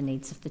the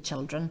needs of the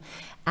children.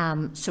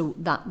 So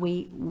that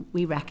we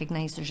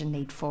recognise there's a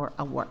need for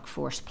a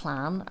workforce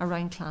plan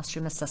around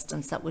classroom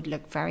assistants that would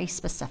look very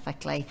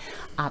specifically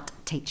at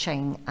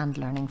teaching and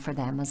learning for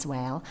them as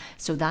well.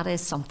 So that is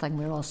something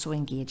we're also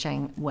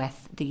engaging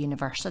with the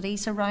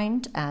universities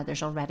around.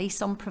 There's already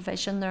some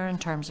provision there in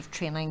terms of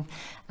training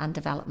and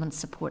development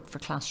support for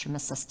classroom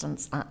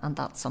assistants, and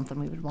that's something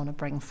we would want to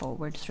bring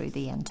forward through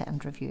the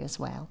end-to-end review as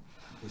well.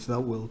 So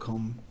that will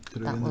come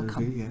through in the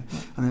review, yeah.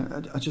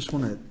 And I just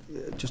want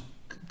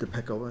to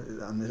pick up,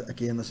 and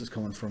again this is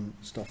coming from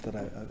stuff that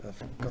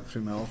I've got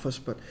through my office,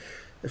 but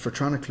if we're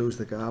trying to close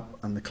the gap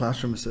and the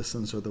classroom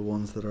assistants are the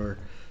ones that are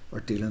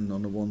dealing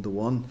on a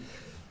one-to-one,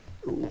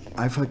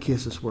 I've had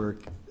cases where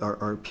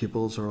our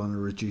pupils are on a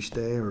reduced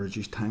day or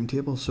reduced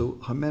timetable. So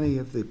how many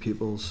of the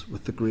pupils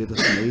with the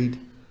greatest need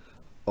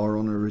are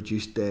on a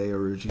reduced day or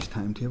reduced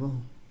timetable?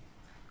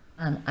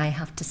 And I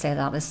have to say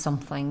that is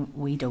something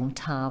we don't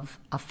have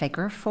a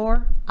figure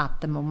for at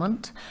the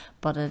moment,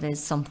 but it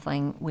is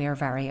something we are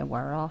very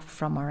aware of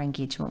from our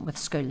engagement with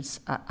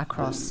schools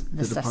across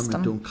the system. The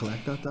department don't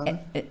collect that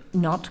data?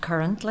 Not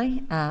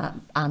currently,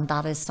 and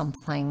that is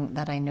something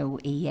that I know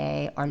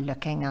EA are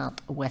looking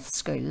at with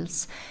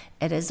schools.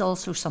 It is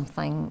also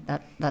something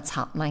that's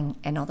happening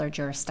in other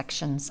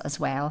jurisdictions as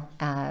well.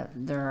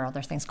 There are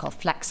other things called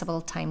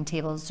flexible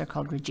timetables, they're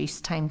called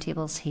reduced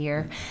timetables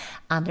here,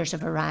 and there's a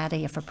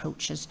variety of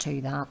approaches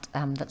to that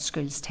that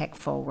schools take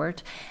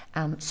forward.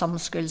 Some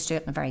schools do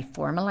it in a very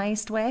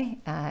formalised way,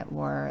 Monday,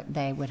 where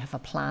they would have a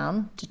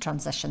plan to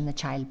transition the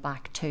child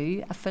back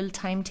to a full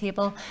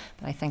timetable.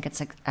 But I think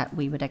it's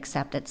we would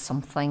accept it's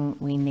something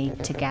we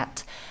need to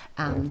get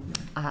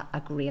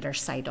a greater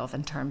sight of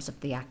in terms of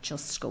the actual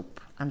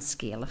scope and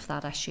scale of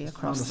that issue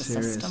across the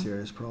system.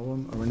 Serious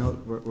problem. Are we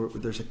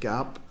not? There's a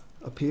gap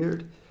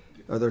appeared,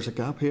 or there's a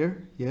gap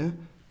here, yeah.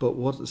 But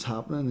what is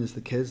happening is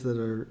the kids that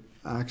are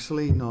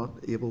actually not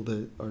able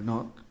to, or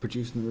not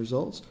producing the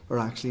results, are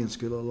actually in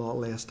school a lot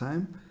less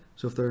time.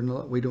 So if they're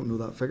not, we don't know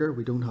that figure.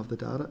 We don't have the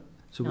data.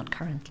 So not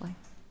currently.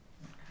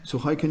 So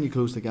how can you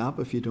close the gap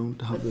if you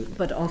don't have the?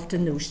 But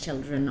often those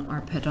children are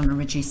put on a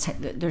reduced.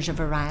 There's a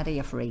variety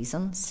of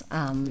reasons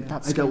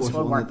that schools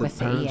will work with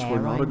the parents EA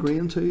were around. not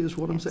agreeing to, is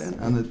what I'm saying,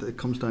 and it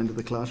comes down to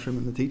the classroom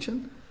and the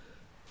teaching.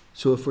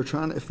 So if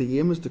the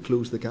aim is to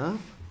close the gap,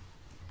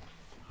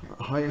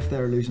 how if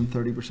they're losing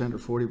 30% or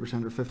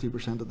 40% or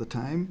 50% of the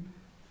time?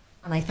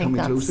 And I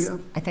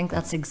think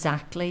that's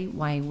exactly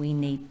why we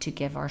need to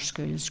give our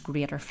schools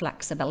greater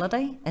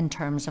flexibility in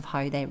terms of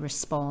how they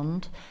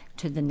respond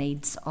to the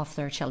needs of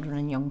their children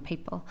and young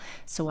people.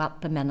 So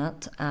at the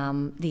minute,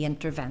 the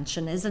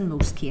intervention is in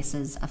most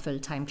cases a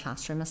full-time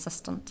classroom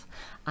assistant,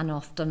 and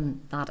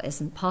often that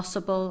isn't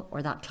possible,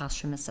 or that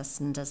classroom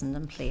assistant isn't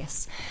in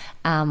place.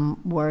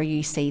 Where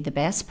you see the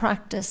best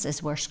practice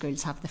is where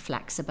schools have the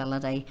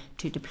flexibility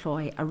to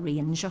deploy a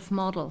range of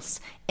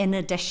models in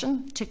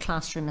addition to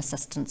classroom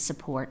assistant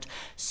support.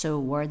 So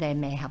where they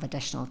may have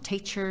additional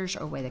teachers,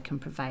 or where they can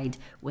provide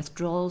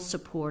withdrawal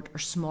support or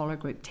smaller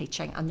group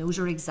teaching, and those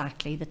are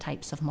exactly the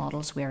types of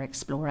models we're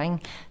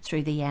exploring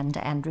through the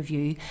end-to-end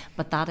review.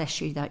 But that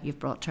issue that you've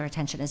brought to our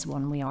attention is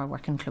one we are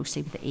working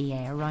closely with the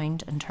EA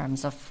around in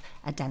terms of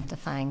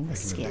identifying the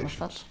scale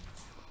of it.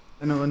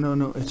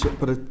 No. It's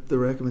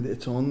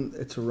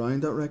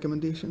around that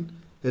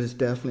recommendation. It is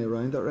definitely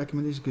around that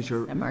recommendation, because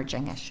you're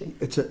emerging issue.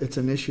 It's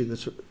an issue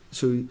that's,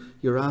 so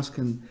you're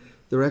asking.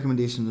 The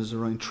recommendation is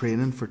around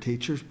training for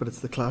teachers, but it's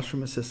the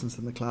classroom assistants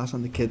in the class,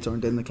 and the kids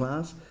aren't in the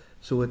class.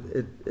 So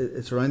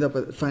it's around that.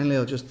 But finally,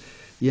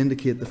 you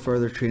indicate the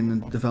further training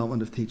and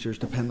development of teachers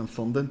dependent on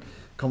funding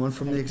coming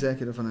from the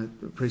executive, and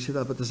I appreciate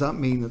that. But does that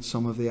mean that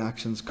some of the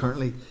actions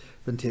currently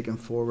been taken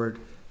forward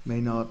may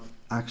not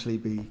actually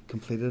be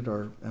completed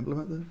or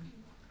implemented?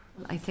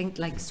 I think,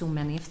 like so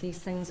many of these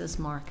things, as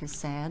Mark has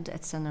said,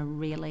 it's in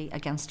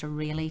against a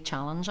really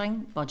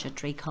challenging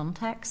budgetary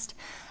context.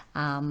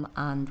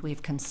 And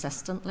we've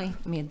consistently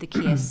made the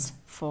case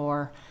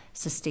for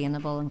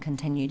sustainable and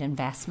continued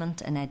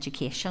investment in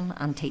education,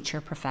 and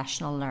teacher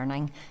professional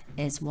learning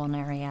is one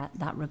area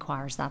that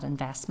requires that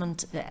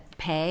investment.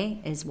 Pay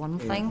is one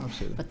thing,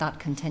 but that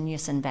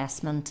continuous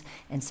investment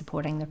in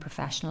supporting their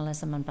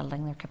professionalism and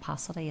building their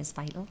capacity is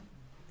vital.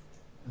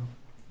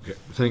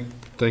 Okay,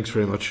 thanks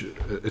very much.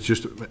 It's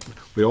just,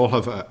 we all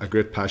have a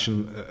great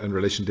passion in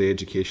relation to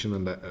education,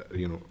 and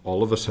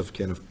all of us have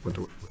kind of went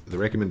to the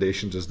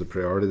recommendations as the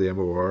priority of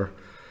the MOR.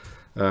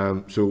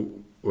 So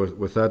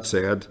with that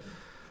said,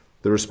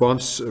 the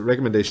response,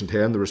 recommendation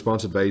 10, the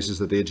response advises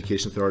that the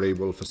Education Authority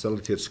will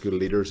facilitate school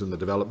leaders in the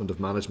development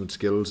of management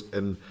skills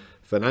in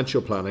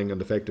financial planning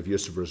and effective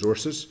use of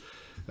resources.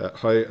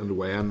 How and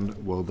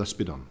when will this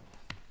be done?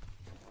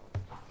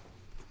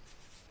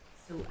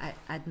 So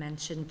I'd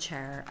mentioned,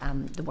 Chair,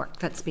 the work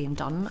that's being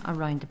done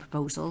around the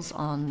proposals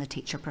on the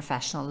teacher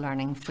professional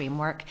learning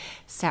framework.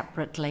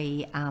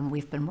 Separately,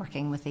 we've been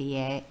working with the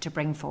EA to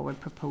bring forward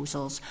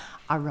proposals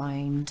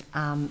around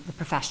the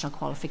professional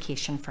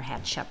qualification for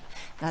headship.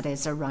 That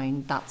is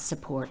around that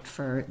support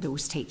for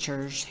those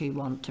teachers who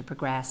want to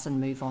progress and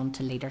move on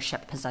to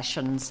leadership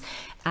positions.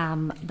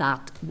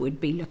 That would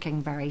be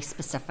looking very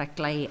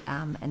specifically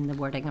in the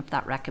wording of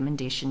that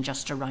recommendation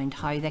just around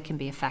how they can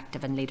be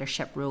effective in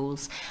leadership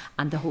roles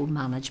and the whole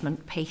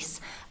management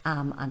piece.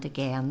 And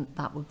again,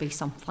 that would be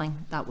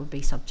something that would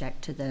be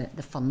subject to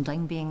the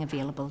funding being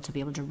available to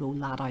be able to roll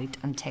that out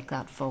and take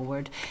that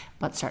forward.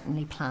 But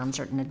certainly plans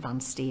are at an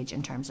advanced stage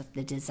in terms of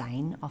the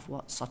design of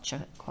what such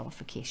a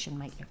qualification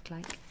might look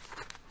like.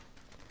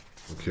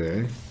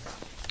 Okay.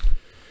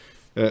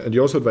 And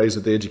you also advise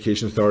that the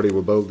Education Authority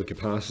will build the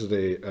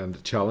capacity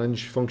and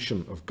challenge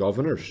function of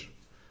governors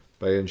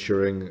by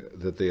ensuring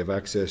that they have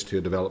access to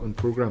a development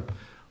programme.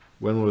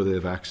 When will they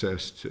have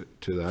access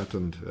to that,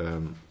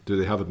 and do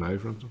they have it now,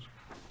 for instance?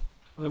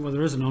 Well,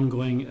 there is an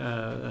ongoing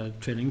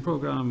training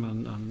programme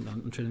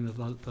and training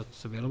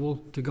that's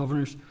available to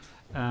governors.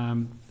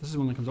 This is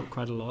one that comes up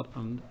quite a lot,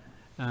 and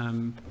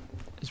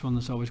it's one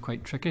that's always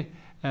quite tricky.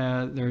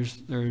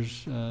 There's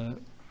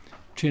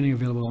training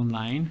available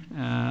online,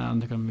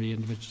 and there can be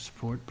individual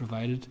support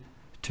provided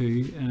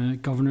to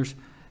governors.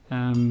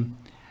 And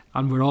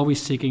we're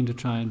always seeking to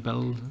try and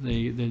build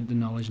the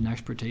knowledge and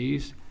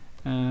expertise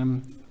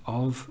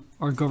of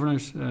our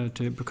governors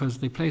because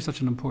they play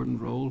such an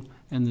important role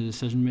in the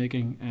decision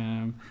making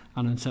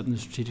and in setting the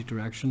strategic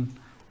direction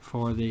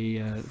for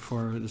the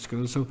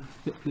schools. So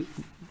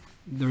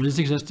there is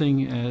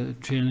existing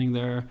training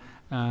there,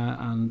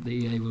 and the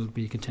EA will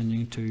be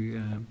continuing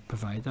to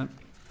provide that.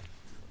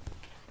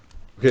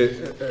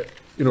 Okay,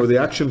 you know, the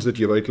actions that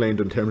you've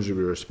outlined in terms of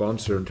your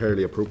response are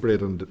entirely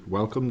appropriate and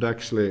welcomed,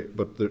 actually,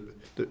 but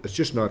it's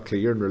just not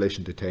clear in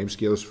relation to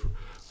timescales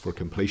for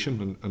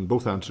completion, and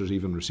both answers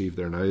even received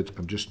there now.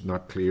 I'm just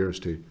not clear as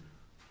to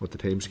what the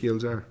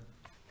timescales are.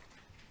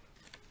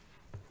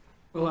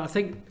 Well, I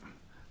think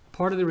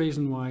part of the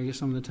reason why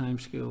some of the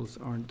timescales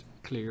aren't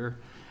clear,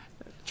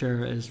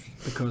 Chair, is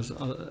because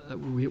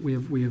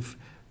we have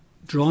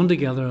drawn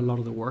together a lot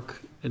of the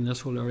work in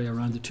this whole area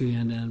around the two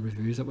end-to-end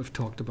reviews that we've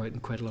talked about in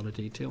quite a lot of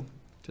detail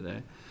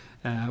today,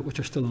 which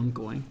are still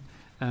ongoing.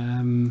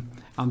 And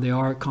they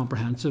are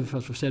comprehensive,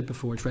 as we've said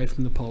before. It's right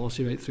from the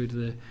policy right through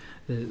to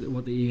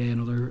what the EA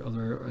and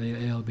other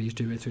ALBs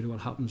do, right through to what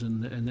happens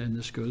in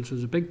the schools. So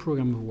there's a big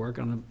programme of work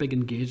and a big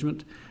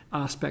engagement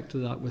aspect to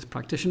that with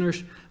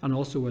practitioners and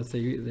also with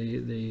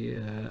the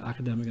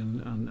academic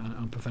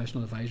and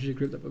professional advisory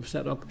group that we've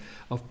set up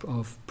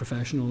of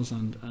professionals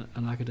and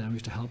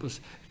academics to help us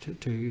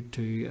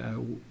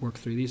to work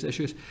through these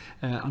issues.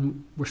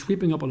 And we're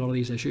sweeping up a lot of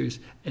these issues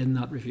in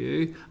that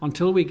review.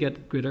 Until we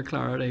get greater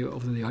clarity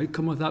over the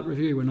outcome of that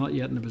review, we're not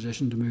yet in a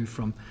position to move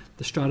from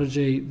the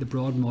strategy, the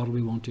broad model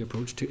we want to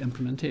approach, to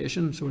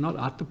implementation. So we're not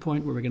at the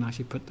point where we can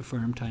actually put the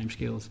firm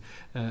timescales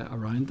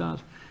around that.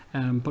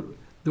 But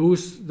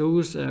those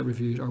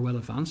reviews are well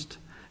advanced.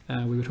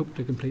 We would hope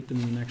to complete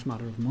them in the next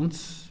matter of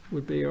months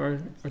would be our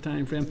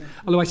time frame.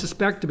 Although I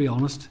suspect, to be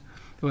honest,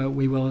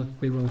 we will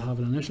have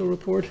an initial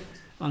report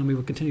and we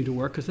will continue to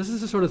work, because this is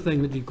the sort of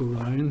thing that you go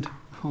around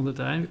all the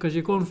time, because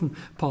you're going from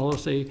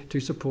policy to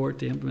support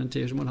to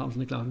implementation. What happens in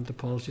the classroom to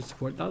policy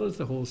support? That is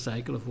the whole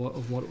cycle of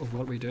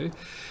what we do.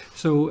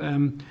 So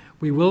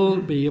we will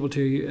be able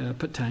to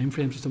put time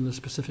frames to some of the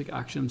specific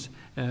actions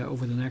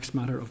over the next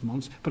matter of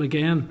months. But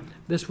again,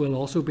 this will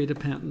also be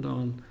dependent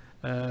on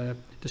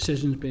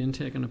decisions being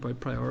taken about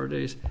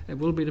priorities. It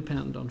will be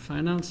dependent on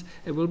finance.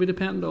 It will be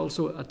dependent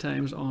also at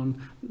times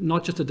on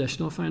not just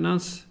additional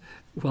finance,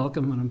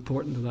 welcome and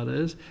important that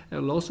is. It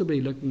will also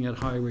be looking at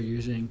how we're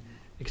using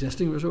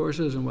existing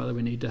resources and whether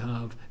we need to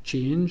have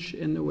change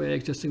in the way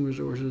existing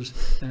resources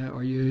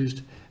are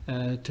used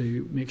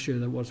to make sure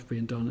that what's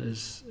being done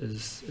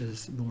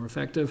is more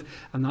effective.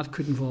 And that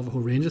could involve a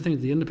whole range of things.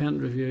 The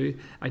independent review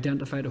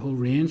identified a whole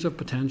range of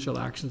potential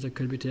actions that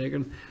could be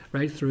taken,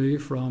 right through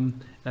from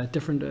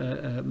different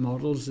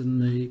models in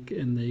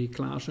the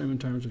classroom in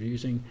terms of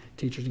using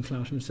teachers and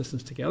classroom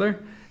assistants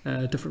together,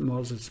 different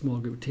models of small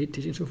group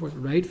teaching and so forth,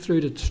 right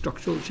through to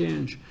structural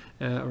change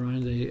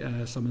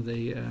around some of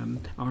the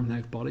arm's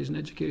length bodies in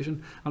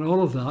education. And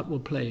all of that will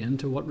play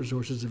into what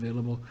resources are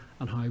available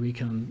and how we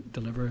can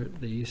deliver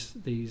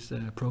these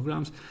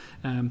programmes.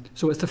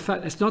 So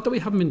it's not that we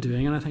haven't been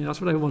doing anything.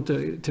 That's what I want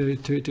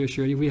to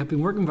assure you. We have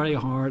been working very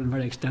hard and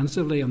very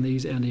extensively on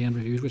these end-to-end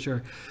reviews, which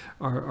are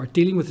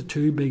dealing with the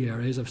two big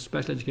areas of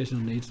special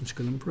educational needs and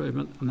school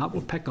improvement, and that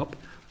will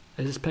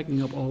is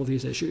picking up all of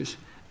these issues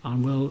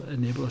and will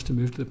enable us to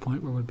move to the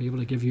point where we'll be able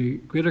to give you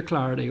greater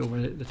clarity over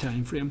the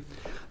time frame.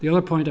 The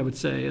other point I would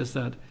say is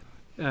that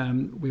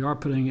we are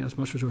putting as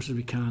much resources as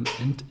we can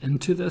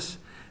into this.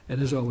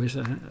 It is always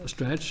a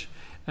stretch,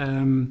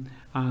 and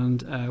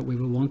we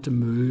will want to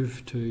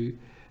move to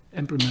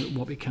implement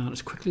what we can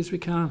as quickly as we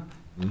can.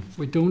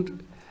 We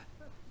don't.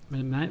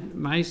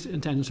 My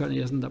intention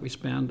certainly isn't that we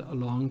spend a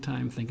long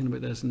time thinking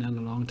about this and then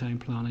a long time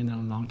planning and then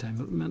a long time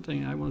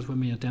implementing. I want us, when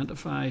we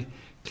identify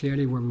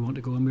clearly where we want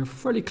to go, and we're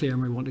fairly clear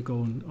where we want to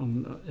go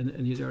in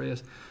these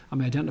areas, and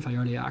we identify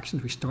early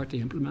actions, we start to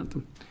implement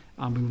them.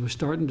 And we will be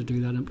starting to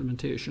do that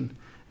implementation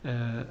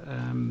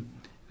in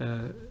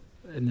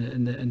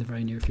the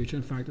very near future.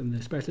 In fact, in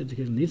the special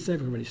education needs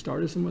sector, we've already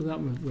started some of that.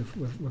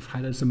 We've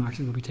highlighted some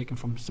actions will be taken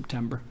from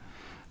September.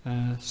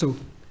 So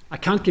I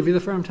can't give you the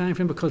firm time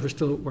frame because we're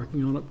still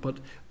working on it, but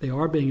they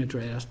are being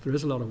addressed. There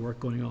is a lot of work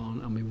going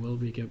on, and we will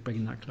be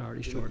bringing that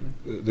clarity shortly.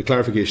 The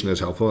clarification is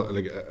helpful.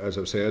 Like, as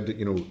I've said,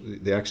 you know,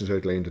 the actions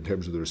outlined in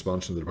terms of the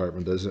response from the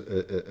department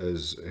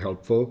is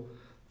helpful.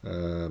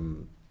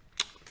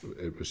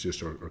 It was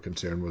just our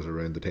concern was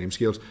around the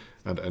timescales,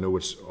 and I know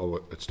it's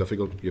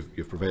difficult.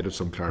 You've provided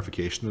some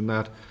clarification in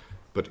that,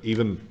 but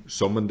even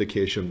some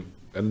indication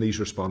in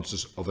these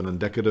responses of an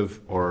indicative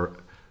or,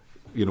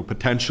 you know,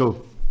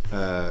 potential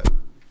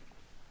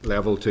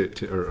level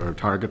or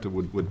target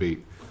would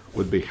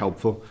be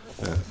helpful.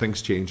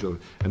 Things change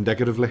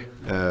indicatively.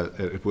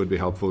 It would be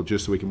helpful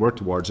just so we can work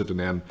towards it, and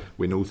then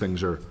we know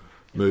things are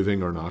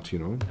moving or not. You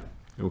know.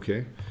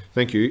 Okay,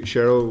 thank you.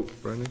 Cheryl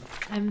Browning.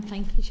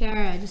 Thank you,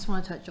 Chair. I just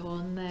want to touch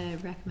on the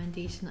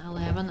recommendation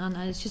 11, and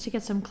it's just to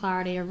get some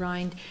clarity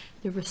around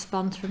the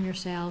response from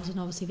yourselves and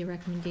obviously the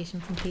recommendation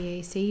from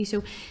PAC.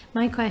 So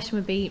my question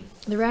would be,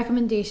 the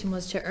recommendation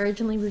was to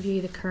urgently review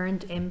the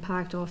current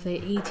impact of the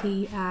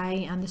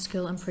ETI and the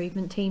school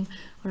improvement team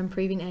on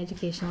improving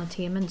educational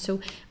attainment. So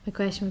my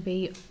question would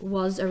be,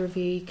 was a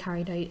review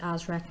carried out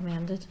as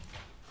recommended?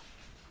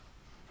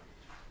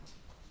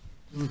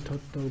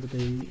 Talk about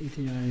the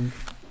ETI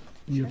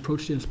new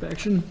approach to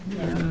inspection.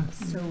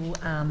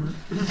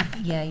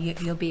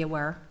 You'll be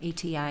aware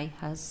ETI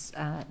has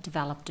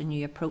developed a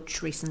new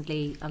approach,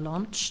 recently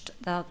launched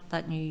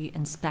that new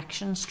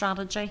inspection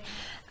strategy,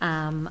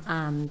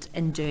 and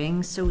in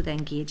doing so they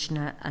engaged in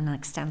an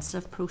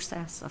extensive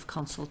process of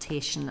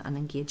consultation and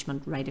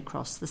engagement right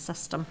across the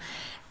system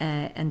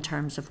in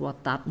terms of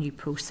what that new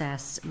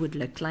process would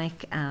look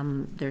like.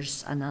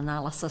 There's an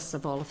analysis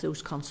of all of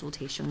those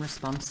consultation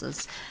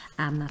responses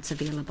that's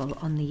available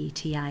on the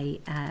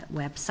ETI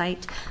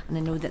website, and I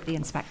know that the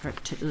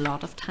Inspectorate took a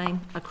lot of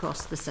time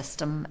across the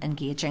system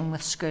engaging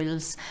with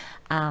schools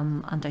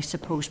and I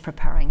suppose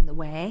preparing the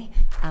way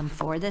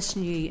for this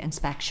new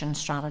inspection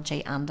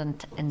strategy,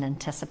 and in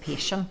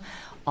anticipation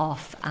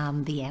of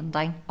the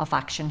ending of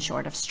action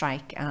short of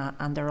strike,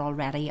 and they're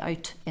already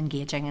out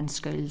engaging in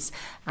schools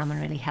and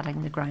really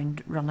hitting the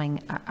ground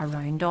running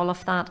around all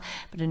of that.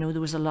 But I know there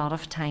was a lot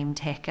of time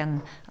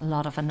taken, a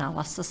lot of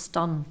analysis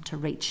done to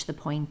reach the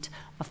point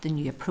of the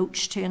new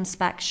approach to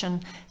inspection.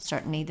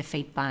 Certainly the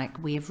feedback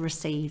we've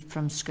received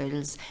from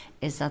schools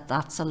is that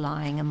that's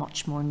allowing a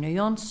much more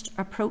nuanced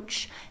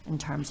approach in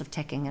terms of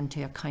taking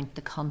into account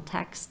the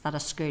context that a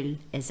school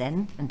is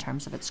in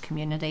terms of its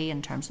community,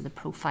 in terms of the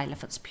profile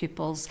of its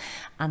pupils,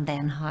 and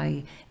then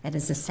how it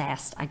is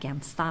assessed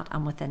against that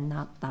and within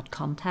that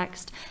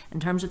context. In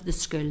terms of the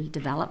school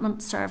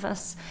development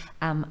service,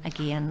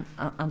 again,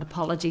 and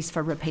apologies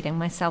for repeating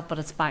myself, but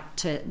it's back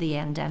to the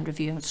end-to-end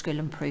review of school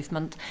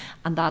improvement,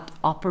 and that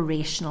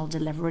operational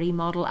delivery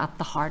model at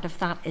the heart of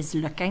that is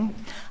looking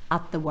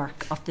at the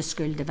work of the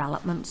school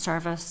development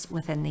service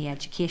within the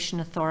Education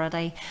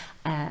Authority.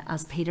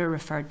 As Peter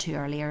referred to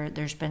earlier,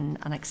 there's been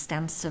an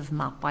extensive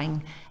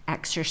mapping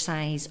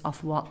exercise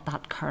of what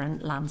that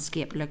current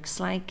landscape looks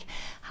like.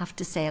 I have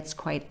to say it's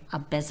quite a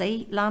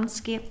busy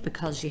landscape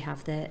because you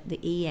have the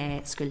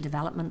EA School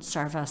Development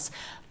Service,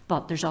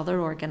 but there's other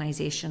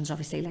organisations,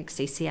 obviously like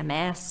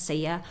CCMS,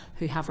 SIA,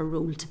 who have a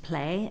role to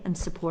play in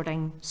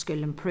supporting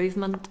school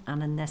improvement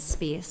and in this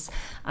space.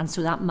 And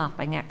so that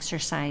mapping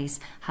exercise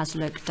has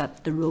looked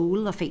at the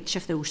role of each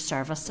of those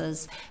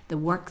services, the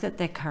work that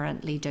they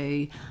currently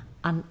do,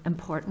 and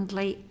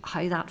importantly,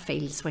 how that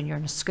feels when you're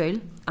in a school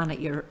and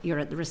you're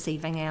at the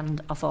receiving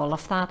end of all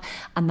of that.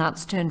 And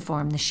that's to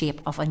inform the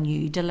shape of a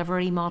new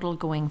delivery model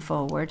going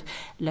forward,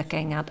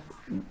 looking at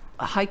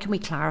how can we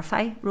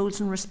clarify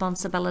roles and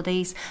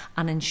responsibilities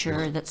and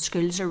ensure that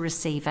schools are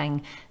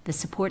receiving the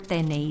support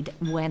they need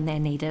when they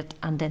need it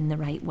and in the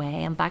right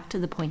way. And back to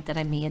the point that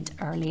I made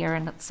earlier,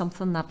 and it's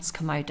something that's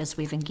come out as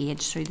we've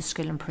engaged through the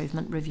School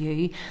Improvement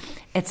Review,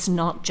 it's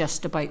not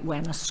just about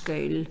when a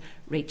school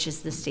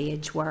reaches the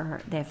stage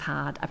where they've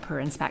had a poor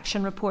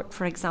inspection report,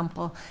 for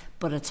example,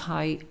 but it's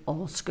how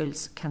all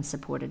schools can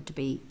support it to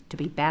be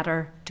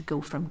better, to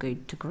go from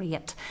good to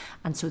great.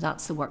 And so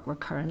that's the work we're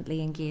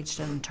currently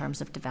engaged in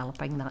terms of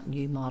developing that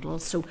new model.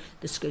 So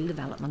the School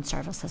Development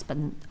Service has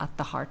been at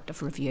the heart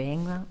of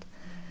reviewing that.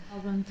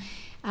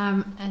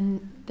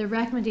 And the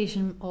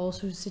recommendation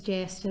also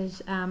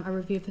suggested a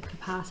review of the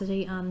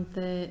capacity and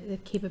the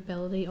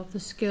capability of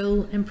the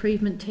school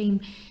improvement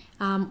team.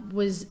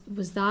 Was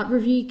that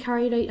review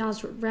carried out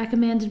as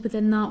recommended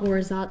within that, or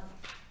is that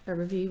a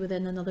review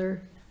within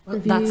another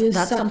review?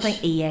 That's something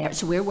EA,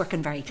 so we're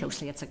working very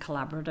closely. It's a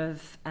collaborative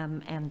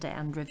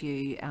end-to-end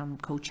review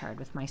co-chaired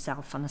with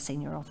myself and a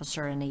senior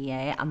officer in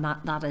EA, and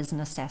that is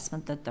an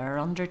assessment that they're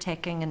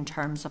undertaking in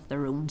terms of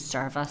their own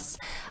service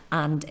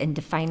and in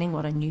defining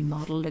what a new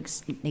model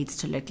needs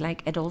to look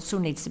like. It also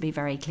needs to be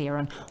very clear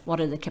on what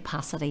are the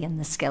capacity and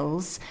the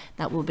skills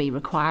that will be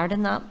required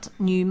in that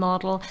new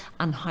model,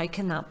 and how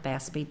can that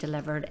best be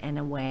delivered in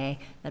a way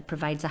that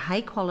provides a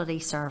high quality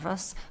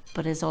service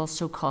but is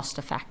also cost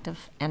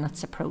effective in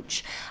its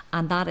approach.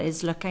 And that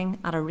is looking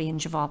at a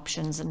range of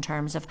options in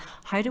terms of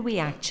how do we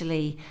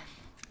actually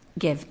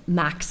give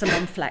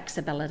maximum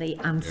flexibility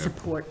and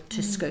support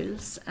to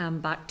schools,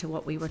 back to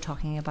what we were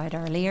talking about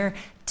earlier,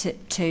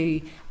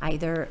 to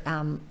either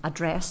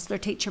address their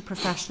teacher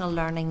professional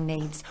learning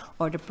needs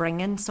or to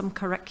bring in some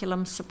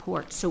curriculum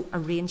support. So a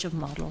range of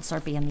models are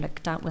being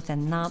looked at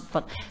within that,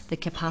 but the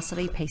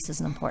capacity piece is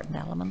an important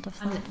element of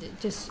that.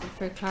 And just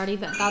for clarity,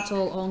 that's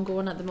all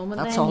ongoing at the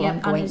moment. That's then? all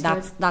Yep. ongoing.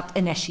 That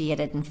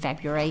initiated in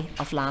February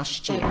of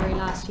last year.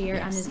 Yes.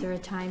 And is there a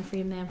time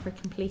frame then for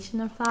completion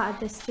of that at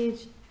this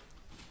stage?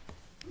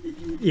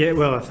 Yeah,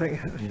 well, I think,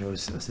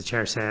 as the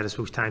chair said, I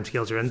suppose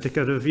timescales are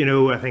indicative.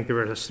 I think there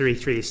was a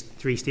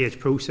three-stage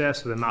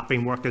process. So the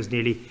mapping work is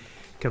nearly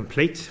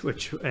complete,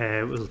 which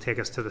will take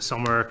us to the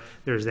summer.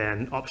 There's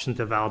then option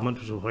development,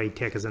 which will probably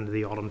take us into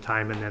the autumn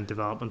time, and then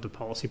development of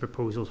policy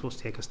proposals will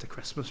take us to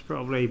Christmas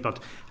probably. But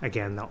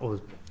again, that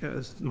will,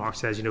 as Mark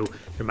says, there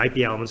might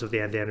be elements of the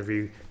end-to-end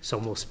review.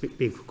 Some will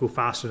go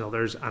faster than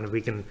others, and if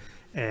we can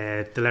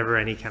deliver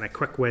any kind of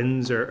quick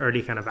wins or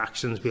early kind of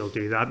actions, we'll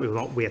do that. We will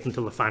not wait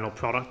until the final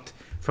product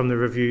from the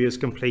review is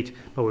complete,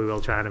 but we will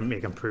try and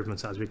make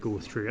improvements as we go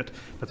through it.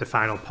 But the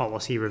final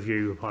policy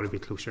review will probably be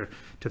closer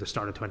to the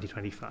start of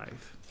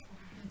 2025.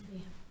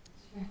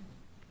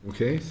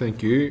 Okay,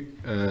 thank you.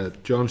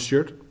 John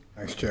Stewart.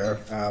 Thanks, Chair.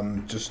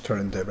 Just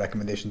turning to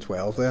recommendation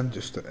 12 then,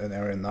 just an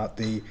error in that.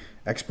 The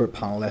expert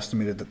panel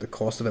estimated that the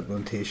cost of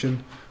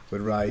implementation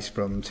would rise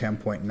from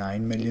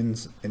 10.9 million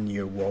in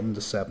year 1 to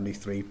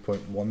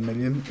 73.1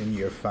 million in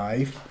year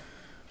 5.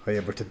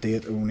 However, to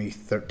date, only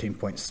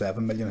 13.7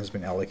 million has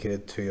been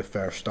allocated to a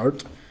fair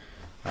start.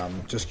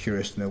 Just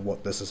curious to know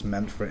what this has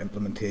meant for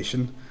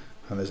implementation,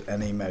 and has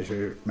any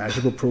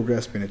measurable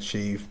progress been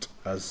achieved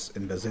as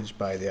envisaged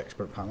by the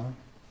expert panel?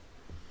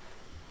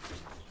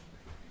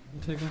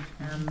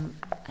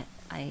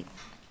 I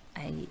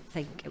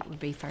think it would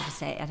be fair to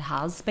say it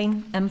has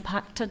been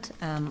impacted.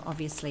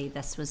 Obviously,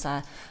 this was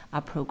a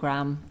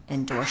programme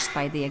endorsed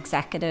by the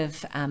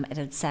executive. It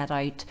had set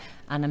out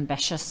an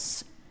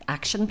ambitious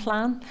action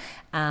plan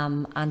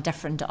and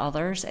different to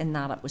others in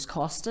that it was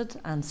costed,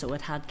 and so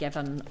it had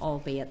given,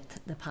 albeit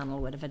the panel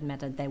would have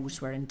admitted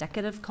those were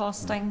indicative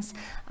costings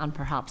and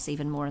perhaps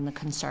even more on the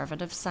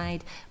conservative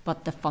side,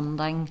 but the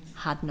funding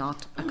had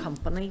not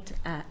accompanied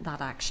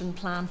that action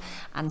plan.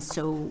 And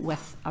so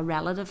with a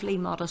relatively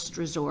modest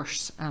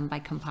resource by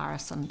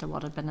comparison to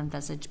what had been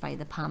envisaged by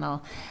the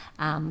panel,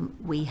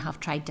 we have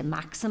tried to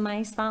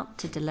maximise that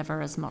to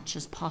deliver as much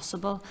as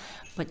possible.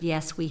 But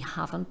yes, we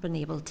haven't been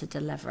able to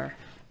deliver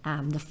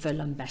the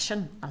full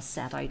ambition as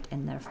set out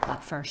in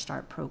that First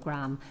Start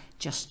programme,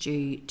 just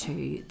due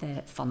to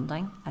the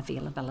funding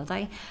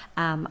availability.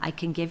 I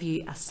can give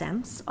you a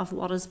sense of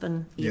what has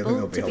been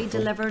able to be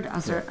delivered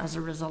as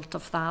a result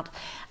of that.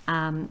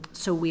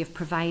 So we have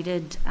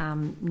provided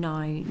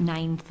now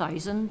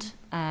 9,000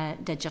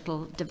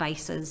 digital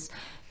devices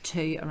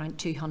to around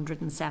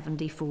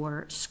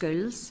 274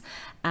 schools.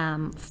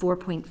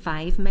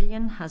 4.5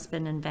 million has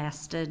been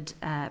invested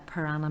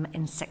per annum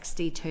in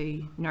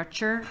 62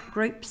 nurture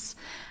groups,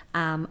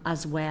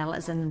 as well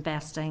as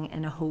investing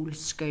in a whole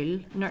school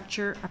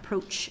nurture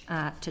approach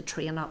to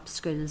train up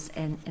schools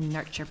in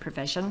nurture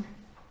provision.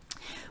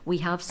 We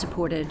have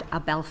supported a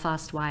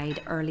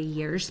Belfast-wide early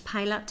years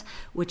pilot,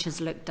 which has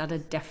looked at a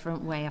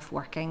different way of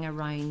working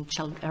around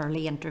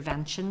early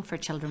intervention for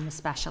children with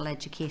special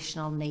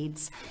educational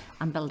needs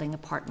and building a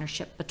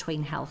partnership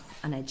between health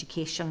and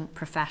education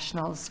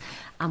professionals.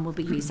 And we'll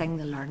be using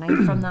the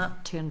learning from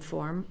that to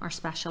inform our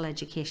special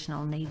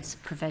educational needs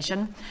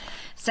provision.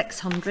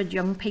 600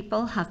 young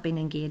people have been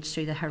engaged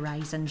through the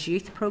Horizons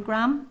Youth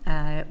Programme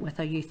with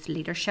a youth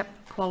leadership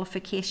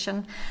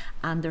qualification,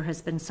 and there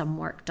has been some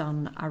work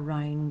done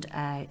around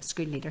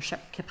school leadership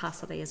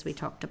capacity, as we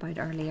talked about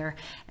earlier,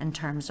 in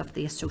terms of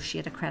the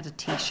associate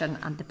accreditation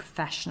and the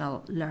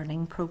professional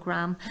learning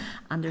programme.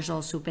 And there's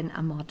also been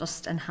a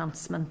modest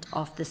enhancement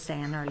of the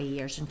SEN Early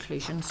Years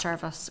Inclusion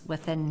Service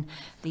within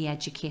the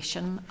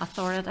Education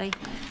Authority.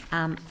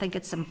 I think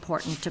it's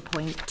important to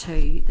point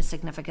to the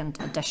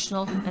significant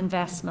additional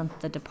investment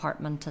the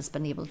department has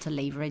been able to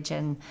leverage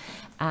in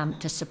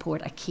to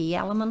support a key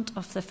element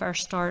of the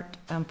First Start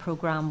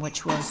programme,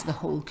 which was the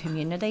whole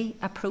community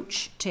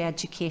approach to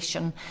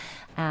education.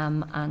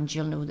 And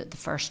you'll know that the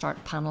First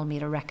Start panel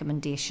made a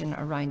recommendation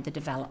around the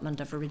development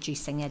of a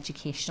reducing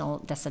educational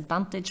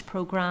disadvantage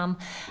programme,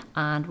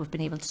 and we've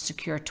been able to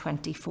secure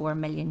 24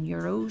 million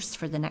euros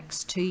for the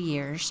next 2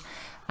 years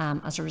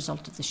as a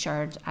result of the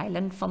shared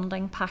island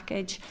funding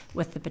package,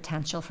 with the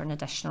potential for an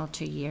additional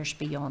 2 years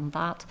beyond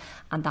that,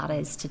 and that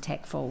is to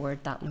take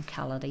forward that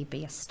locality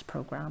based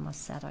programme as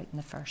set out in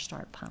the First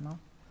Start panel.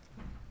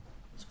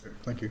 That's great.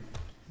 Thank you.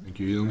 Thank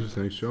you, Ian.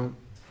 Thanks, John.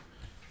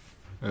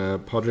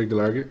 Padraig de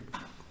Largue.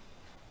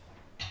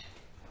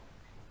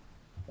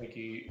 Thank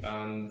you.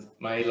 And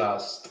my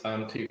last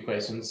 2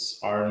 questions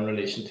are in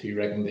relation to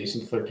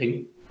recommendation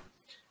 13.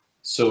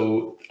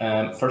 So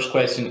first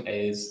question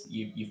is,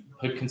 you've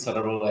put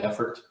considerable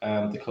effort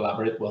to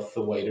collaborate with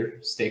the wider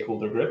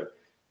stakeholder group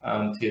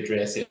to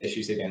address the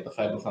issues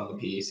identified within the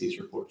PAC's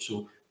report.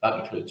 So that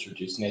includes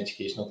reducing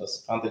educational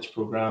disadvantage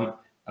programme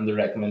and the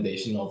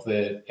recommendation of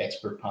the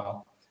expert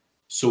panel.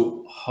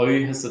 So how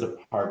has the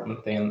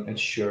department then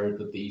ensured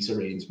that these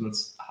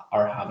arrangements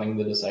are having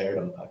the desired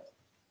impact?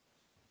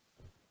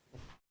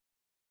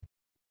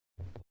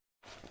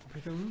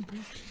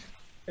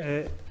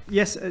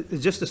 Yes,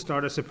 just to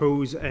start, I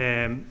suppose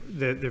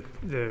the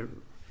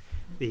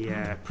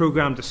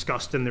programme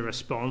discussed in the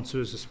response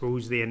was, I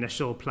suppose, the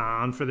initial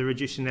plan for the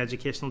Reducing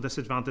Educational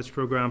Disadvantage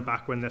programme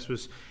back when this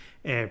was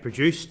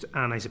produced,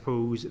 and I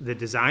suppose the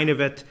design of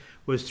it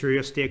was through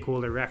a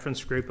stakeholder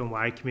reference group and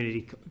wide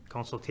community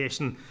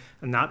consultation,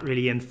 and that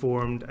really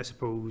informed, I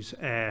suppose,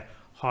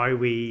 how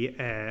we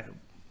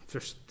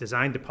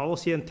designed the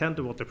policy intent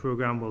of what the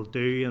programme will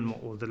do and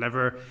what will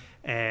deliver,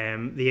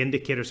 the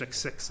indicators of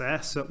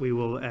success that we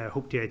will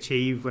hope to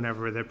achieve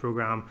whenever the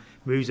programme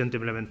moves into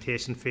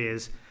implementation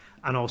phase,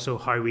 and also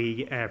how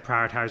we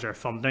prioritise our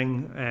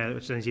funding,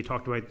 which, as you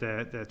talked about,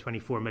 the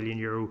 24 million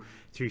euro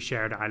through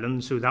shared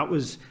islands. So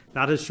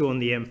that has shown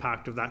the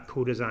impact of that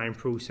co-design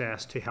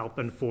process to help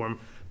inform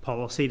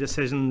policy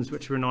decisions,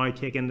 which we're now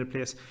taking into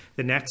place.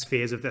 The next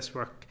phase of this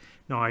work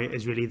now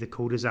is really the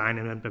co-design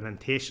and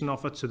implementation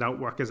of it. So that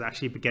work is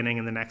actually beginning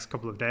in the next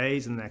couple of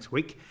days, in the next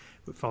week,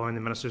 following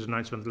the Minister's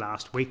announcement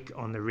last week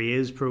on the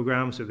RAISE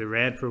programme. So the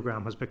RED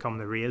programme has become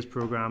the RAISE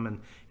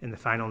programme in the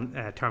final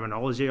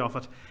terminology of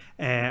it.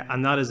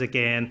 And that is,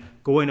 again,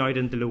 going out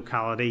into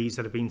localities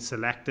that have been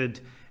selected,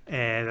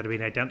 that have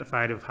been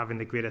identified of having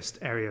the greatest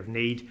area of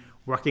need,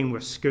 working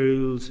with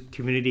schools,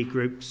 community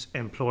groups,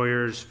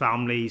 employers,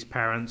 families,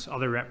 parents,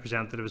 other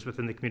representatives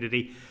within the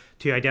community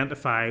to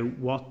identify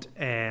what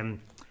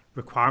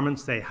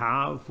requirements they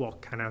have,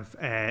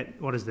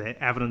 what is the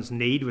evidence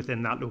need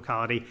within that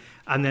locality,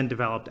 and then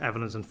developed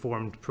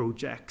evidence-informed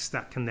projects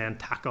that can then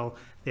tackle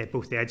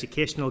both the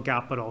educational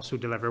gap but also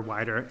deliver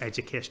wider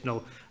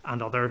educational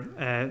and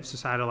other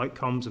societal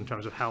outcomes in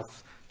terms of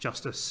health,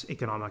 justice,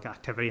 economic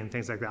activity and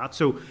things like that.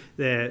 So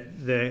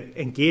the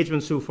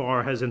engagement so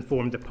far has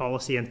informed the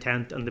policy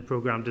intent and the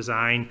programme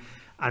design,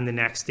 and the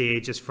next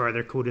stage is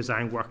further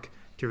co-design work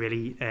to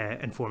really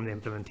inform the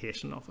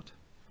implementation of it.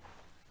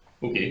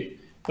 Okay.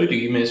 How do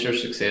you measure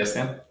success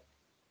then?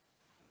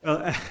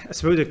 Well, I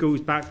suppose it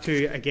goes back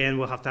to, again,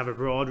 we'll have to have a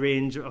broad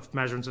range of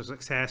measurements of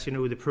success. You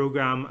know, the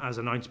programme, as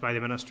announced by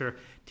the Minister,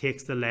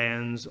 takes the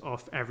lens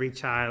of every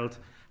child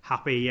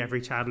happy,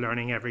 every child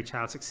learning, every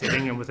child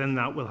succeeding, and within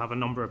that we'll have a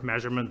number of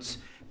measurements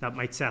that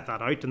might set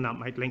that out, and that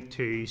might link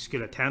to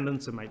school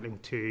attendance, it might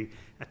link to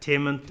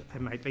attainment,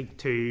 it might link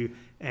to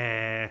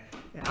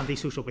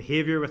antisocial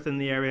behaviour within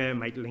the area, it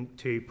might link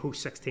to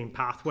post-16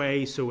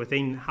 pathways. So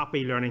within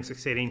happy, learning,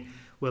 succeeding,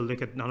 we'll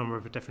look at a number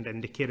of different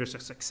indicators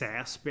of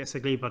success,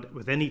 basically, but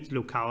within each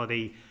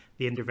locality,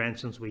 the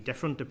interventions will be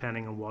different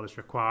depending on what is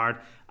required,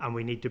 and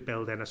we need to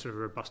build in a sort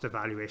of robust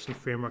evaluation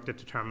framework to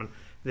determine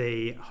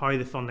how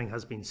the funding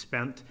has been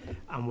spent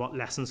and what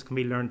lessons can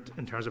be learned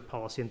in terms of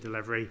policy and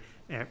delivery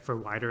for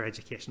wider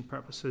education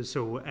purposes.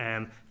 So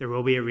there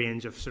will be a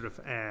range of sort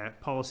of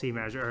policy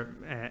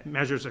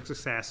measures of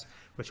success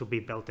which will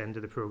be built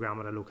into the programme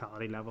at a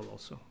locality level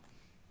also.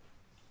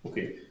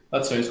 Okay,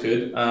 that sounds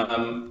good.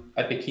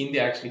 I'd be keen to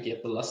actually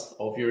get the list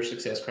of your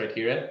success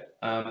criteria.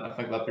 I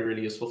think that'd be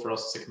really useful for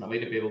us as a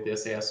committee to be able to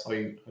assess how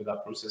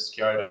that process is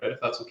carried out, if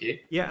that's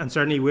okay. Yeah, and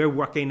certainly we're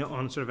working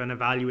on sort of an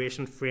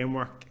evaluation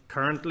framework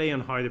currently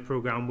on how the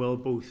programme will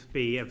both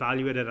be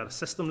evaluated at a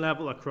system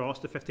level across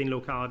the 15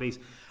 localities,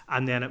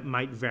 and then it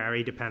might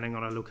vary depending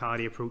on a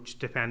locality approach,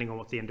 depending on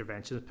what the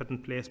intervention is put in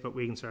place, but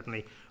we can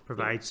certainly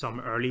provide some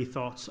early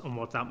thoughts on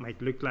what that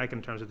might look like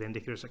in terms of the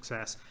indicator of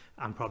success,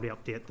 and probably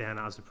update then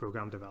as the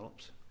programme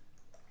develops.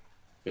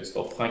 Good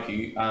stuff, thank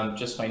you.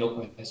 Just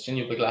final question,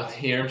 you'll be glad to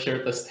hear, I'm sure,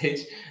 at this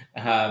stage.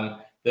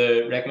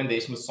 The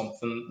recommendation was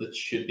something that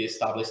should be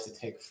established to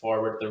take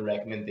forward the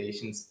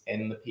recommendations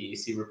in the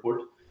PAC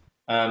report.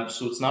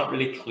 So it's not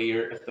really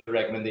clear if the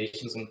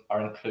recommendations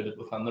are included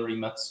within the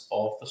remits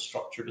of the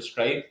structure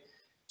described.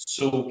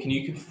 So can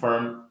you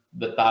confirm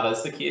that that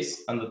is the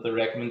case and that the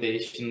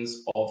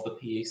recommendations of the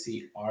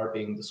PAC are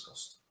being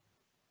discussed?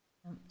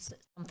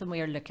 Something we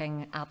are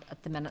looking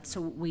at the minute. So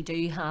we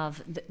do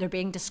have, they're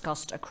being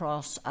discussed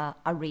across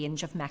a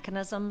range of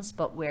mechanisms,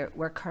 but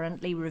we're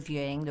currently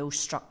reviewing those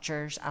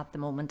structures at the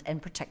moment, in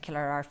particular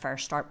our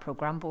First Start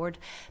Programme Board,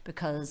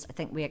 because I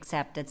think we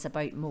accept it's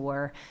about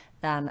more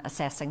than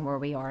assessing where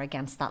we are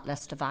against that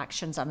list of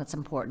actions, and it's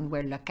important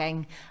we're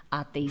looking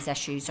at these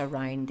issues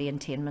around the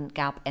attainment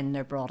gap in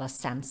their broadest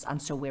sense,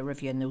 and so we're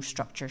reviewing those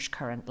structures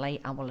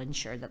currently and will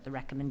ensure that the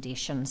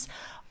recommendations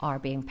are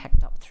being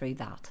picked up through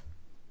that.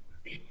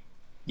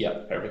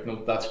 Yeah, perfect.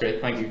 No, that's great.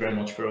 Thank you very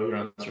much for all your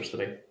answers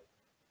today.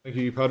 Thank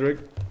you,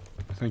 Padraig.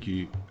 Thank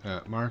you,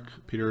 Mark,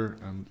 Peter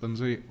and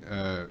Lindsay.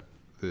 The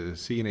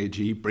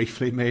CNAG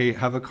briefly may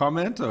have a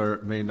comment or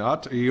may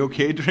not. Are you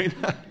okay, Doreen?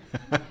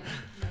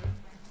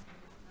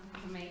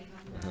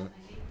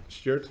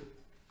 Stuart?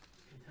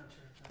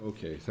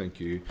 Okay, thank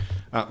you.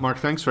 Mark,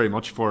 thanks very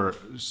much for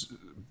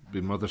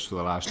being with us for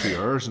the last 2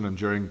 hours and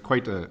enduring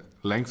quite a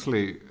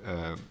lengthy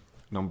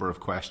number of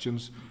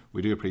questions.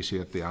 We do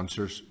appreciate the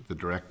answers, the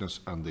directness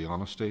and the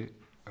honesty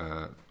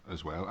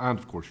as well, and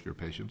of course your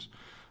patience.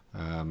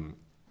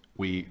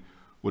 We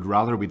would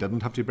rather we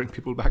didn't have to bring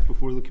people back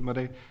before the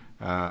committee,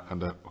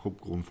 and I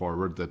hope going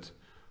forward that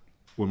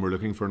when we're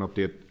looking for an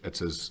update,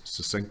 it's as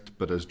succinct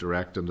but as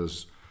direct and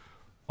as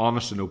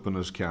honest and open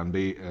as can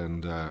be,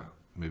 and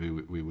maybe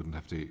we wouldn't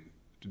have to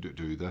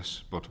do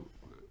this, but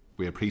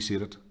we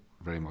appreciate it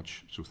very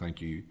much, so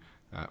thank you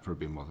for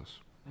being with us.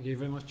 Thank you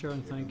very much, Chair,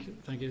 and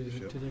thank you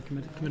to the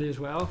committee as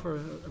well for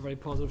a very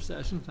positive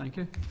session. Thank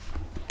you.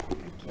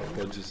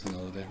 Just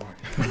another day, Mark.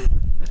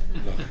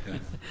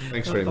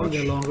 Thanks very much.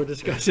 That'll be a longer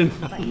discussion.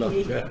 Thank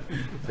you. Yeah.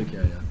 Thank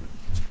you.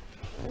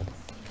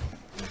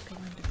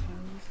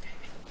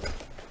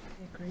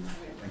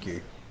 Thank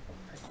you.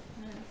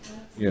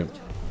 Yeah.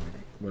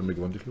 When we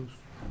go into close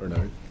or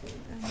now?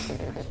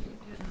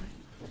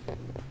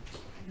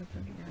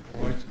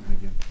 Right.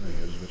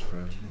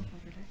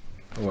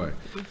 All right.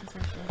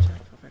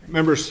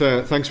 Members,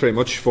 thanks very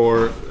much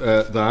for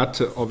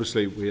that.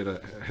 Obviously, we had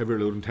a heavier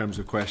load in terms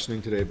of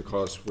questioning today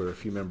because we're a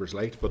few members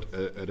late, but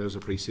it is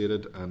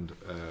appreciated and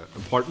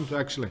important,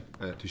 actually,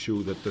 to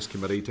show that this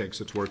committee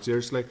takes its work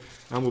seriously,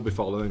 and we'll be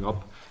following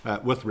up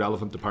with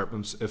relevant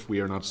departments if we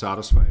are not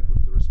satisfied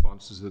with the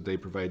responses that they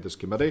provide this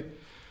committee.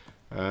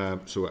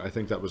 So I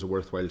think that was a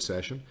worthwhile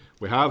session.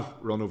 We have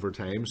run over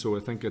time, so I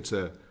think it's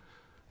a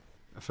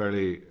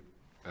fairly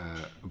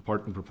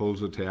important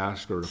proposal to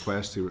ask, or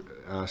request to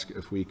ask,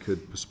 if we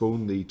could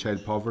postpone the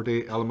child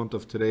poverty element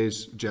of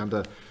today's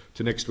agenda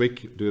to next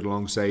week, do it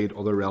alongside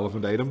other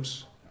relevant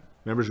items.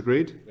 Members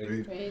agreed?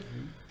 Agreed.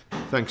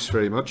 Thanks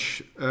very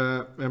much,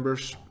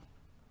 members.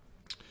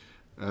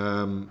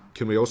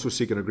 Can we also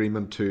seek an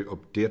agreement to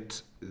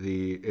update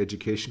the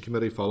Education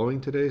Committee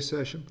following today's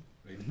session?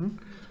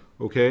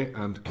 Okay,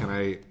 and can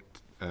I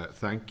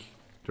thank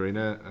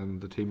Dorina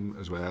and the team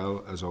as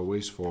well, as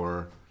always,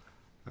 for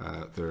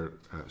their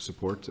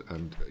support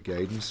and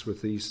guidance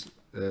with these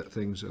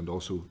things, and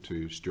also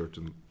to Stuart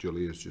and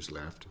Julie, who's just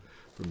left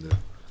from the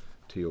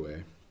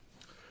TOA.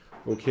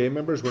 Okay,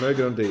 members, we're now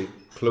going to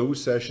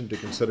close session to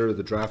consider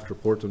the draft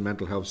report on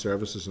mental health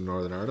services in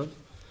Northern Ireland.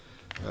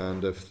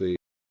 And if the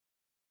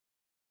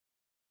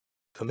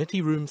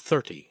Committee Room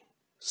 30,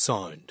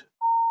 sound.